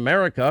house in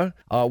America.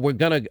 We're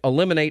going to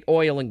eliminate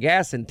oil and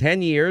gas in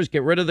 10 years,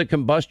 get rid of the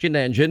combustion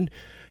engine.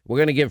 We're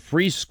going to give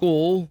free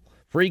school,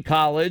 free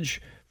college,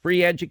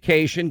 free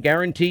education,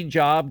 guaranteed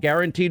job,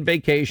 guaranteed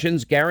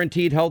vacations,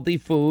 guaranteed healthy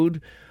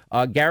food,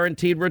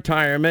 guaranteed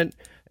retirement,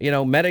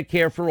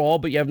 Medicare for all,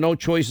 but you have no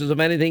choices of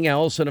anything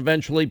else. And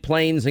eventually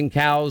planes and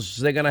cows,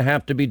 they're going to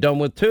have to be done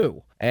with,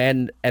 too.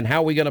 And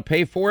how are we going to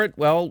pay for it?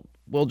 Well,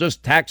 we'll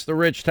just tax the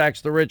rich,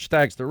 tax the rich,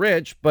 tax the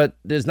rich. But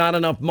there's not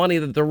enough money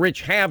that the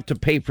rich have to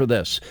pay for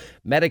this.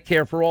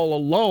 Medicare for all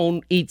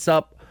alone eats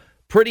up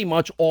pretty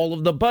much all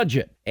of the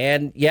budget.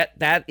 And yet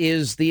that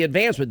is the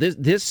advancement.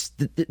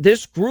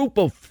 This group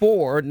of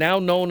 4, now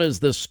known as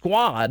the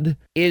Squad,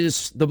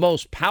 is the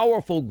most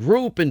powerful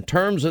group in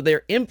terms of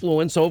their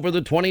influence over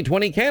the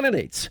 2020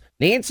 candidates.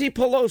 Nancy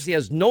Pelosi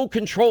has no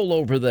control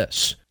over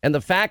this. And the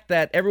fact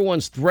that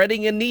everyone's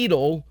threading a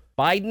needle,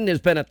 Biden has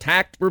been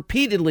attacked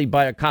repeatedly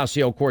by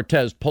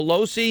Ocasio-Cortez.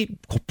 Pelosi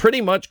pretty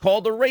much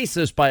called a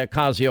racist by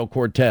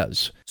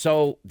Ocasio-Cortez.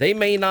 So they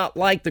may not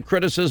like the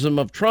criticism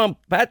of Trump.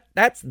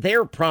 That's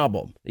their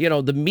problem.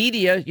 The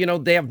media,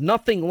 they have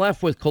nothing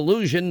left with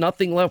collusion,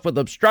 nothing left with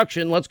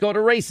obstruction. Let's go to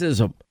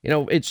racism.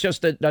 It's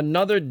just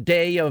another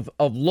day of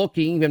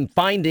looking and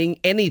finding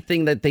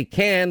anything that they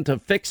can to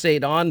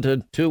fixate on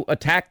to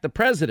attack the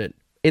president.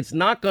 It's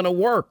not going to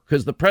work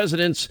because the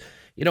president's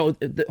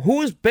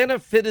who has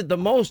benefited the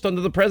most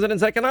under the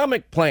president's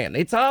economic plan?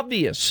 It's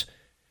obvious.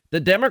 The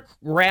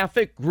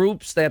demographic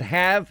groups that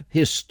have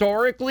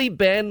historically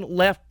been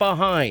left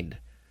behind.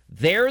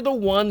 They're the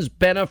ones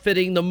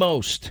benefiting the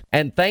most.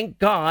 And thank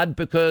God,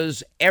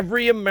 because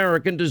every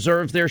American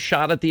deserves their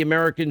shot at the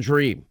American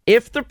dream.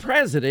 If the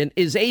president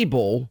is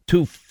able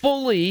to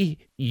fully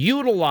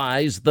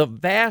utilize the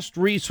vast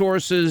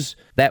resources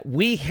that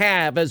we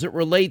have as it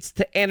relates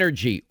to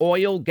energy,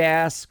 oil,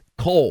 gas,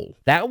 coal,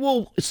 that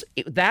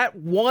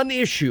one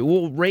issue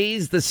will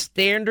raise the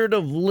standard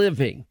of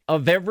living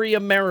of every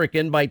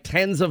American by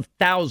tens of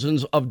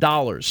thousands of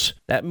dollars.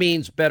 That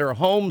means better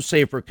homes,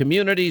 safer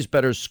communities,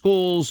 better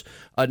schools,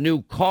 a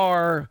new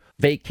car,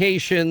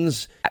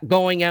 vacations,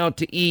 going out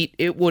to eat.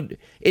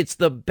 It's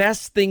the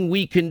best thing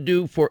we can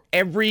do for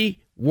every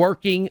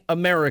working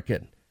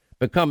American.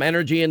 Become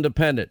energy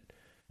independent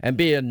and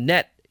be a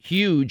net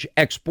huge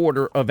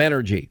exporter of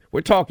energy.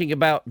 We're talking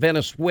about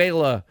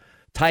Venezuela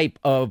type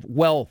of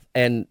wealth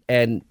and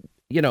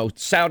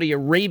Saudi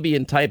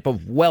Arabian type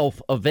of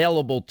wealth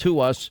available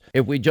to us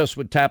if we just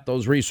would tap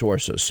those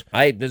resources.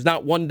 There's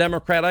not one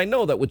Democrat I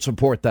know that would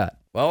support that.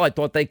 Well, I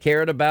thought they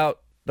cared about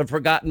the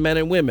forgotten men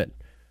and women.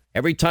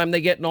 Every time they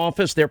get in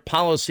office, their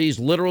policies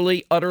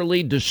literally,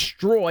 utterly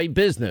destroy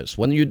business.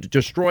 When you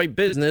destroy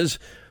business,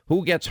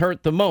 who gets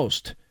hurt the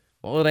most?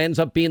 Well, it ends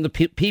up being the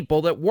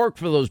people that work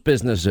for those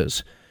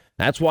businesses.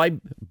 That's why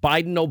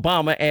Biden and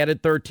Obama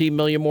added 13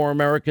 million more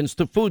Americans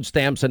to food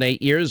stamps in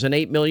 8 years, and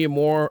 8 million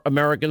more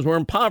Americans were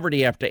in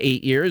poverty after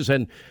 8 years.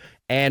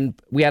 And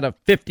we had a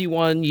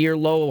 51-year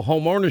low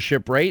home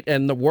ownership rate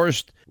and the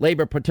worst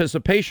labor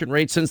participation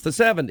rate since the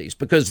 70s,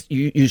 because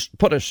you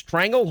put a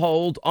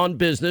stranglehold on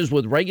business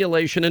with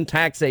regulation and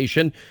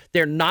taxation.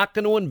 They're not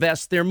going to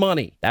invest their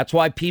money. That's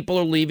why people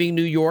are leaving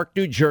New York,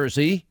 New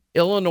Jersey,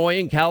 Illinois,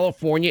 and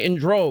California in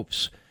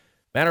droves.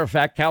 Matter of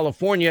fact,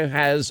 California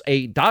has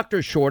a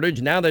doctor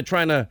shortage. Now they're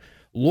trying to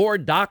lure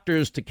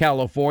doctors to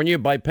California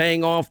by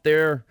paying off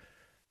their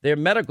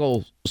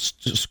medical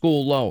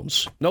school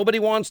loans. Nobody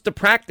wants to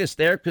practice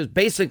there because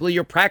basically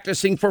you're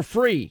practicing for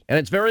free. And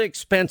it's very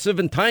expensive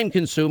and time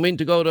consuming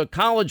to go to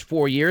college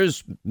 4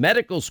 years,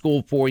 medical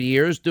school 4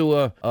 years, do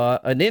an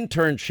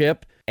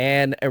internship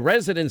and a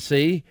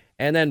residency.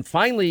 And then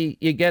finally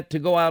you get to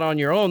go out on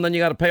your own. Then you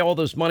got to pay all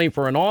this money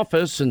for an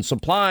office and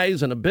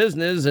supplies and a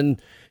business.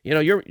 And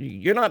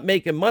you're not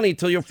making money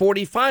till you're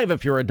 45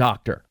 if you're a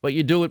doctor, but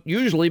you do it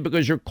usually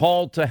because you're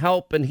called to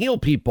help and heal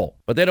people.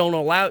 But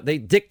they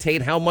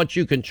dictate how much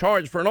you can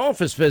charge for an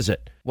office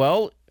visit.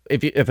 Well,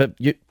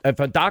 if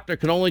a doctor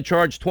can only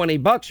charge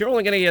 $20, you're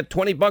only going to get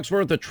 $20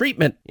 worth of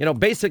treatment.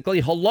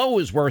 Basically, hello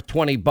is worth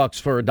 $20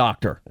 for a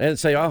doctor. And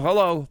say, oh,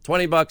 hello,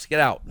 $20,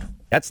 get out.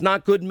 That's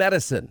not good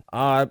medicine.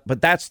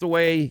 But that's the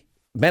way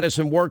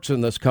medicine works in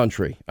this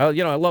country. I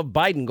love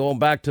Biden going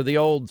back to the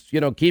old,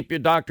 keep your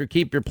doctor,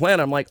 keep your plan.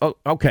 I'm like, oh,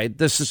 okay,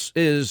 this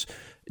is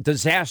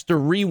disaster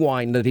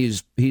rewind that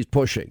he's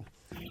pushing.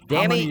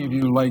 Danny? How many of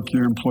you like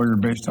your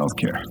employer-based health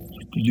care?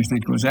 Did you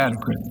think it was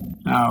adequate?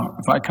 Now,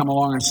 if I come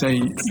along and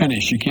say,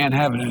 finish, you can't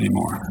have it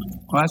anymore.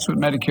 Well, that's what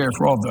Medicare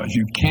for All does.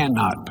 You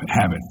cannot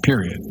have it,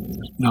 period.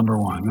 Number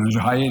one. And there's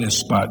a hiatus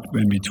spot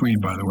in between,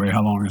 by the way,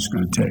 how long it's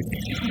going to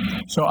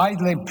take. So I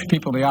give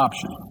people the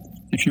option.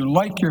 If you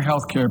like your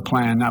health care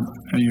plan,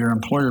 your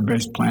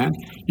employer-based plan,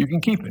 you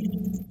can keep it.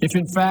 If,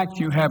 in fact,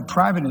 you have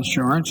private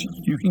insurance,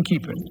 you can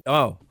keep it.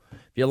 Oh, if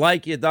you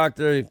like your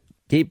doctor,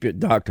 keep your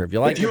doctor. If you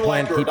like your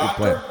plan, keep your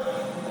plan.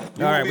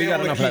 All right, we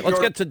got enough of that.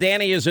 Let's get to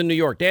Danny is in New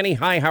York. Danny,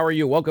 hi, how are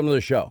you? Welcome to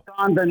the show.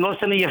 I've been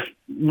listening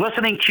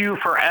to you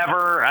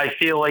forever. I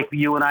feel like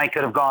you and I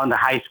could have gone to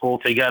high school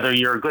together.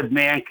 You're a good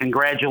man.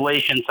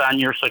 Congratulations on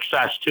your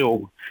success,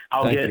 too.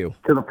 I'll get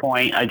to the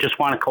point. I just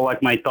want to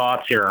collect my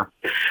thoughts here.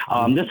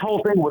 This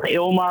whole thing with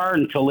Ilmar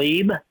and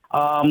Tlaib,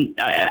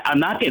 I'm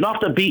not getting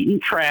off the beaten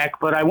track,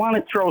 but I want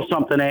to throw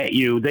something at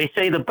you. They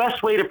say the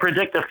best way to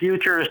predict the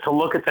future is to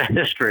look at the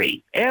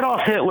history.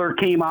 Adolf Hitler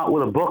came out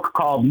with a book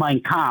called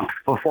Mein Kampf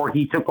before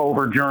he took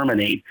over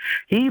Germany.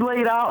 He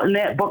laid out in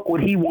that book what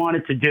he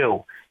wanted to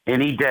do,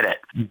 and he did it.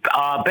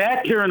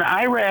 Back during the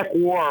Iraq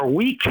War,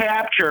 we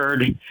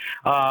captured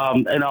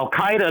an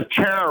Al-Qaeda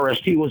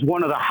terrorist. He was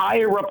one of the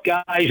higher-up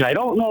guys. I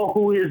don't know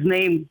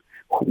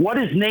what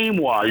his name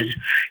was.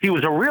 He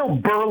was a real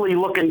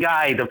burly-looking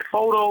guy. The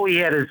photo, he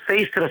had his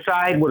face to the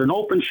side with an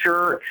open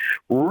shirt,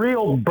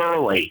 real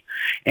burly.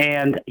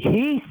 And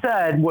he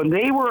said when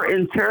they were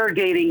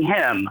interrogating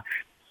him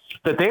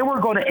that they were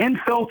going to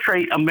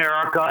infiltrate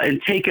America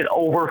and take it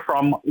over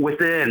from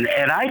within.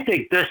 And I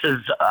think this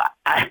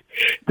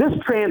this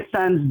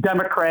transcends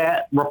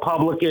Democrat,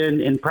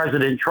 Republican, and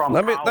President Trump.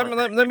 Let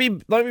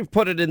me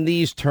put it in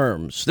these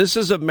terms. This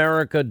is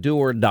America, do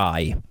or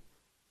die.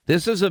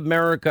 This is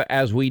America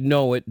as we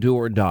know it, do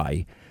or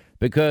die.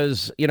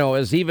 Because,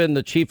 as even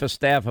the chief of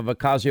staff of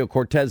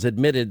Ocasio-Cortez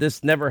admitted,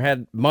 this never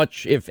had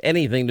much, if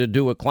anything, to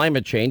do with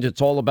climate change.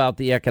 It's all about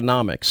the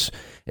economics.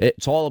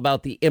 It's all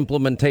about the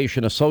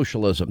implementation of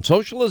socialism.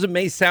 Socialism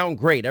may sound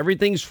great.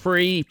 Everything's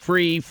free.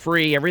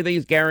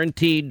 Everything's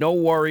guaranteed. No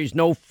worries,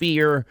 no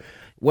fear,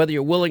 whether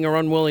you're willing or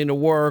unwilling to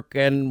work.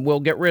 And we'll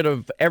get rid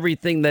of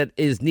everything that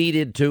is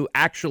needed to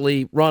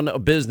actually run a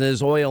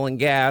business, oil and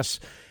gas,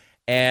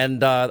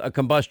 and a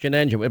combustion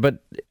engine.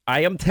 But I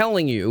am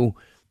telling you,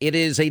 it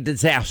is a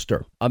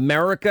disaster.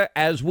 America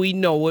as we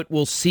know it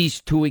will cease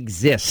to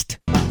exist.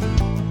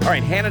 All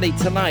right, Hannity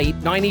tonight,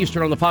 9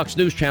 Eastern on the Fox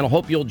News Channel.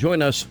 Hope you'll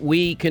join us.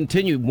 We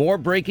continue. More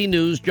breaking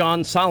news,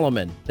 John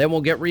Solomon. Then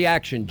we'll get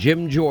reaction.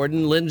 Jim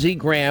Jordan, Lindsey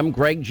Graham,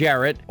 Greg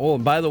Jarrett. Oh,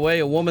 and by the way,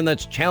 a woman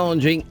that's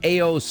challenging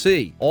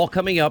AOC. All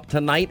coming up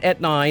tonight at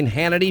 9.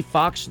 Hannity,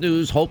 Fox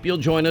News. Hope you'll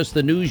join us.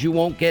 The news you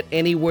won't get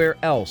anywhere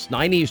else.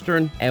 9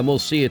 Eastern, and we'll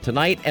see you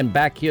tonight and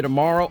back here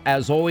tomorrow.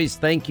 As always,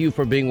 thank you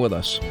for being with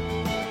us.